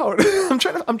talking about.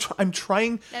 I'm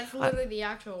trying. That's literally the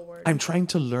actual word. I'm trying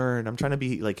to learn. I'm trying to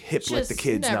be like hip like the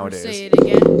kids never nowadays. Say it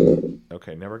again.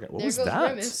 Okay, never again. What There was goes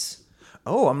that? Grimace.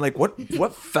 Oh, I'm like,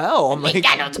 what fell? I'm like,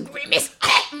 Grimace.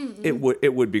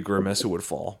 it would be Grimace who would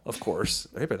fall, of course.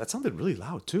 Hey, but that sounded really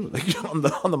loud too. Like on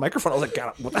the microphone, I was like,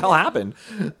 God, what the hell happened?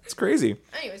 It's crazy.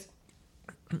 Anyways.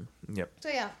 Yep. So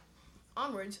yeah,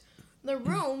 onwards. The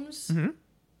rooms,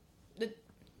 the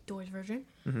Doors version,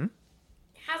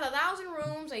 has 1,000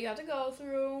 rooms that you have to go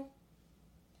through.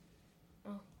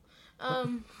 I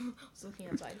was looking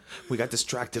outside. We got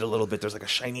distracted a little bit. There's like a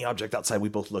shiny object outside we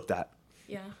both looked at.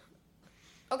 Yeah.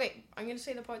 Okay, I'm gonna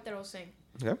say the part that I was saying.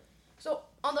 Okay. So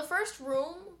on the first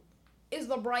room is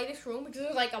the brightest room because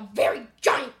there's like a very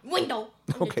giant window.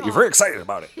 Okay, you're very excited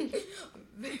about it.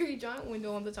 Very giant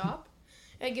window on the top.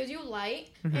 It gives you light.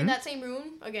 In that same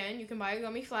room, again, you can buy a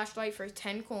gummy flashlight for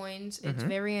 10 coins. It's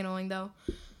very annoying, though.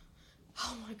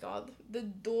 Oh, my God. The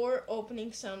door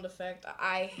opening sound effect.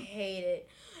 I hate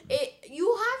it.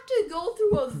 You have to go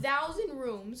through 1,000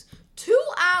 rooms. 2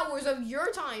 hours of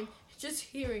your time just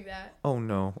hearing that. Oh,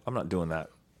 no. I'm not doing that.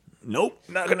 Nope.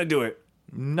 Not going to do it.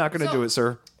 Not going to do it,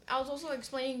 sir. I was also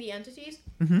explaining the entities.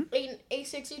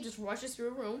 A60 just rushes through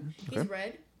a room. Okay. He's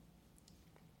red.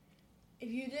 If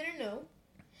you didn't know,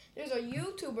 there's a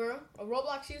YouTuber, a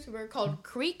Roblox YouTuber called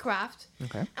Creekcraft.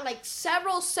 Okay. And like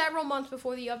several months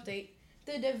before the update,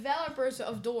 the developers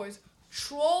of Doors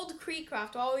trolled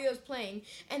Creekcraft while he was playing,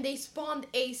 and they spawned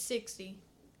A60.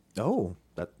 Oh,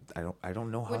 that I don't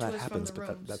know how that happens,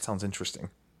 but that sounds interesting.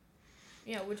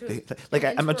 Yeah, which was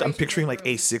I'm picturing like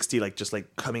a A60 like just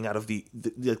like coming out of the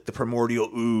primordial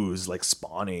ooze, like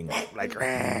spawning, like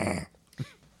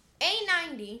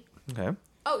A90. Okay.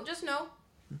 Oh, just know,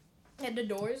 at the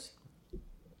doors.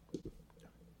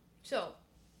 So,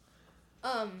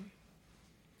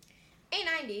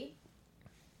 A90.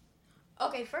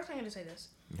 Okay, first I'm gonna say this.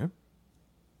 Okay.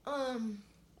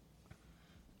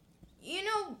 You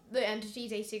know the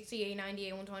entities A60,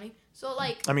 A90, A120. So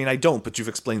like. I mean, I don't, but you've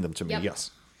explained them to me. Yep. Yes.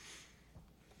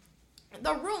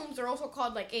 The rooms are also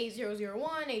called like A001,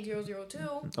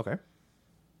 A002. Okay.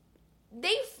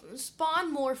 They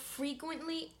spawn more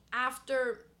frequently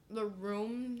after the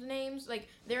room names. Like,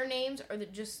 their names are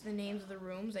just the names of the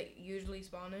rooms that usually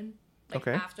spawn in. Like,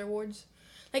 afterwards.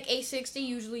 Like, A60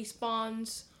 usually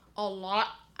spawns a lot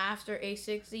after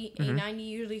A60. Mm-hmm. A90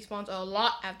 usually spawns a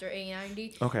lot after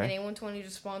A90. Okay. And A120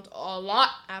 just spawns a lot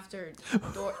after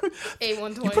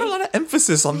A120. You put a lot of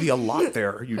emphasis on the a lot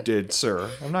there, you did, sir.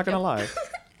 I'm not going to lie.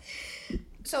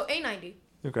 So, A90.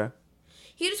 Okay.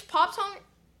 He just pops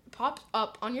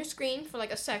up on your screen for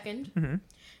like a second. Mm-hmm.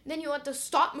 Then you have to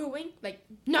stop moving, like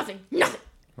nothing.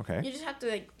 Okay. You just have to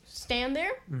like stand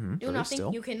there, do nothing.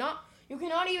 Still. You cannot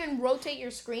even rotate your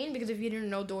screen because if you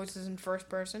didn't know, Doors is in first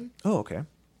person. Oh, okay.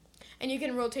 And you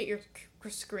can rotate your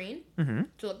screen to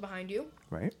look behind you.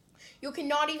 Right. You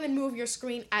cannot even move your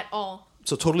screen at all.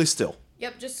 So totally still.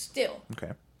 Yep, just still.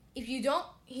 Okay. If you don't,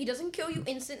 he doesn't kill you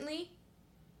instantly,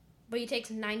 but he takes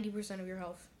 90% of your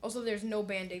health. Also, there's no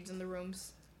band-aids in the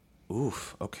rooms.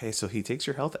 Oof. Okay, so he takes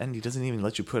your health and he doesn't even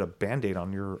let you put a band-aid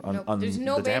on your on there's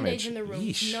no the band-aids damage. in the room.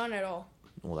 Yeesh. None at all.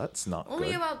 Well, that's not Only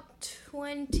good. about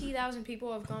 20,000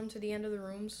 people have gone to the end of the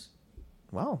rooms.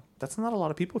 Wow, that's not a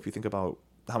lot of people if you think about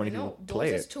how many people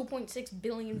play Doors it. has 2.6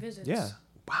 billion visits. Yeah.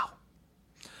 Wow.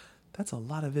 That's a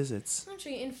lot of visits.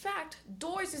 Actually, in fact,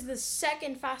 Doors is the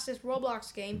second fastest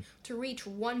Roblox game to reach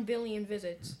 1 billion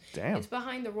visits. Damn. It's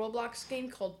behind the Roblox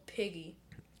game called Piggy.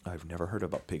 I've never heard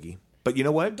about Piggy. But you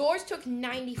know what? Doors took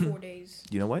 94 days.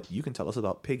 You know what? You can tell us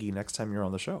about Piggy next time you're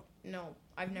on the show. No,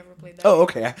 I've never played that. Oh,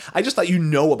 okay. I just thought you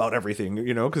know about everything,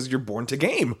 because you're born to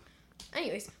game.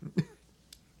 Anyways.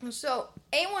 So,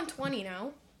 A120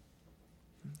 now.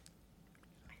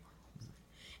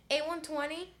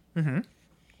 A120. Mm-hmm.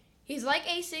 He's like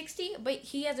A60, but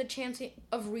he has a chance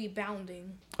of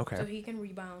rebounding. Okay. So he can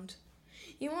rebound.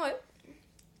 You know what?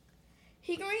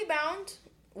 He can rebound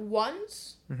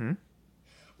once. Mm-hmm.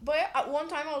 But at one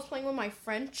time I was playing with my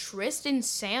friend Tristan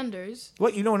Sanders.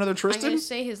 What? You know another Tristan? I'm going to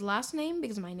say his last name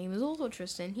because my name is also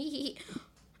Tristan.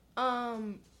 I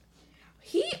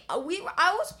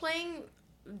was playing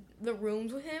the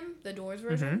rooms with him, the Doors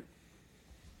version.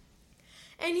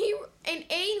 Mm-hmm. And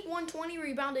A120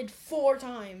 rebounded 4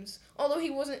 times. Although he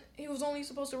was only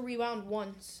supposed to rebound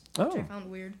once, which I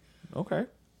found weird. Okay.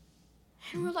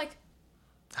 And we're like,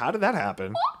 how did that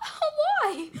happen?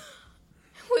 Why?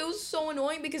 It was so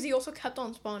annoying because he also kept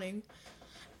on spawning.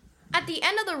 At the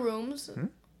end of the rooms,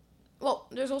 well,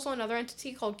 there's also another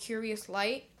entity called Curious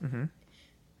Light. Mm-hmm.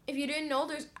 If you didn't know,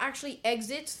 there's actually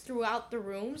exits throughout the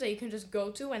rooms that you can just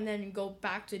go to and then go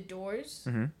back to Doors.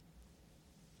 Mm-hmm.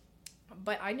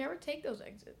 But I never take those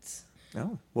exits.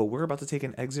 Oh, well, we're about to take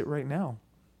an exit right now.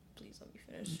 Please let me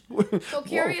finish. So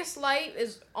Curious Light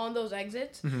is on those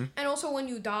exits. Mm-hmm. And also when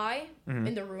you die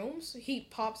in the rooms, he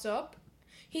pops up.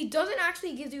 He doesn't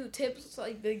actually give you tips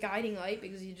like the guiding light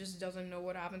because he just doesn't know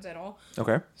what happens at all.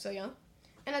 Okay. So, yeah.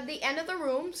 And at the end of the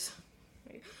rooms,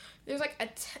 there's like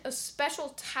a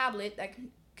special tablet that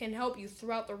can help you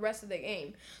throughout the rest of the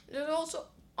game. There's also,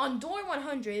 on Door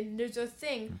 100, there's a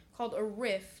thing called a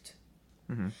rift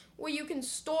where you can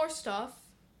store stuff.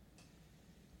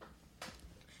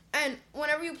 And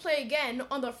whenever you play again,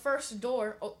 on the first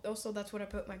door, also that's what I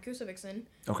put my crucifix in.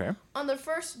 Okay. On the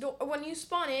first door, when you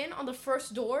spawn in on the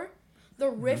first door, the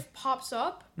rift pops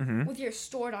up with your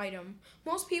stored item.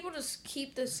 Most people just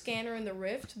keep the scanner in the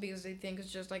rift because they think it's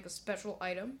just like a special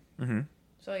item.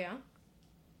 So yeah.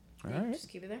 All right. Just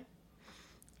keep it there.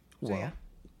 So, well,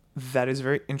 that is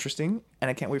very interesting, and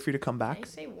I can't wait for you to come back. Can I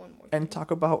say one more thing? And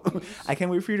talk about. I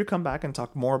can't wait for you to come back and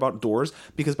talk more about Doors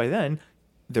because by then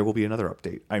there will be another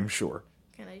update, I'm sure.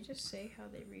 Can I just say how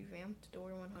they revamped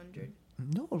Door 100?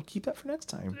 No, keep that for next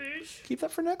time. Please. Keep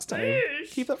that for next time. Please.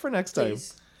 Keep that for next time.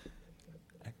 Please.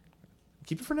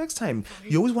 Keep it for next time.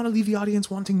 You always want to leave the audience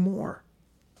wanting more.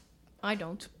 I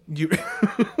don't.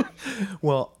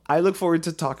 Well, I look forward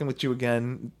to talking with you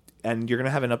again, and you're going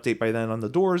to have an update by then on the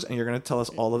Doors, and you're going to tell us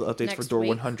all of the updates for Door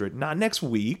 100. Not next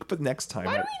week, but next time.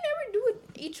 Why do we never do it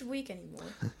each week anymore?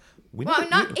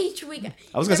 Not each week.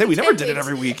 I was going to say, we never did it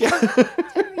every week. Yeah.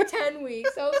 Every 10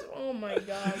 weeks. Oh my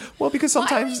God. Well, because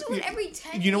sometimes... Why do we do it every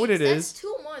 10 weeks? You know what it is? That's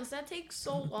 2 months. That takes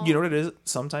so long. You know what it is?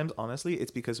 Sometimes, honestly,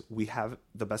 it's because we have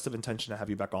the best of intention to have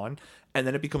you back on. And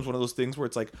then it becomes one of those things where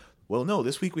it's like, well, no,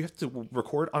 this week we have to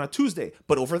record on a Tuesday,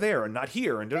 but over there and not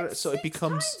here. And so it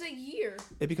becomes... 6 times a year.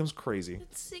 It becomes crazy.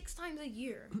 It's 6 times a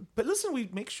year. But listen, we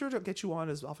make sure to get you on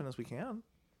as often as we can.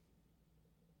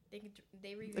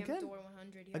 They revamped Door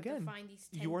 100. You have to find these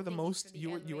 10 you are the most.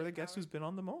 You are the guest power. who's been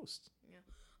on the most. Yeah.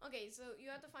 Okay, so you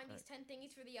have to find these 10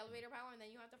 thingies for the elevator power, and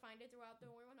then you have to find it throughout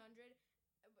Door 100.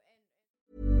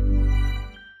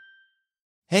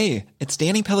 Hey, it's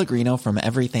Danny Pellegrino from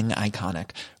Everything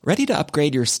Iconic. Ready to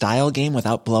upgrade your style game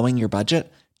without blowing your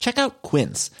budget? Check out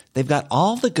Quince. They've got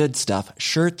all the good stuff,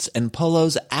 shirts and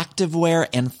polos, activewear,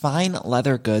 and fine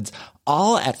leather goods,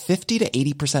 all at 50 to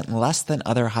 80% less than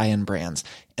other high-end brands.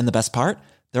 And the best part?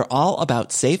 They're all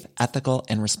about safe, ethical,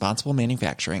 and responsible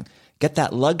manufacturing. Get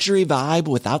that luxury vibe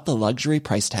without the luxury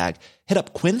price tag. Hit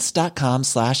up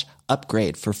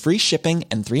quince.com/upgrade for free shipping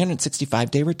and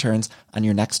 365-day returns on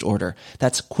your next order.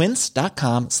 That's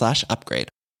quince.com/upgrade.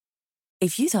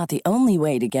 If you thought the only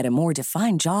way to get a more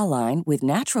defined jawline with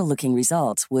natural-looking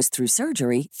results was through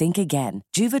surgery, think again.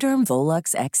 Juvederm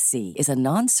Volux XC is a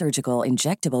non-surgical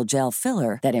injectable gel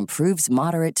filler that improves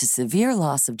moderate to severe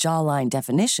loss of jawline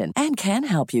definition and can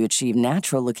help you achieve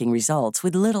natural-looking results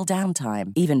with little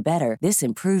downtime. Even better, this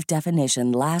improved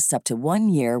definition lasts up to 1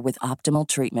 year with optimal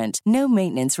treatment. No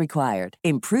maintenance required.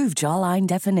 Improve jawline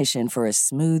definition for a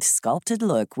smooth, sculpted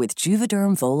look with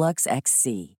Juvederm Volux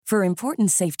XC. For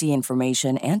important safety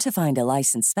information and to find a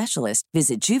licensed specialist,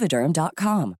 visit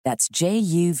Juvederm.com. That's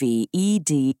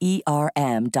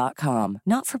JUVEDERM.com.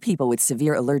 Not for people with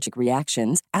severe allergic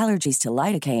reactions, allergies to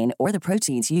lidocaine, or the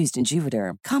proteins used in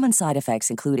Juvederm. Common side effects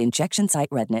include injection site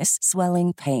redness,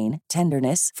 swelling, pain,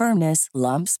 tenderness, firmness,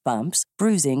 lumps, bumps,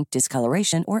 bruising,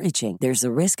 discoloration, or itching. There's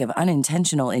a risk of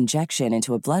unintentional injection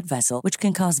into a blood vessel, which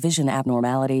can cause vision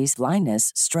abnormalities,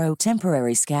 blindness, stroke,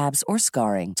 temporary scabs, or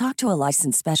scarring. Talk to a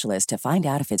licensed specialist to find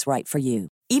out if it's right for you.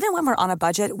 Even when we're on a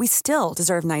budget, we still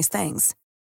deserve nice things.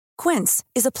 Quince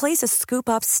is a place to scoop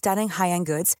up stunning high-end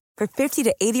goods for 50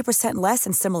 to 80% less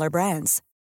than similar brands.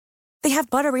 They have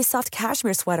buttery soft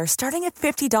cashmere sweaters starting at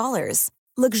 $50,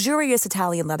 luxurious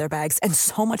Italian leather bags, and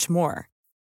so much more.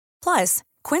 Plus,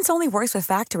 Quince only works with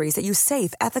factories that use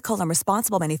safe, ethical, and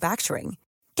responsible manufacturing.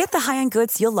 Get the high-end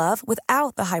goods you'll love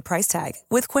without the high price tag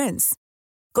with Quince.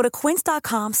 Go to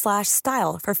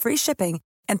quince.com/style for free shipping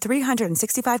and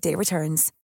 365-day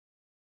returns.